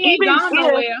 Yeah, he ain't gone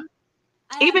nowhere.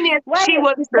 Even if she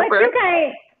was a stripper.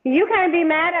 You can't be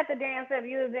mad at the dancer if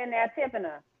you was in there tipping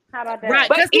her. How about that? Right.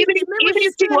 But even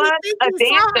if she was a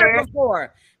dancer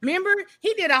before. Remember,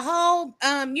 he did a whole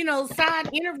you know, side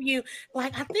interview.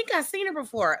 Like, I think I've seen her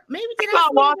before. Maybe did I see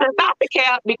Walter, stop the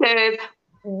cap, because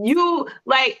you,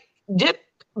 like, just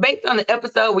based on the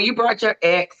episode where you brought your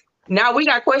ex, now we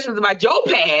got questions about your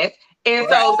past, And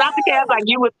so stop the cap like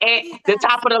you was at the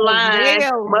top of the line,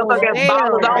 motherfucking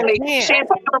bottles only.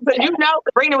 Champagne room, because you know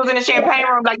Sabrina was in the champagne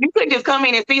room. Like you couldn't just come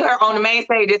in and see her on the main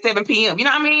stage at 7 p.m. You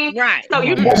know what I mean? Right. So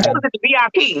you know she was at the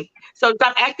VIP. So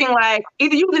stop acting like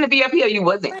either you was in the VIP or you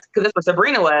wasn't, because that's what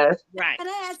Sabrina was. Right. Can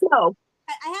I ask? So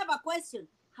I have a question.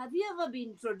 Have you ever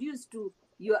been introduced to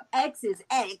your ex's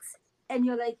ex, and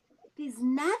you're like, "There's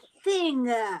nothing."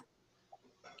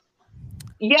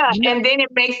 Yeah, and then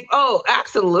it makes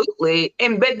absolutely.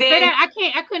 And but then I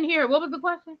couldn't hear it. What was the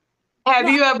question? Have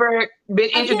you ever been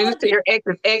introduced to your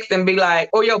ex's ex and be like,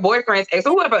 or your boyfriend's ex,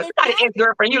 or whoever, somebody's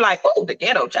ex-girlfriend, you like, oh, the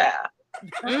ghetto child.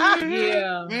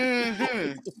 Yeah.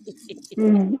 The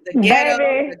ghetto,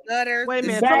 the gutters. Wait a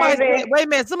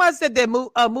minute. Somebody said that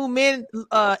Moomin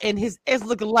and his ex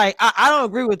look alike. I don't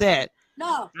agree with that.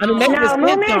 No. I mean, maybe it's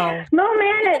skin tone.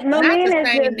 Moomin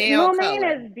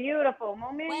is beautiful.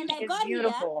 Moomin is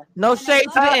beautiful. No shade to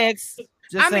the ex.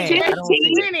 Just saying. I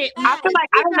feel like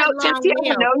I don't know, Chelsea, I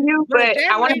don't know you, but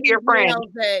I want to be your friend.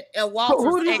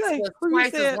 Walter's ex was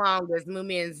twice as long as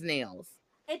Moomin's nails.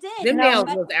 It is. Them nails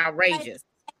was outrageous.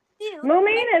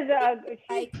 Moomin is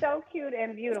she's so cute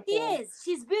and beautiful. She is.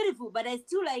 She's beautiful, but I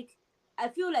feel like,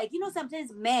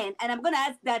 sometimes men, and I'm gonna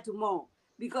ask that to Mo,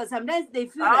 because sometimes they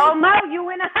feel like, Mo, you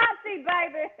in a hot seat,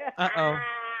 baby. Mo.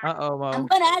 I'm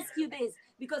gonna ask you this,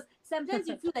 because sometimes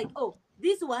you feel like, oh,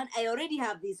 this one, I already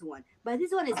have this one, but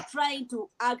this one is trying to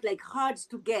act like hard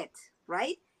to get,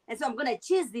 right? And so I'm gonna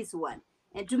chase this one.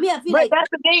 And to me, I feel but like that's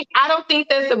the thing. I don't think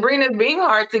that Sabrina's being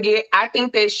hard to get. I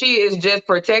think that she is just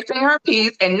protecting her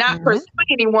peace and not pursuing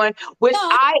anyone, which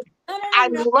I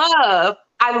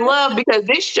love because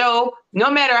this show,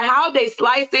 no matter how they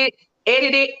slice it,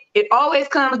 edit it, it always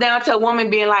comes down to a woman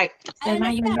being like, am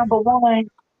I your number one?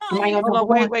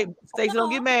 Wait. Stacey, don't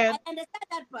get mad. I understand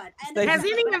that part. Has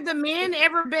any of the men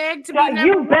ever begged to be number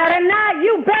You one? better not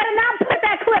put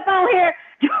that clip on here.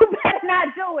 You better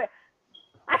not do it.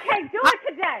 I can't do it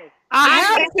today. I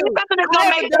have to.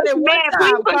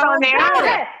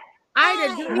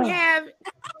 Ida,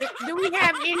 do we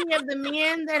have any of the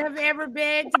men that have ever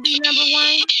begged to be number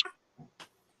one?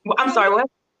 Well, I'm sorry, what?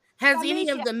 Has any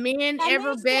of the men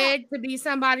ever begged to be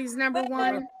somebody's number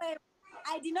one?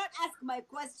 I did not ask my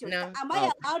question. No. Am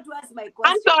I allowed to ask my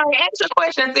question? I'm sorry, ask your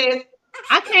question, sis.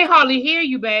 I can't hardly hear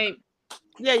you, babe.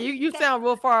 Yeah, you sound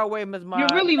real far away, Ms. Mara.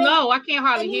 You're really low. I can't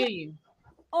hardly hear you.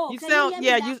 Oh, you sound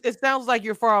it sounds like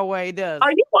you're far away. It does.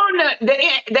 Are you on the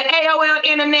AOL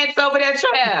internets over there,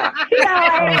 child? She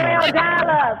on AOL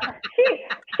dial-up. She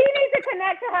needs to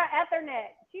connect to her Ethernet.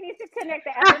 She needs to connect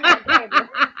to Ethernet cable.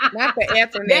 Not the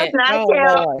Ethernet. That's not a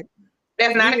cap.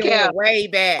 That's not a cap. Way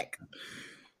back.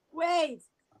 Wait.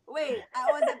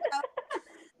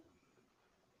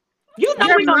 You know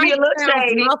we're gonna be a little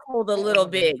shady. Muffled a little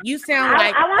bit. You sound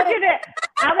like I want you to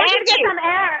get some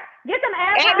air. Get some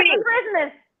air for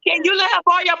Christmas. Can you let her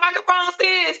borrow your microphone,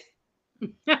 sis?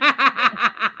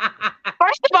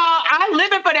 First of all, I'm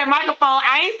living for that microphone.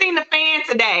 I ain't seen the fan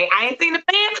today.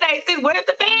 Sis, where's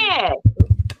the fan?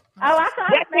 Oh, I saw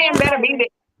that fan better be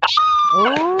there.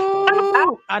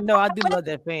 Oh, I know. I do love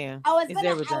that fan. I was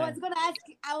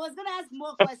gonna ask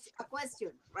more a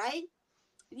question, right?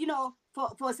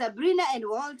 For Sabrina and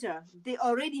Walter, they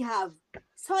already have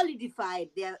solidified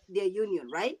their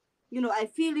union, right? I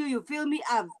feel you, you feel me.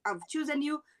 I've chosen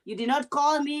you. You did not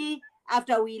call me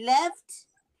after we left,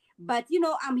 but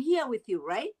I'm here with you,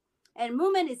 right? And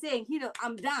Moomin is saying,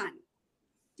 I'm done.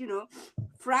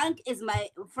 Frank is my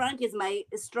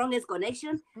strongest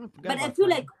connection, but I feel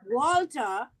like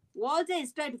Walter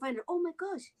is trying to find out, oh my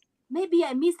gosh, maybe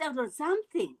I missed out on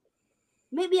something.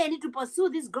 Maybe I need to pursue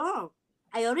this girl.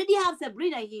 I already have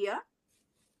Sabrina here.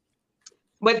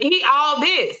 But he all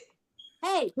this.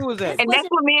 Hey, who is that? And that's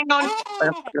what me and gonna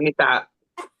let me stop.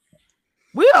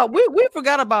 We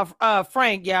forgot about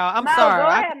Frank, y'all. I'm sorry.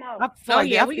 I feel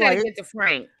like we gotta get to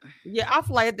Frank. Yeah, I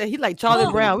feel like that he like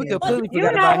Charlie Brown. We completely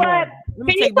forgot know about what? him. Let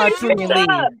me take my tune and leave.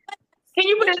 Can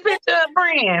you put this picture up,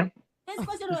 Frank? This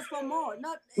question was for more,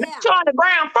 not Charlie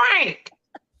Brown, Frank.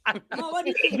 What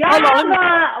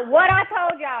I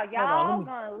told y'all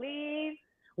gonna leave.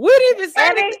 We didn't even say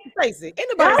anything, Stacey.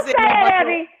 Anybody Don't say say it, about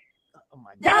Abby. Oh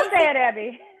my God. Don't say it,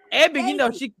 Abby. Abby,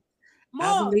 she. I'm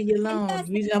gonna leave you alone. I'm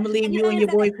gonna leave you and your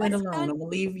boyfriend alone. I'm gonna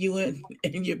leave you and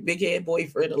your big head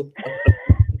boyfriend alone.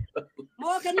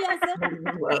 More, can you answer?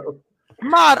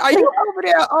 Maud, are you over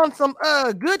there on some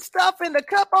good stuff in the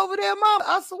cup over there, Mom?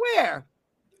 I swear.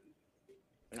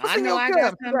 I know I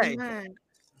got something.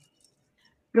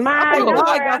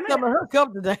 I got some in her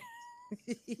cup today.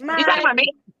 You talking about me?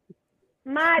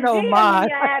 Give me your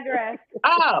address.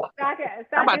 Oh, So I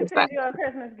I'm about can to send say. you a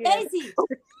Christmas gift.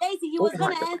 Stacy, he was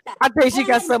gonna answer. I think she Go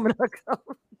got ahead. some in her cup.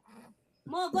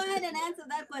 Mo, go ahead and answer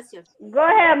that question. Go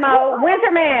ahead, Mo.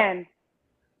 Winterman.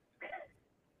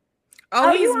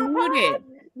 Oh, he's you on muted. pause?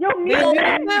 You're Did he muted.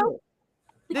 mute himself?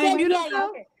 We Did he can't mute hear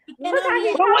himself? you. We Look how cannot he's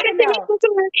hear But what if talking he though. listens to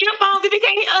his earphones if he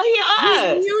can't hear He's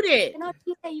us? muted. We cannot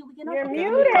hear you. We cannot You're Okay,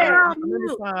 muted. let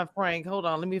me find Frank. Hold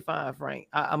on, let me find Frank.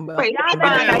 I'm Wait, Y'all let me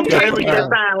find better out. be You Okay, can't we speak the go.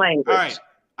 sign language. All right.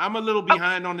 I'm a little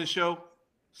behind on the show,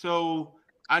 so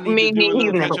I need Me, to do a he's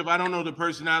little never. catch up. I don't know the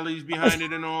personalities behind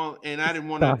it and all, and I didn't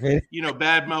want Stop to, it.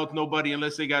 badmouth nobody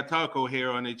unless they got taco hair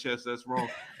on their chest. That's wrong.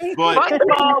 But First of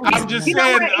all, I'm just you know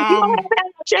saying, what? If you don't have that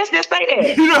on your chest, just say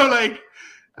that.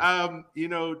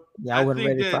 Yeah, I I wasn't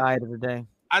think ready for that either today.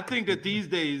 I think that these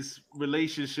days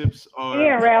relationships He are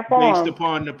in rare based form.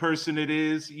 upon the person it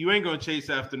is. You ain't gonna chase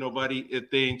after nobody if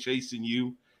they ain't chasing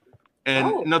you. And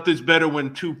Oh. nothing's better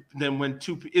when two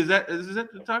is that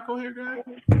the taco hair guy?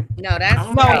 No, that's I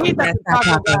don't No, know. he's not the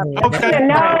taco guy. Okay.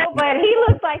 No, but he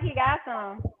looks like he got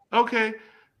some. Okay.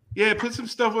 Yeah, put some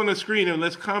stuff on the screen and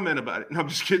let's comment about it. No, I'm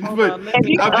just kidding. Hold But on, let If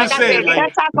me, you, I'm like just I said, saying, if you got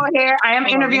like, taco hair, I am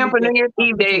hold on, interviewing let for me New Year's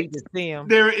Eve get so you date. can see him.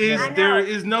 there I know.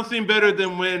 is nothing better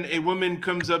than when a woman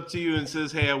comes up to you and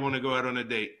says, "Hey, I want to go out on a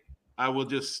date." I will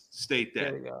just state There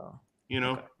that. we go.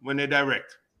 When they're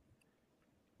direct.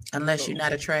 Unless you're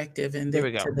not attractive and There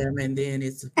we to go. them, and then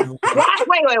it's no. Why?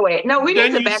 Wait. No, we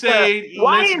Then need to you back say, up.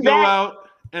 Why "Let's is go that? out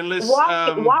and let's."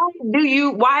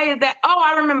 Why is that? Oh,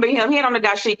 I remember him. He had on the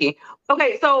dashiki.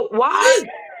 Okay, so why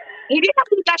he didn't have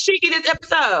the dashiki this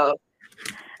episode?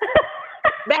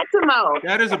 Back to Mo.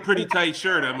 That is a pretty tight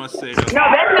shirt, I must say. Though. No,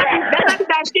 that's not the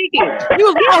dashiki. You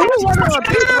wasn't on the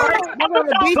beach, right? You were on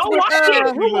the beach Go with watch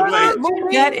it. You look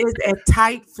like That is a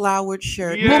tight flowered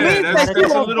shirt. Yeah, that's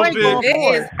a little bit.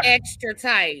 It is extra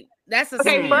tight. That's a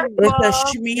Okay, medium. first of It's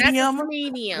all, a medium. That's a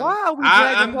medium. Why are we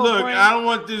I dragging poor look. Frank? I don't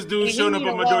want this dude And he showing up need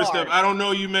on a my doorstep. large. I don't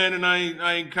know you, man, and I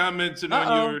ain't commenting on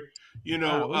Uh-oh. your.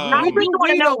 I just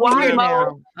want to know why,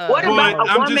 Mo. What about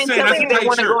a I'm just woman saying that's telling a you they tight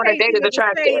want to go shirt. on a date is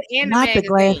attractive? Not the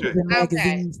glasses and Okay.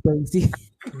 magazines, Stacey.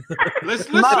 Let's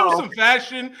Mo. show some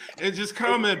fashion and just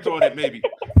comment on it, maybe.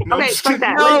 No, I'm Okay, just fuck kidding.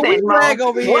 that. No, we Listen, Mo. drag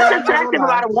over here. What's I'm not gonna attractive lie.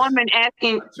 about a woman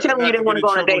telling you they want to go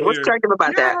on a date? What's attractive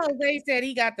about that? Jose said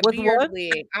he got the What's beard what?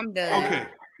 wig. I'm done. Okay,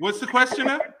 what's the question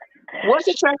now? What's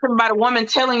attractive about a woman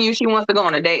telling you she wants to go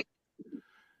on a date?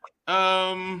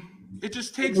 It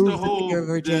just takes Lose the the fear of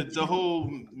whole rejection. the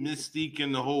whole mystique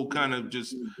and the whole kind of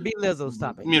just Be Lizzo,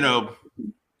 stop it.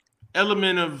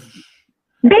 element of.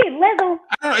 Be Lizzo.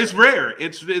 I don't know. It's rare.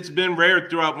 It's been rare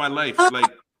throughout my life.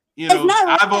 Like It's not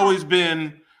rare. I've always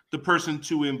been the person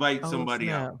to invite somebody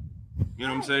snap. out. You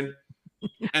know what I'm saying?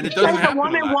 And it Because doesn't a happen a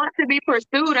woman lot. wants to be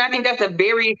pursued. I think that's a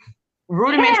very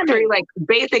rudimentary, like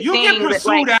basic You thing. get that,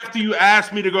 pursued like, after you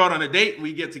ask me to go out on a date and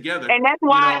we get together. and that's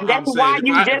why I'm saying,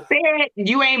 you just said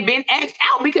you ain't been asked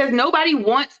out, because nobody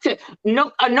wants to.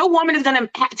 No woman is gonna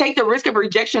take the risk of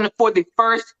rejection for the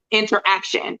first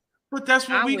interaction. But that's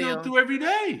what I we will. go through every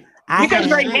day. Because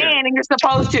you're a have. man and you're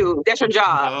supposed to. That's your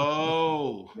job.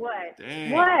 Oh, What?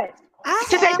 dang. What?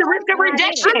 To take the risk of I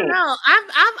rejection. don't know.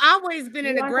 I've always been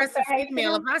an You want aggressive to say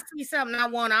female. If him? I see something I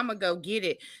want, I'm gonna go get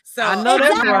it. So I know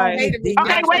that's I'm right. okay to be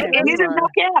Okay, wait, and this is no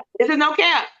cap. This is no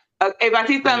cap. If I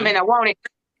see something and I want it,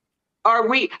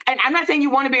 and I'm not saying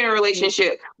you want to be in a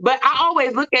relationship, but I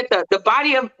always look at the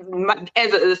body of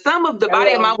the sum of the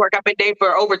body of my work. I've been dating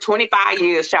for over 25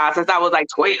 years, child, since I was like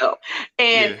 12.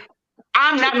 And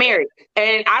I'm not married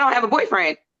and I don't have a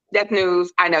boyfriend. That's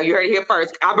news. I know you heard it here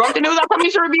first. I broke the news on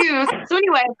CAMESHIA Reviews. So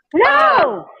anyway,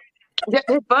 No.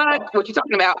 fuck what you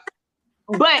talking about?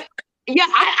 But yeah,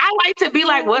 I like to be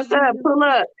like, what's up? Pull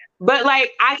up. But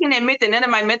like, I can admit that none of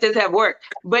my methods have worked.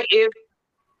 But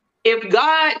if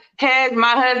God has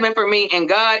my husband for me and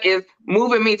God is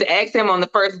moving me to ask him on the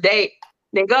first date,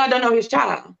 then God don't know his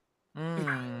child.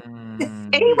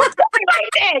 And he would do me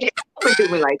like that. He would do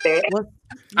me like that.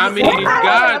 I mean,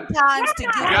 God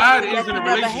God isn't a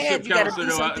relationship counselor,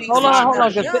 though. Hold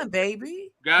on. Young,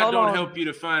 baby. God Hold don't on. help you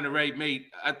to find the right mate.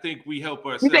 I think we help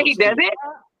You ourselves. think he does too. it?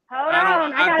 Hold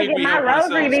on. I gotta think get we my help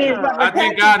rosary ourselves, beads. too. for I think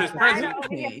protection. God is I present don't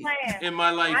be playing. in my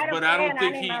life, but I don't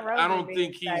think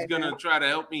rosary gonna try to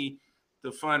help me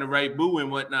to find the right boo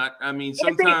and whatnot. I mean, It's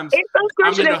sometimes some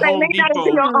I'm scripture in the that say, Home lean not into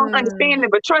Depot. your own understanding,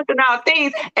 but trust in all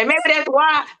things. And maybe that's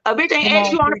why a bitch ain't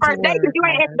asked you on the first date, because you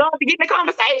ain't going to get in the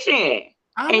conversation.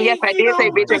 And yes, I did say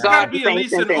bitch and There's got God to the be at same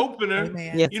least an sentence. opener.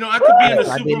 Yes. I could be in a Yes,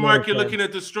 I did supermarket notice that. looking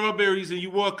at the strawberries, and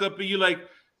you walk up and you're like,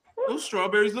 "Those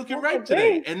strawberries looking ripe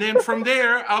today." And then from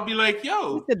there, I'll be like,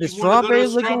 "Yo, The you wanna go to the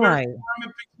strawberries looking strawberry right. farm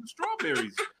and pick some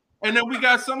strawberries?" And then we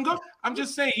got some go. I'm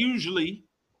just saying, usually,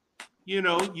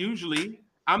 usually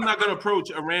I'm not going to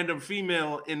approach a random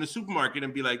female in the supermarket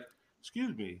and be like,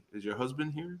 "Excuse me, is your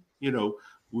husband here?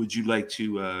 Would you like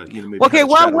to, maybe Okay, have a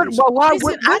why chat would over something?"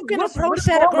 Listen, I've been approached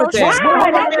at a wrong with grocery that? store Hold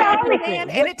on, by let me a ask you a man, question.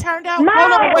 and it turned out Hold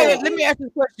on, fine. wait. Let me ask you a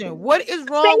question. What is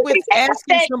wrong with Stacey,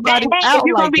 asking somebody if out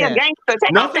you're gonna like be a that? gangster, take off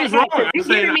that Nothing's hat, wrong. 'cause I'm you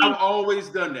saying giving me I've always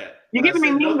done that. you But I giving me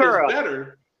said mean nothing's girl.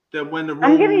 better than when the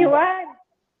I'm giving you role what?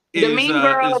 The mean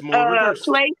girl is more reversed.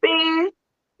 play thing.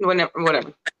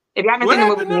 Whatever. If you haven't What seen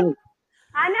the movie, happened now?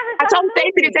 I never I saw told the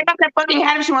Stacey to movie. take off that fucking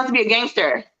hat if she wants to be a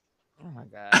gangster. Oh my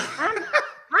God.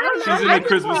 She's in the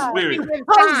Christmas spirit.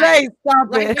 Jose, stop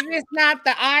Like it. if it's not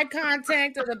the eye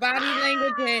contact or the body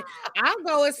language, and I'll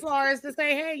go as far as to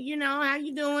say, "Hey, how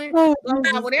you doing?" Oh, Blah, blah,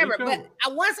 Jesus. whatever. There you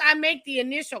But once I make the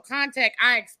initial contact,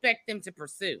 I expect them to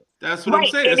pursue. That's what I'm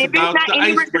Right. saying. And It's if it's about not the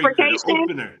any icebreaker, the reciprocation,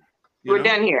 opener. we're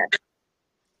done here.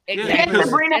 Yeah, Exactly. because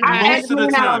Sabrina, And I most of the I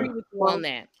time, agree with you on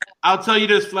that. I'll tell you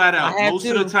this flat I out. have Most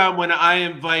of the to. time when I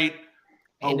invite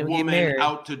a And to get woman married.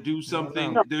 out to do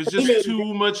something, No. there's just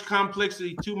too much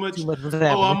complexity, too much. Too much was Oh,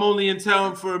 happening. I'm only in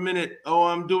town for a minute. Oh,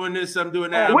 I'm doing this, I'm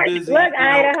doing that, I'm Where- busy. Look,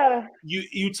 Idaho.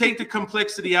 You take the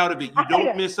complexity out of it. You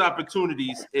don't miss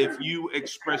opportunities if you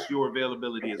express your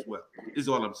availability as well, is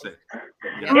all I'm saying.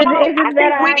 I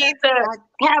think we need to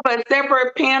have a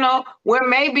separate panel where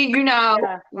maybe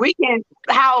we can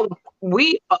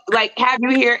have you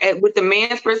here with the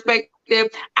man's perspective.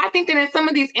 I think that in some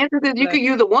of these instances you could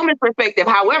use a woman's perspective.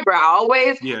 However, I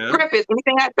always preface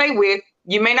anything I say with,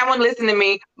 you may not want to listen to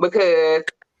me because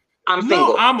I'm single.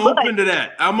 No, I'm open to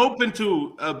that. I'm open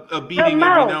to a beating every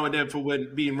now and then for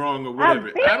being wrong or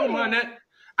whatever. I don't mind that.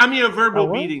 I mean a verbal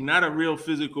beating, not a real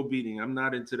physical beating. I'm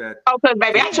not into that. Oh, because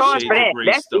baby, I charge for that.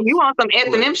 That's you want some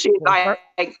S&M shit. Like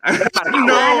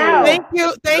no. Thank you.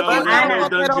 No, I there's no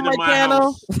want that dungeon on in my my channel.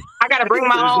 house. I gotta bring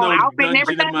my There's own no outfit and dungeon in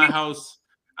everything. my house.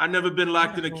 I've never been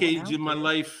locked in a cage in my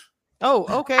life. Oh,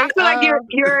 okay. I feel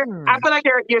like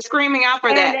you're screaming out for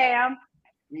that. Damn.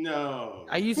 No.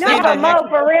 Are you No, saying but that? Mo,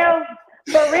 for real,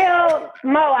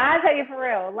 Mo, I'll tell you for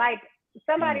real. Like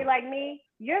somebody like me,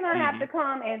 you're gonna have to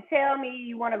come and tell me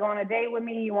you want to go on a date with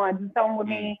me, you want to do something with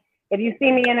me. If you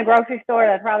see me in the grocery store,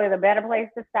 that's probably the better place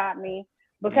to stop me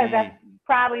because that's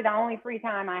probably the only free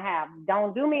time I have.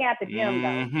 Don't do me at the gym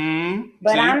though.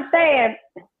 But See?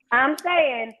 I'm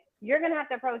saying you're gonna have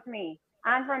to approach me.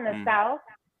 I'm from the South,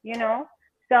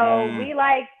 so we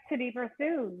like to be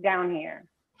pursued down here.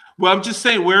 Well, I'm just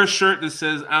saying, wear a shirt that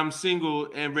says "I'm single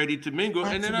and ready to mingle,"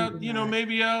 and then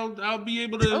maybe I'll be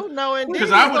able to. Oh no, indeed.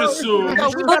 Because I would assume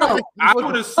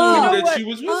that she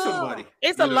was with somebody.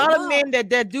 It's a lot of men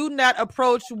that do not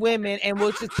approach women and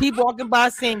will just keep walking by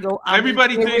single.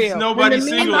 Everybody thinks nobody's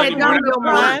single anymore.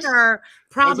 That's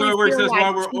probably how it works. feel That's why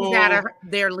like we're she's all out of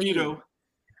their league.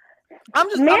 I'm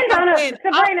just men saying,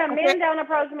 don't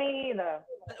approach me either.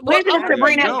 Listen,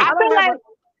 Sabrina, I feel like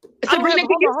Sabrina,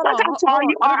 can you suck how tall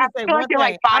you are? I feel like you're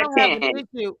like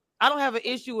 5'10". I don't have an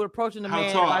issue with approaching a man.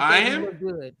 How tall I am?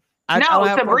 Good. No,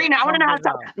 Sabrina, I want to know how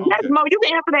tall. Yes, Mo, you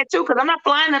can answer that too, because I'm not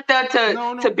flying up there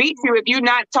to beat you if you're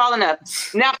not tall enough.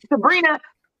 Now, Sabrina,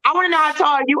 I want to know how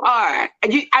tall you are. I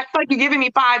feel like you're giving me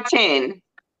 5'10".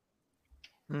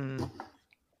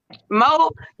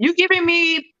 Mo, you giving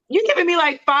me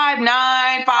like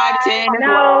 5'9", 5'10".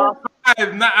 No,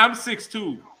 I'm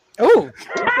 6'2". Oh,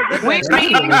 which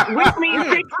means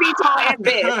 6 feet tall at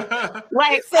best.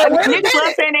 Like niggas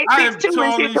love saying they 6'2" and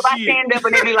shit till I stand up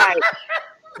and they be like,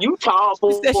 "You tall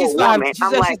for she said she's a woman." She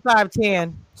said she's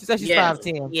 5'10". She said she's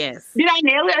 5'10". Yes. Did I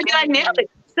nail it? Or did I nail it?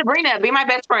 Sabrina, be my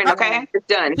best friend, okay? It's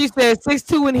done. She said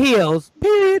 6'2" in heels.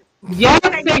 Period. Yes,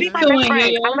 okay, be my best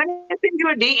friend. I'm gonna send you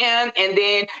a DM, and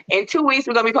then in 2 weeks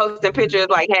we're gonna be posting pictures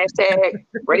like hashtag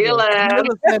ready to love.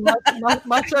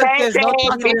 My shirt says no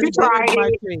Hashtag bitch, you tried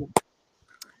it.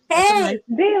 Hey,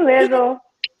 Lizzle.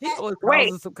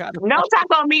 Wait, no talk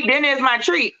on me, then is my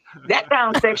treat. That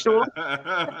sounds sexual.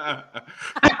 I'm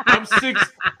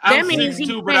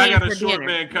 6'2", but I got a short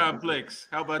man complex.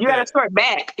 How about that? You got a short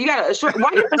back. You got a short.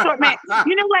 Why you a short back?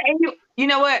 You know what? And you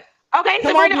know what? Okay,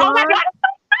 Come Sabrina. on, Oh my God.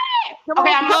 Come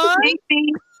Okay, on, I'm coming to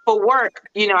DC for work.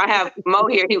 I have Mo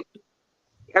here.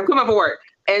 I'm coming for work,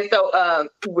 and so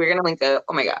we're gonna link up.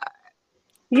 Oh my God.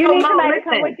 You need somebody to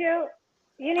come with you.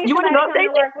 You need somebody to come to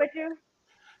work with you.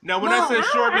 Now, when I say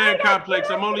short man complex,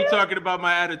 I'm only talking about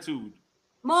my attitude.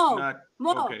 Mo.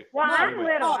 Okay. Well, I'm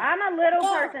a little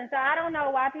person, so I don't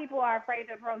know why people are afraid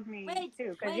to approach me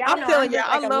too. I'm telling you,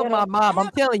 I love my mom. I'm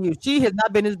telling you, she has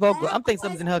not been as vocal. I'm thinking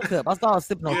something's in her cup. I saw her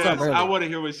sipping on something earlier. I want to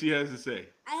hear what she has to say.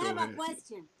 I have a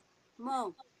question,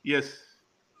 Mo. Yes.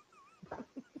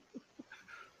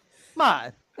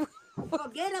 Mod.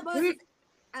 Forget about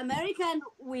American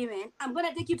women. I'm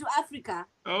gonna take you to Africa.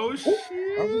 Oh shit!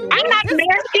 I'm not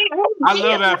American. I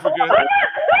love Africa.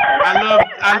 I love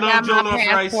got my jollof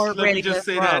rice. passport Let me ready. just Let's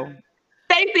say roll. that.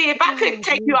 Stacey, if I could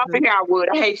take you off of here, I would.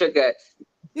 I hate your guts.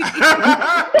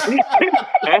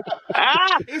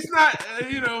 It's not,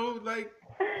 like.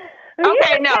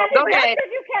 Okay, no, go ahead.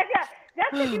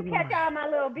 That's because you catch all my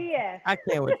little BS. I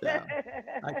can't with that.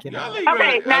 I cannot.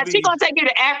 Okay, now she's gonna take you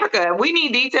to Africa. We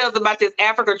need details about this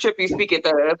Africa trip you speaking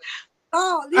of.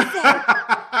 Oh, listen.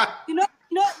 you know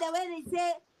the way they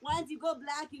say once you go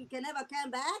black, you can never come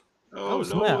back. Oh,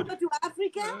 Lord. Go to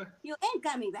Africa, you ain't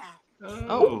coming back.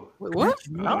 Oh, what?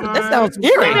 Oh, that sounds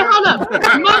scary. Wait, hold up,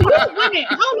 Mo.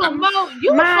 Hold on, Mo.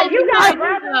 You got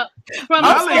from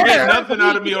Y'all ain't getting nothing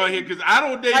out of me on here because I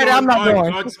don't date on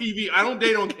TV. I don't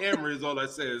date on camera. Is all I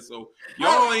said. So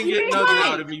y'all ain't getting nothing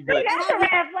out of me. But that's a red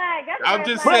flag. I'm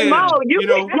just saying. Mo, your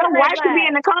know, wife could be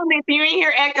in the comments. You ain't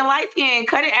here acting light skin.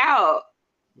 Cut it out.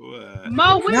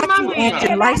 Mo, where's my man?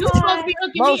 You supposed to be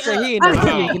hooking Mo me said up. he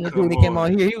didn't know when he came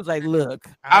on here. He was like, "Look,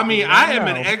 I mean, I am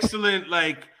an excellent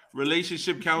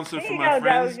relationship counselor for my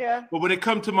friends, but when it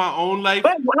comes to my own life,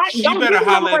 she better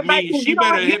holler at me. She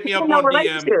better hit me up on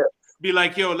DM. Be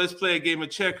like, yo, let's play a game of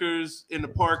checkers in the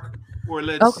park, or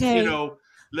let's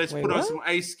let's put on some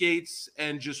ice skates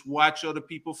and just watch other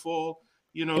people fall.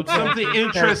 Something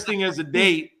interesting as a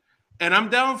date, and I'm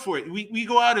down for it. We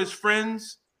go out as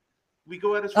friends.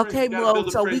 Okay, Mo.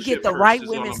 So we get the right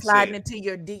women sliding into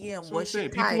your DM. What's your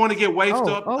people want to get wifed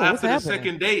up after the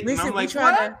second date, Listen, and I'm like,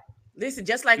 what? Listen,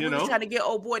 just like we were trying to get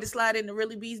old boy to slide into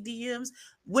Really B's DMs,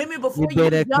 women before you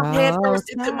jump head first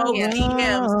into Mo's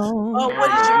DMs. Oh, what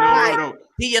is your type?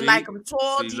 Do you like them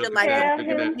tall? Do you like them? Do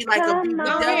you like them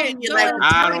BBW? You like them?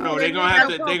 I don't know. They're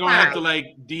gonna have to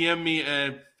like DM me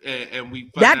and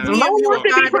we that find DM will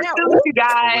find out. You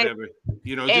guys, whatever.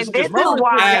 And Just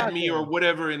add me or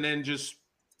whatever, and then just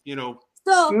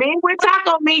So men with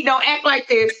taco meat don't act like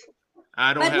this.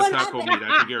 I don't have taco meat.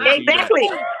 I can guarantee exactly.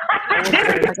 This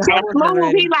is chest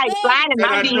move. He like sliding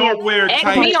my DMs.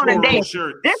 Ask me on a date.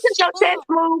 This is your chest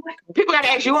move. People gotta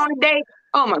ask you on a date.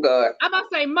 Oh my God. I'm about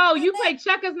to say, Mo, you play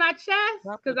checkers, not chess?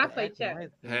 Because I play chess.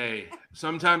 Hey,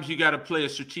 sometimes you got to play a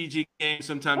strategic game.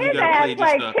 Sometimes you got to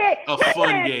play just a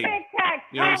fun game.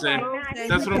 You know what I'm saying?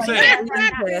 That's what I'm saying.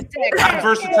 I'm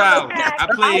versatile.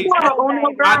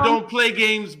 I don't play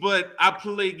games, but I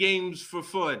play games for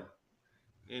fun.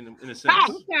 In a sense.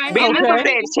 Being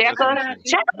checkers are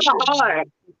hard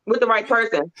with the right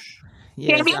person.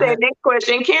 Yes, Cammy said next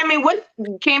question.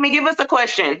 Cammy, give us a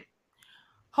question.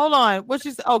 Hold on. What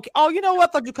she said? Okay. Oh, you know what?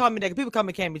 I thought you called me that. People call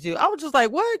me Cammy too. I was just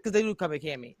like, what? Because they do call me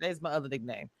Cammy. That's my other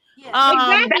nickname. Yeah.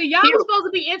 Exactly. Y'all supposed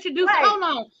to be introducing. Hold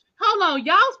on.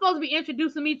 Y'all supposed to be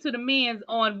introducing me to the men's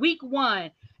on week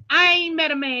 1. I ain't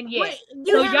met a man yet. Wait,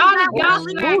 so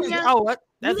y'all what?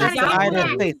 That's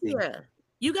Ida Stacey.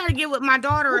 You got to get with my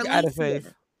daughter.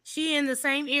 Alicia. She in the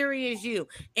same area as you.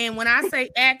 And when I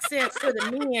say access to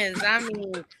the men's, I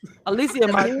mean Alicia,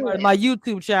 my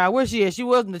YouTube child. Where she is? She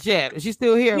was in the chat. Is she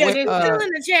still here? Yeah, they're still in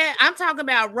the chat. I'm talking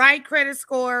about right credit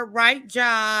score, right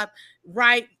job,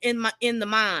 right in the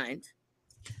mind.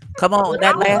 Come on,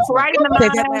 that last one. Right in the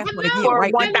mind for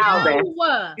 1,000.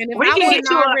 We can get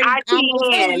you an IT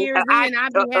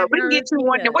we can get you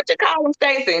one. What you call them,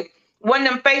 Stacey? One of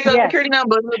them face-up security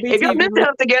numbers. If your mental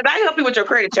health together, I help you with your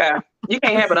credit, child. You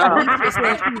can't have it all.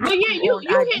 Well, yeah, you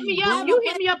hit me up. You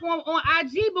hit me up on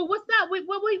IG. But what's up?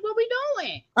 What we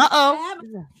doing?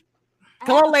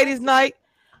 Come on, ladies' night.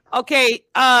 Okay,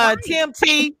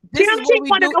 TMT. This is what we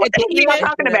do at the end.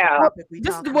 Talking about.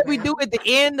 This is what we do at the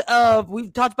end of.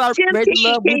 We've talked about Ready to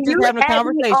Love. We're just having a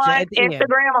conversation at the end.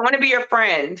 Instagram. I want to be your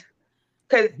friend.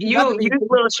 Because you a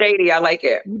little shady. I like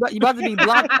it. You about to be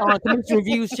blocked on Cameshia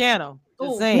Reviews channel.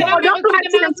 No, don't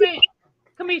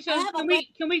Cameshia,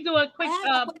 can we do a quick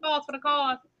pause for the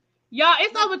cause? Y'all,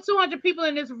 it's over 200 people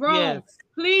in this room. Yes.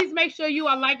 Please make sure you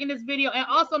are liking this video and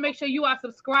also make sure you are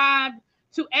subscribed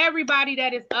to everybody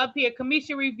that is up here.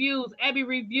 Cameshia Reviews, Abby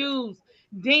Reviews,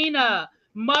 Dina,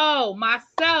 Mo,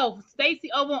 myself, Stacey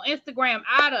over on Instagram,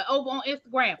 Ida over on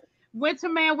Instagram.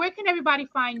 Winterman, where can everybody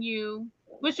find you?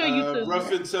 What's your YouTube?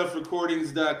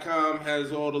 RoughAndToughRecordings.com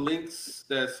has all the links.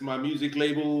 That's my music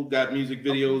label. Got music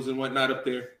videos and whatnot up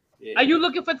there. Yeah. Are you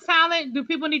looking for talent? Do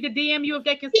people need to DM you if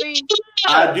they can sing?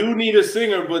 I do need a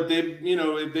singer, but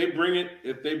if they bring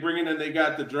it and they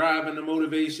got the drive and the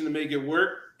motivation to make it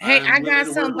work. Hey, I got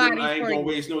somebody. I ain't gonna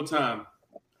waste no time.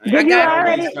 I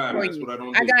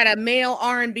got a male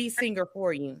R&B singer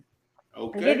for you.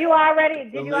 Okay. Did you already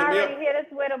hit us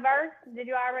with a verse? Did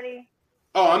you already?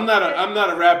 Oh, I'm not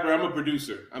a rapper. I'm a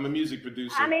producer. I'm a music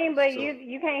producer. I mean, but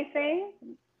you can't sing.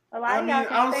 A lot I of mean, y'all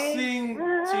can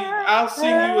I'll sing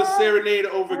you a serenade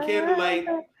over candlelight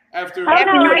after. Hold After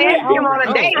on, you I ask need. him on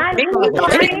a date, I then you need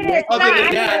gonna sing. it. Other I than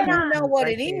need that, it You on. know what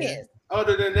Right it there. is.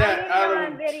 other than I that, need I it on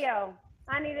don't. video.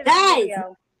 I need it on Guys,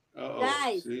 video.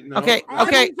 guys. See, no, Okay, I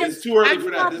okay. haven't It's just too I early just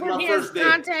for that. want This to is put my his first date.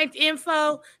 contact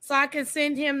info so I can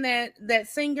send him that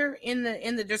singer in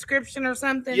the description or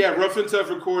something. Yeah,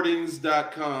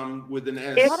 roughandtoughrecordings.com with an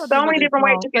S. It's so many different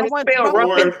ways you can spell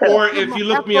rough and tough. Or if you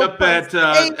look me up at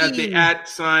the at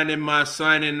sign in my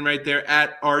sign in right there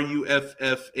at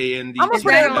RUFFAND. I'm gonna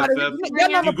put everybody. If Y'all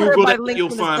know I'm you gonna put Google everybody that, links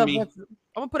you'll in the find stuff. me.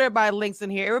 I'm gonna put everybody links in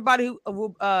here. Everybody who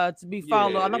to be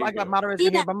followed. Yeah, I know there I you got go. moderators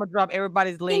in here, but I'm gonna drop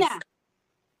everybody's links.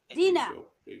 Dina.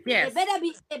 Yes.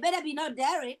 It better be not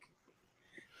Derek.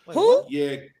 Who?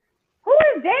 Yeah. Who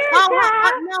is Derek? No,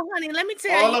 honey. Let me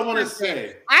tell All you I want to something.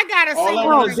 say. I got a All I single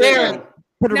want to say. Derek.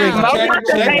 Put a ring. No. Mo Check,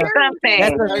 wants to check. say something.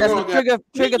 That's a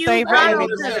trigger You thing for I Amy. want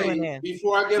to I'm not doing say that.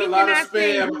 before I get He a lot of cannot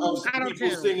sing spam of some auto-tune.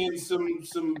 people singing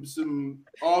some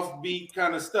offbeat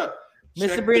kind of stuff. Miss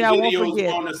Check Sabrina, I the won't videos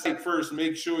forget. on the site first.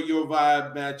 Make sure your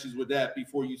vibe matches with that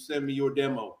before you send me your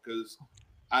demo, because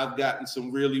I've gotten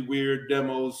some really weird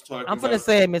demos talking I'm gonna about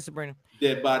say it, Miss Sabrina.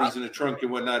 dead bodies in the trunk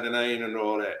and whatnot, and I ain't into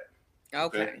all that.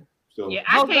 Okay. So Yeah,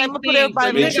 I Okay, I'm can't gonna put sing. everybody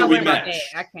So Make you sure don't we worry about match.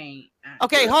 that. I can't.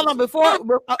 Okay, hold on. Before I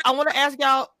want to ask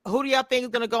y'all, who do y'all think is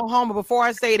gonna go home? But before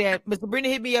I say that, Miss Sabrina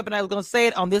hit me up, and I was gonna say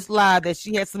it on this live that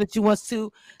she has something she wants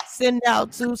to send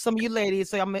out to some of you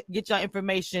ladies. So I'm gonna get y'all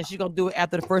information. She's gonna do it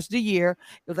after the first of the year.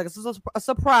 It was like a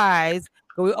surprise.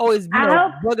 But we always,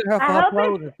 bugging her for her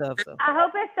clothes and stuff. So. I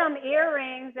hope it's some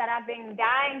earrings that I've been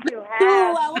dying to I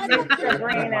have. want Miss to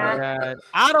Sabrina.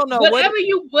 I don't know whatever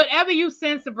you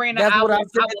send, Sabrina, That's I what I will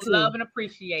said too. love and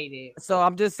appreciate it. So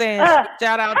I'm just saying,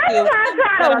 shout out How to. you gonna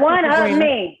try to one up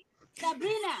me?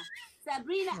 Sabrina.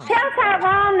 Tell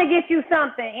Tyrone to get you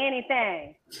something,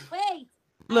 anything. Wait.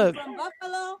 Look. I'm from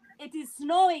Buffalo. It is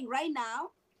snowing right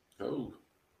now. Oh.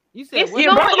 You said It's what?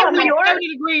 snowing. Buffalo, It's New like York? 30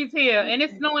 degrees here, and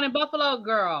it's snowing in Buffalo,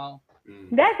 girl.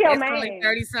 That's your It's man. only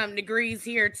 30-something degrees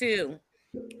here too.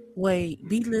 Wait,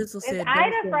 B. Lizzle said, Ida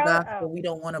 "Don't sing froze- gospel. We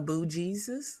don't want to boo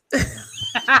Jesus." What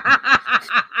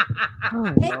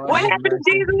happened to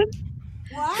Jesus?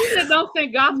 She said, "Don't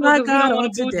sing gospel My because we God, don't on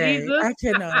want to boo today, Jesus." I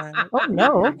cannot. Oh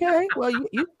no, okay. Well,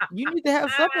 you need to have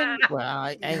something. Well,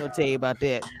 I ain't gonna tell you about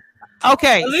that.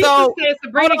 Okay, Alicia so said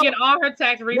Sabrina get all her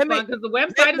tax refund because the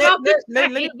website is off the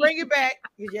let me bring it back.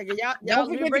 Don't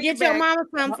forget to get your mama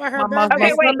something for her My birthday.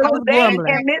 Okay, wait, stomach is Jose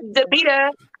grumbling. and Miss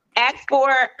Davita asked for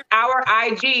our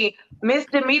IG. Miss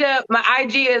Davita, my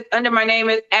IG is under my name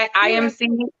is at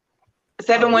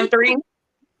IMC713.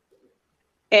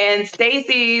 And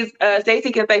Stacy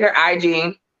can say her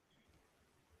IG.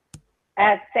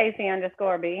 At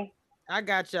Stacy_B. I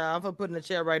got y'all. I'm gonna put in the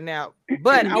chat right now.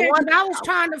 But I was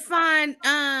trying to find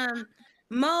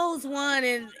Mo's one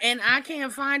and I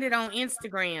can't find it on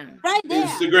Instagram. Right there.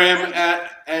 Instagram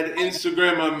at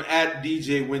Instagram, I'm at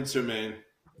DJ Winterman.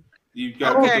 You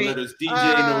got the letters DJ,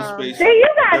 no space. See, you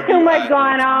got too much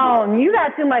going on. You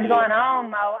got too much going on,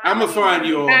 Mo. I'm gonna find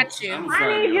you all. Got you.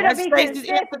 I need you to be Stacey's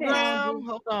consistent. Instagram.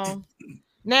 Hold on.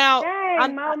 Now,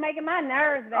 Dang, Mo, making my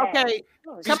nerves bad. Okay.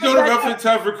 Just go to Rough and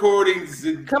Tough Recordings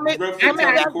and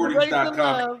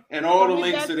roughandtoughrecordings.com and all the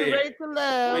links are there.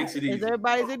 Makes it easy.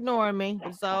 Everybody's ignoring me.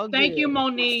 It's all good. Thank you,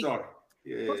 Monique.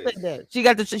 Who said that? She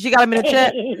got him in the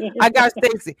chat. I got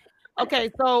Stacy. Okay,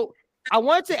 so I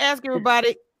want to ask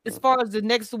everybody as far as the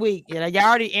next week. And y'all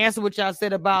already answered what y'all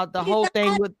said about the whole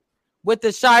thing with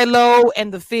the Shiloh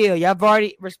and the field. Y'all have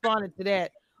already responded to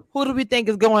that. Who do we think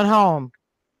is going home?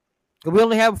 We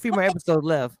only have a few more episodes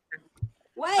left.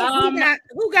 Wait,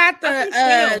 who got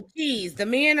the keys? The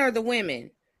men or the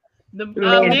women?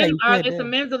 It's a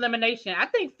men's elimination. I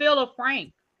think Phil or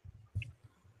Frank.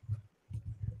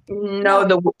 No,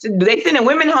 they sending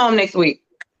women home next week.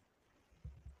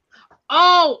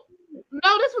 Oh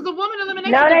no, this was a woman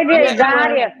elimination. No, they did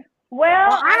Zadia.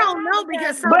 Well, I don't know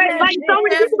because so many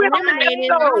people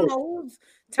eliminated. I don't know who's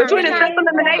between the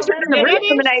self-elimination and the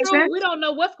re-elimination. We don't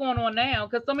know what's going on now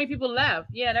because so many people left.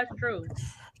 Yeah, that's true.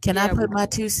 Can I put my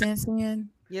 2 cents in?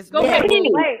 Yes, go ahead.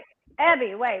 Wait,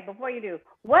 Abby, before you do,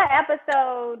 what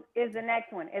episode is the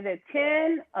next one? Is it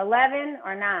 10, 11,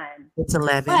 or 9? It's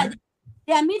 11. Okay,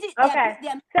 so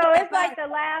it's like the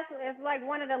last. It's like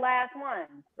one of the last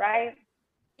ones, right?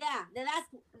 Yeah, the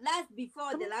last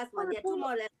before the last one. There are 2 more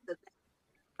left.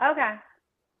 Okay.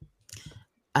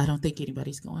 I don't think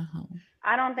anybody's going home.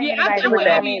 I don't think anybody's going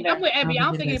home either. I'm with Abby. I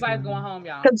don't think anybody's going home,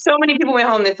 y'all. Because so many people went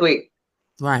home this week.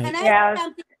 Right. Can I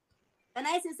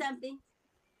say something?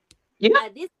 Yeah.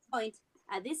 At this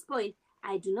point,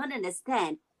 I do not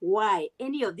understand why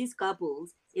any of these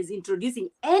couples is introducing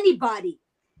anybody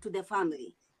to the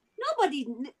family. Nobody,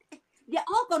 they're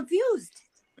all confused.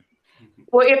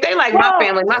 Well, if they like my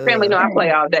family know I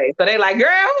play all day. So they like, girl,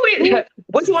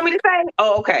 what you want me to say?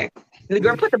 Oh, okay. The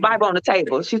girl put the Bible on the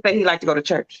table. She said he liked to go to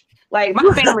church. Like, my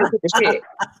family with the shit.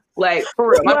 Like, for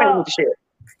real, my family with the shit.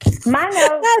 My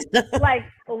notes, like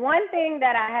one thing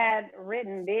that I had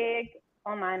written big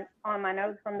on my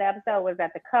notes from the episode was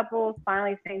that the couples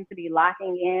finally seem to be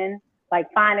locking in, like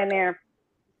finding their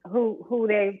who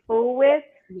they fool with.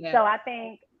 Yeah. So I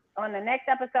think on the next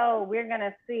episode we're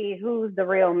gonna see who's the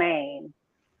real main.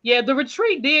 Yeah, the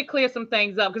retreat did clear some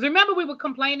things up. Because remember, we were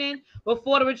complaining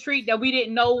before the retreat that we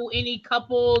didn't know any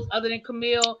couples other than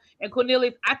Camille and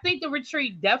Cornelius. I think the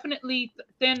retreat definitely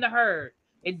thinned the herd.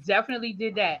 It definitely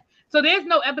did that. So there's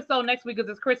no episode next week because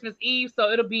it's Christmas Eve.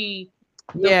 So it'll be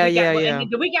yeah.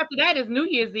 And the week after that is New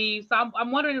Year's Eve. So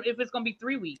I'm wondering if it's going to be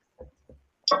 3 weeks.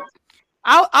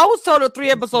 I was told there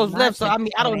 3 episodes left. So I mean,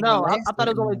 I don't know. I thought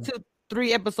it was only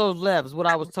 3 episodes left. Is what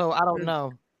I was told. I don't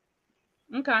know.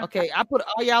 Okay. I put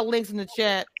all y'all links in the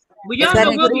chat. Well, y'all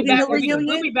know we'll be back. We'll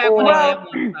be back when they have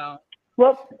one.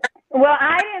 So. Well,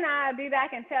 Ida and I will be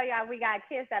back and tell y'all we got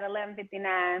kissed at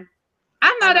 11:59.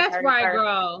 I know that's right,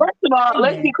 girl. First of all,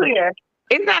 let's be clear.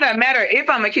 It's not a matter if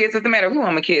I'm a kiss. It's a matter of who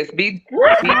I'm a kiss. Be clear.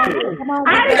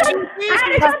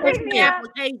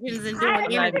 Applications and doing I'm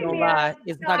not gonna lie.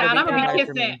 It's not I'm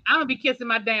gonna be kissing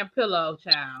my damn pillow,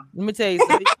 child. Let me tell you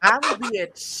something. I will be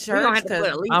at church.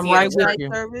 I'm right with you.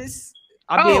 Service.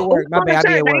 I'll be at work. My bad. I'll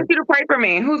be at work. I need you to pray for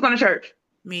me. Who's going to church?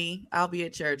 Me. I'll be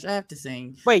at church. I have to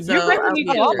sing. Wait, you pray for me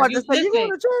too. I'm about to say you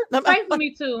going to church? Pray for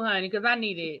me too, honey, because I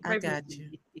need it. I got you.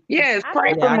 Yes,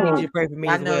 pray for me. I need you to pray for me.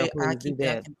 I know. I keep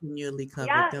that continually covered.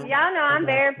 Y'all know I'm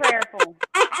very prayerful.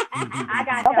 I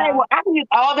got you. Okay, well, I can use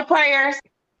all the prayers.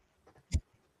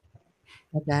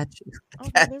 I got you.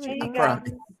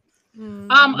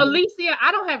 Alicia,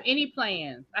 I don't have any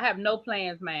plans. I have no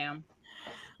plans, ma'am.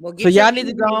 Well, so y'all need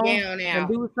to go and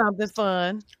do something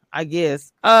fun, I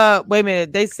guess. Wait a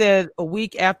minute. They said a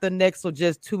week after next, so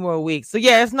just 2 more weeks. So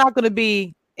yeah, it's not gonna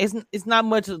be. It's not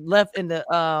much left in the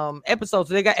episode.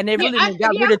 So they got got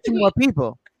rid of 2 more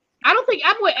people. I don't think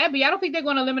I'm with Abby. I don't think they're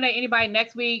going to eliminate anybody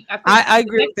next week. I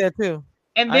agree with that too.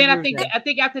 And then I think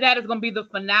after that is going to be the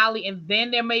finale, and then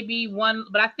there may be one.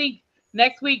 But I think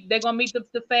next week they're going to meet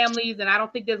the families, and I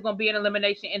don't think there's going to be an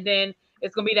elimination. And then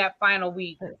it's going to be that final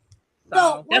week.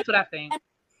 So that's what I think.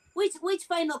 Which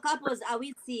final couples are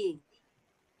we seeing?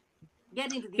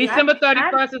 Getting to the December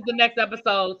 31st is the next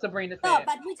episode, Sabrina said. No,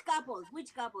 but which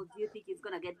couples do you think is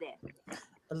gonna get there?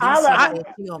 All of them.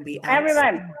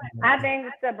 Everybody. I think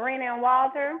Sabrina and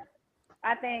Walter.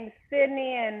 I think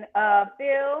Sydney and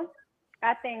Phil.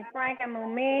 I think Frank and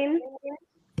Mumin.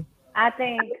 I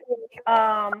think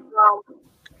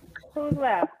who's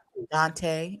left?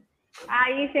 Dante.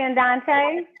 Aisha and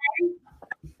Dante.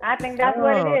 I think that's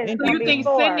what it is. Do you think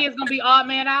Sydney is gonna be odd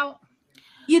man out?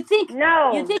 You think?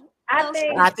 No. You think?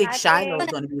 I think Shiloh's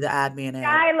going to be the odd man out.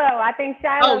 Shiloh. I think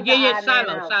Shiloh. Oh yeah,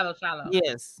 Shiloh.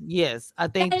 Yes. I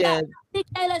think that.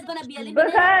 Shiloh's gonna be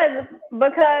eliminated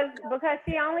because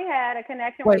she only had a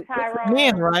connection with Tyrone.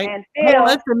 Men, right? And Phil.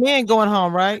 That's the men going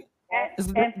home, right? And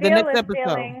the Phil next is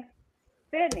episode.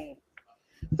 Sydney.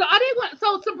 So I didn't want.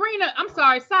 So Sabrina, I'm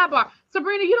sorry. Sidebar.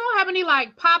 Sabrina, you don't have any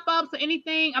like pop-ups or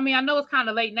anything? I mean, I know it's kind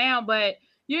of late now, but.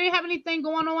 You didn't have anything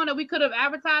going on that we could have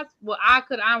advertised? Well, I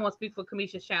don't want to speak for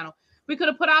Cameshia's channel. We could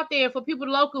have put out there for people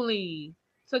locally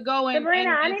to go and,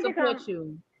 Sabrina, and support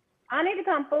you. I need to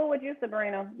come fool with you,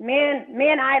 Sabrina. Me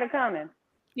and Ida coming.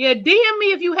 Yeah, DM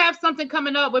me if you have something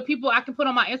coming up where people I can put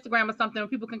on my Instagram or something where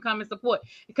people can come and support.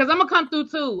 Because I'm going to come through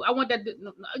too. I want that.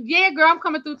 Yeah, girl, I'm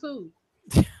coming through too.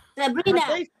 Sabrina.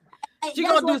 She's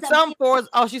going to do something for us.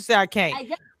 Oh, she said I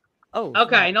can't. Oh,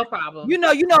 okay, no problem. Y'all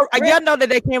know that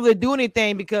they can't really do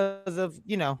anything because of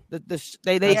they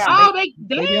be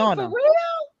on them. For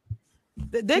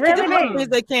real? They can do things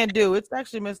they can't do. It's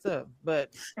actually messed up, but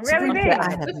really big.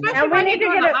 Especially when they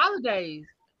during the holidays.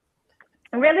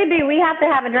 Really big. We have to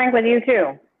have a drink with you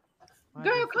too.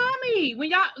 Girl, call me when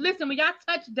y'all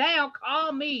touch down.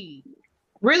 Call me.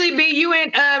 Really be you in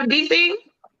DC?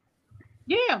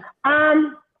 Yeah.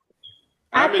 I'm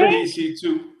in DC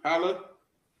too. Holla.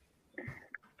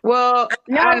 Well,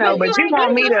 I don't know, but you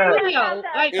want me to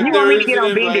get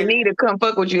on BD to come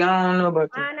fuck with you. I don't know about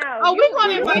that. I know. Oh, we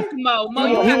want to invite you, Mo.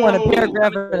 We want a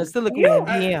paragraph in a silicone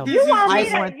DM. You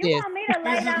want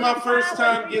this is my first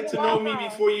time get to know me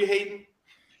before you hating.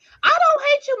 I don't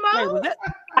hate you, Mo. Wait, was that?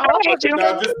 I don't hate you.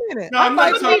 No, I'm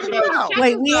not talking about.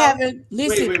 Wait, we haven't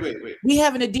listen. Wait. We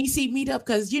having a DC meetup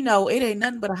because it ain't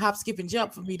nothing but a hop, skip, and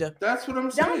jump for me to. That's what I'm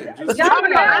saying. I'm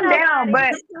down,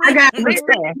 but I got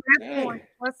listen. Hey.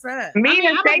 What's up? Me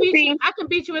and Stacey. I can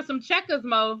beat you in some checkers,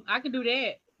 Mo. I can do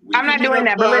that. I'm not doing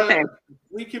that, but listen.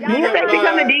 We can Me and Stacey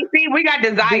come to DC. We got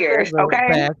desires,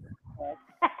 okay?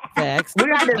 Facts. We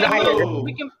got desires.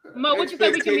 Mo, what you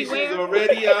say we can be where?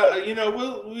 Already,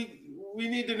 we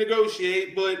need to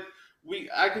negotiate, but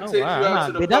I can take you out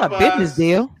to the Not a business Popeyes.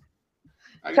 deal.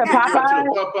 I can take you out to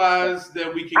the Popeyes.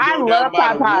 Then we can I go love down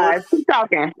by the Popeyes. wharf. Keep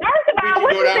talking. First of all, can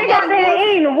what go you down think by I've the been wharf.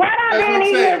 eating? What I've That's what been I'm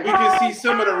eating? saying. We can see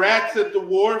some of the rats at the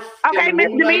wharf. Okay, in the Miss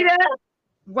moonlight. Davita.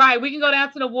 Right, we can go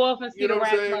down to the wharf and see You know the what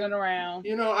I'm rats saying? running around.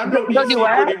 I know Go do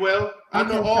what? DC pretty well. I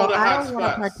know all the I hot don't want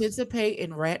to spots. participate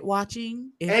in rat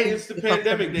watching. Hey, it's the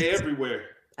pandemic. They're everywhere.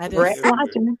 Rat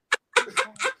watching.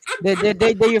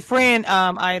 They're your friend,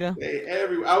 Ida.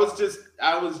 I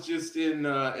was just in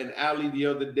an alley the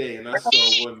other day, and I saw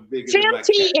one bigger Tim than my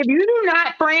T, cat. if you do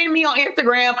not friend me on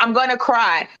Instagram, I'm gonna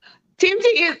cry. Tim T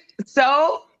is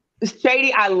so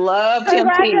shady. I love Tim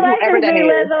T. Whoever Congratulations, that B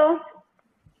is. Lizzle.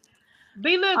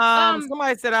 B-Liz,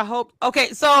 Somebody said, I hope.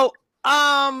 Okay, so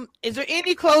is there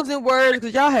any closing words?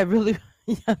 Because y'all have really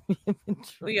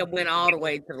We went all the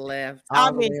way to the left.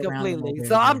 I mean, completely.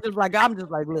 So I'm just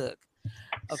like, look.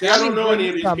 See, I don't know any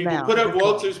of these people. Put up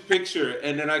Walter's picture,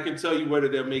 and then I can tell you whether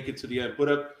they'll make it to the end.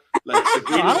 Put up like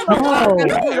Sabrina's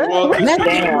picture and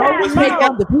Walter's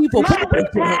picture. The people.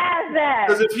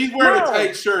 Because if he's wearing a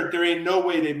tight shirt, there ain't no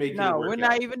way they make it. No, we're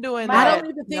not even doing I that. don't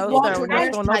even think No, Walter sir, we're not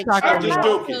wears doing no tight chocolate.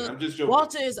 I'm just joking.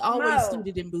 Walter is always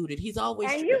suited and booted. He's always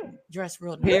dressed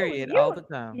real nice. Period, all the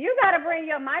time. You got to bring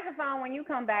your microphone when you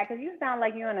come back because you sound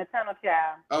like you're in a tunnel,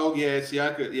 child. Oh yeah, see,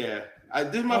 I could. Yeah,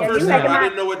 this is my Yeah, first you time. making I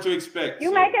didn't know what to expect.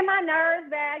 You making my nerves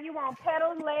bad. You want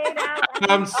pedals laid out.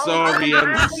 I'm sorry.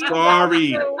 I'm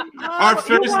sorry. Our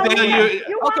first day.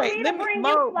 Okay, let me.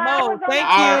 Mo, thank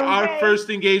you. Our first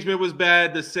engagement was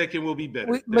bad. The second will be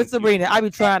better. Miss Sabrina, I be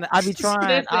trying.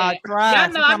 Listen, I try.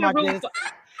 Y'all know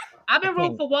I've been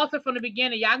rooting for Walter from the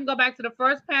beginning. Y'all can go back to the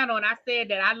first panel, and I said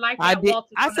that I like that Walter.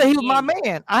 I said he was my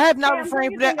man. I have not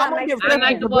refrained from that. I'm gonna give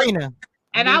credit to Sabrina.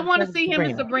 And I want to see him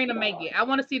and Sabrina make it. I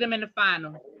want to see them in the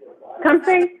final. Come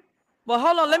see. Well,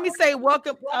 hold on. Let me say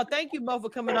welcome. Thank you both for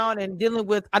coming on and dealing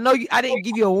with. I know I didn't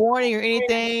give you a warning or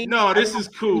anything. No, this is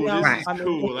cool. This is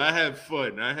cool. I have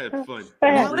fun.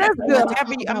 Well, that's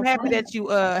good. I'm happy that you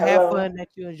have fun, that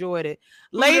you enjoyed it,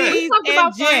 ladies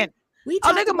and gents. Look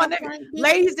at my name.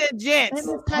 Ladies and gents,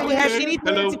 do you have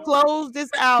anything to close this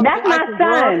out? That's my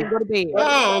son. Go to bed.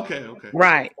 Oh, okay.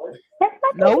 Right.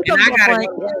 No, and I gotta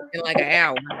go in like an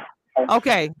hour.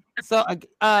 Okay. So, do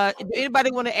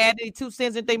anybody want to add any 2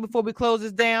 cents and thing before we close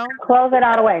this down? Close it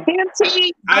all the way.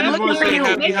 I just want to say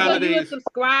happy Make sure holidays. you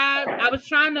subscribe. I was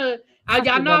trying to.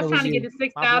 Y'all know I was trying to get to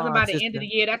 6,000 by the end of the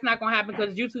year. That's not gonna happen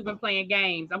because YouTube been playing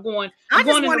games. I'm going in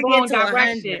the wrong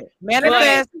direction.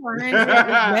 Manifest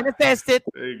it.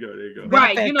 There you go.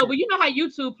 Right, but you know how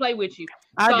YouTube play with you.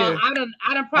 I do. I done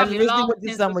probably lost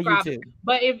 10 subscribers. YouTube.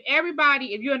 But if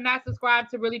you're not subscribed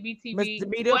to Really Be TV,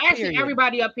 Mr. well, actually period.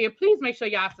 Everybody up here, please make sure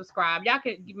y'all subscribe. Y'all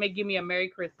can give me a Merry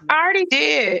Christmas. I already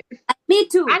did. Me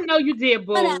too. I know you did,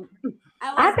 boo.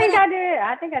 I think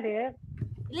I did.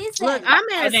 Listen, Look, I'm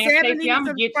at Stacey, 70 I'ma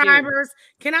get you. subscribers.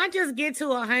 Can I just get to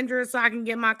 100 so I can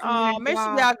get my community? Make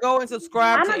sure y'all go and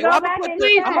subscribe. I'm gonna go back and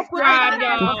please check. subscribe,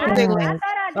 y'all. I thought I did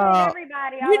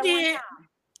everybody. all You at did. one time.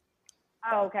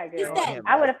 Oh, okay, good. Listen.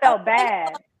 I would have felt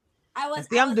bad.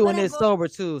 I'm doing this sober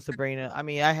too, Sabrina. I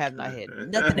mean, I had nothing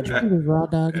to drink. Raw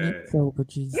dogging it sober,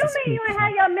 Jesus. You mean you ain't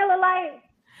have your Miller Lite?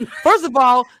 First of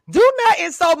all, do not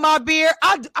insult my beer.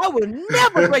 I would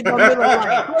never drink no Miller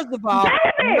Lite. First of all,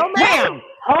 no ma'am.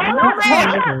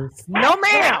 No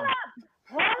ma'am.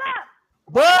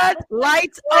 Bud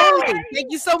Light only.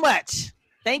 Thank you so much.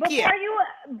 Thank you.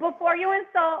 Before you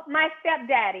insult my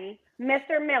stepdaddy,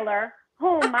 Mr. Miller,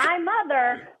 whom my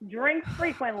mother drinks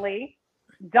frequently,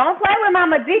 don't play with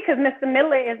Mama D because Mr.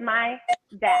 Miller is my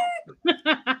dad.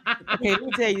 Okay, let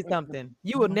me tell you something.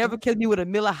 You will never kill me with a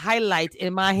Miller Highlight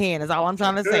in my hand. Is all I'm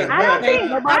trying to say. I don't think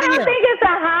it's a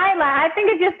highlight. I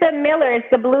think it's just the Miller. It's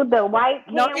the blue, the white.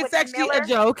 No, it's actually a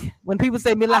joke. When people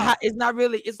say Miller High, it's not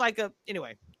really. It's like a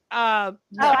anyway. No,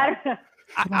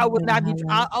 I would not be.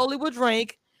 I only would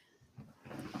drink.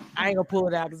 I ain't gonna pull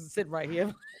it out because it's sitting right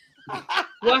here.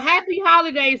 Well, happy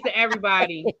holidays to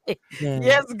everybody.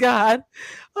 Yes, God.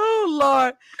 Oh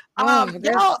Lord. I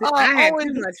had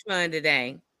too much fun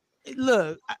today.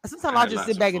 Look, sometimes I just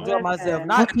sit back and enjoy myself.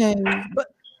 Okay.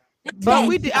 But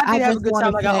we did. I did have a good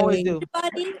time like I always do.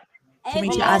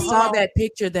 Kamisha, I saw that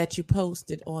picture that you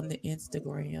posted on the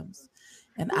Instagrams,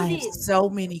 and I have so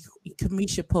many.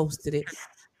 Kamisha posted it.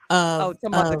 Talking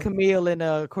about the Camille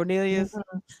and Cornelius.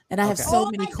 And I have so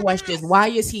many questions. Why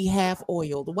is he half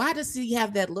oiled? Why does he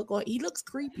have that look on? He looks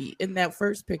creepy in that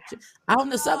first picture. I don't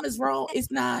know, something's wrong. It's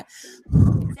not.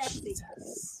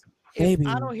 Jesus. Baby. If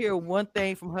I don't hear one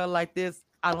thing from her like this,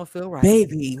 I don't feel right.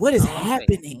 Baby, what is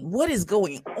happening? What is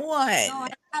going on? No, I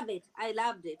love it. I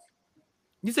loved it.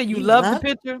 You said you love the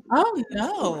picture? Oh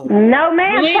no. No,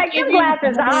 man, Blink take your if you-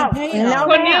 glasses off. No,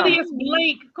 Cornelius, ma'am.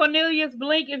 blink. Cornelius,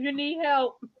 blink if you need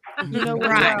help. You know what?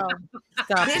 Right.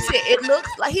 Stop. Listen, it looks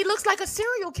like he looks like a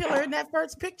serial killer in that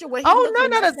first picture. Where he Oh looks no,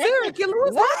 like not a serial killer.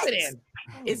 What's happening?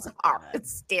 It's hard.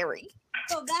 It's scary.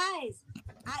 So guys,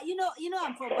 you know,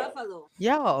 I'm from Buffalo.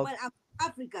 Yo. But I'm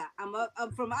Africa. I'm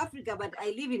from Africa, but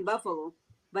I live in Buffalo.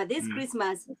 But this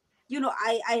Christmas, you know,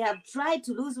 I have tried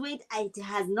to lose weight. It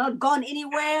has not gone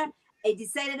anywhere. I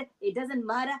decided it doesn't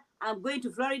matter. I'm going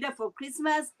to Florida for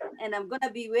Christmas, and I'm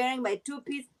gonna be wearing my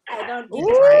two-piece. I don't give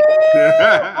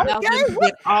Now you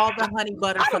get all the honey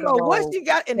butter I from don't the know what roll. she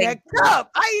got in that cup.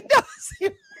 I know.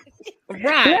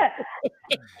 Right.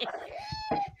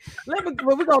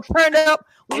 We're gonna turn up.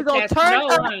 We're gonna It's that turn snow,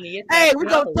 up. honey. It's Hey, that we're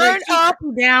gonna snow. turn up.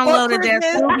 Downloaded that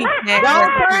Scooby snack.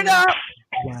 Don't turn up.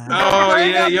 Oh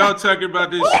yeah, y'all talking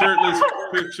about this shirtless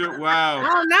picture? Wow.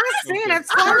 Oh, not Santa.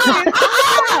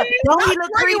 Don't he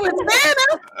look creepy with Santa?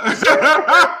 He's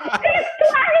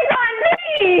on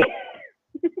me.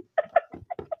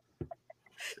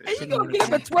 And you gonna get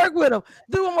him and twerk with him.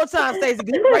 Do it one more time, Stacey.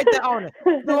 You right there on it.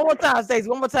 Do it one more time, Stacey.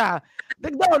 One more time.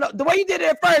 No, the way you did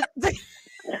it at first.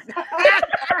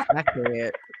 I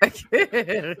can't.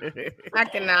 I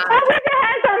cannot. I wish I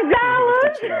had some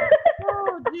dollars.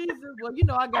 Oh Jesus! Well, you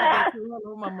know I got that too. Hold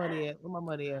on, where my money at? Where my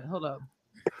money at? Hold up.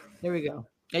 There we go.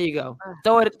 There you go.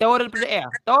 Throw it up in the air.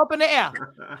 Throw it up in the air.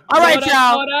 All right,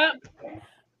 y'all.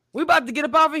 We about to get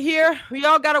up off of here. We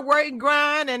all got to work and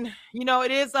grind, and you know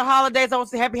it is the holidays. I want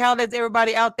to say happy holidays to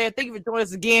everybody out there. Thank you for joining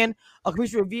us again on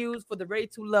Commission Reviews for the Ready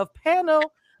to Love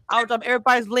panel. I'll drop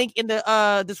everybody's link in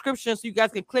the description so you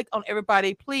guys can click on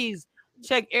everybody. Please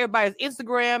check everybody's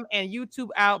Instagram and YouTube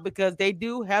out because they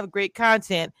do have great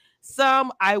content.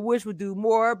 Some I wish would do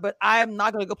more, but I am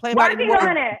not going to complain about it Working anymore.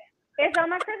 on it. It's on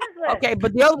my Christmas list. Okay,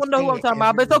 but the other one know who I'm talking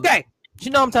about, but it's okay. She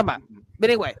know what I'm talking about. But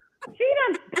anyway. She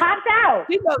done popped out.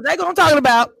 She knows they gonna talking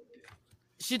about.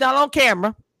 She's not on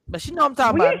camera, but she know what I'm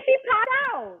talking about. She popped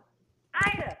out.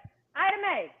 Ida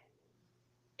May.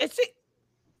 Is she?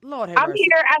 Lord have I'm mercy.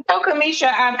 here. I told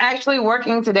Kamisha I'm actually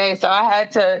working today, so I had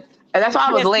to. And that's why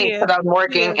I was late because I was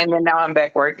working, and then now I'm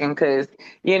back working because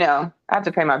you know I have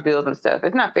to pay my bills and stuff.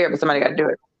 It's not fair, but somebody got to do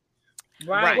it.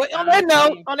 Right. Well, on that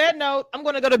note, I'm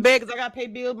gonna go to bed because I gotta pay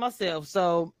bills myself.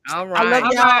 So All right. I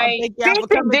love y'all. Thank y'all for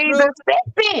coming through.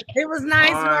 It was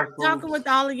nice talking with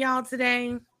all of y'all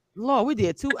today. Lord, we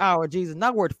did 2 hours, Jesus.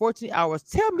 Not worth 14 hours.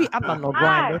 Tell me I'm not no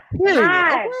grinder.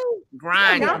 Right.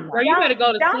 Grind. Girl, you better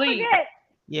go to Don't sleep. forget.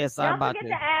 Yes, I'm Don't about forget to.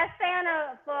 to ask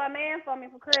Santa for a man for me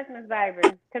for Christmas,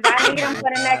 baby. Because I need him for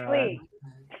the next week.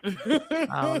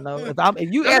 I don't know.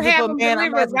 If you Don't ask have for a him man,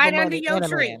 I'm delivered asking right for under money your and a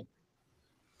tree. man.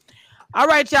 All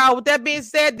right, y'all. With that being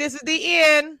said, this is the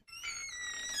end.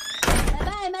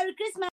 Bye-bye. Merry Christmas.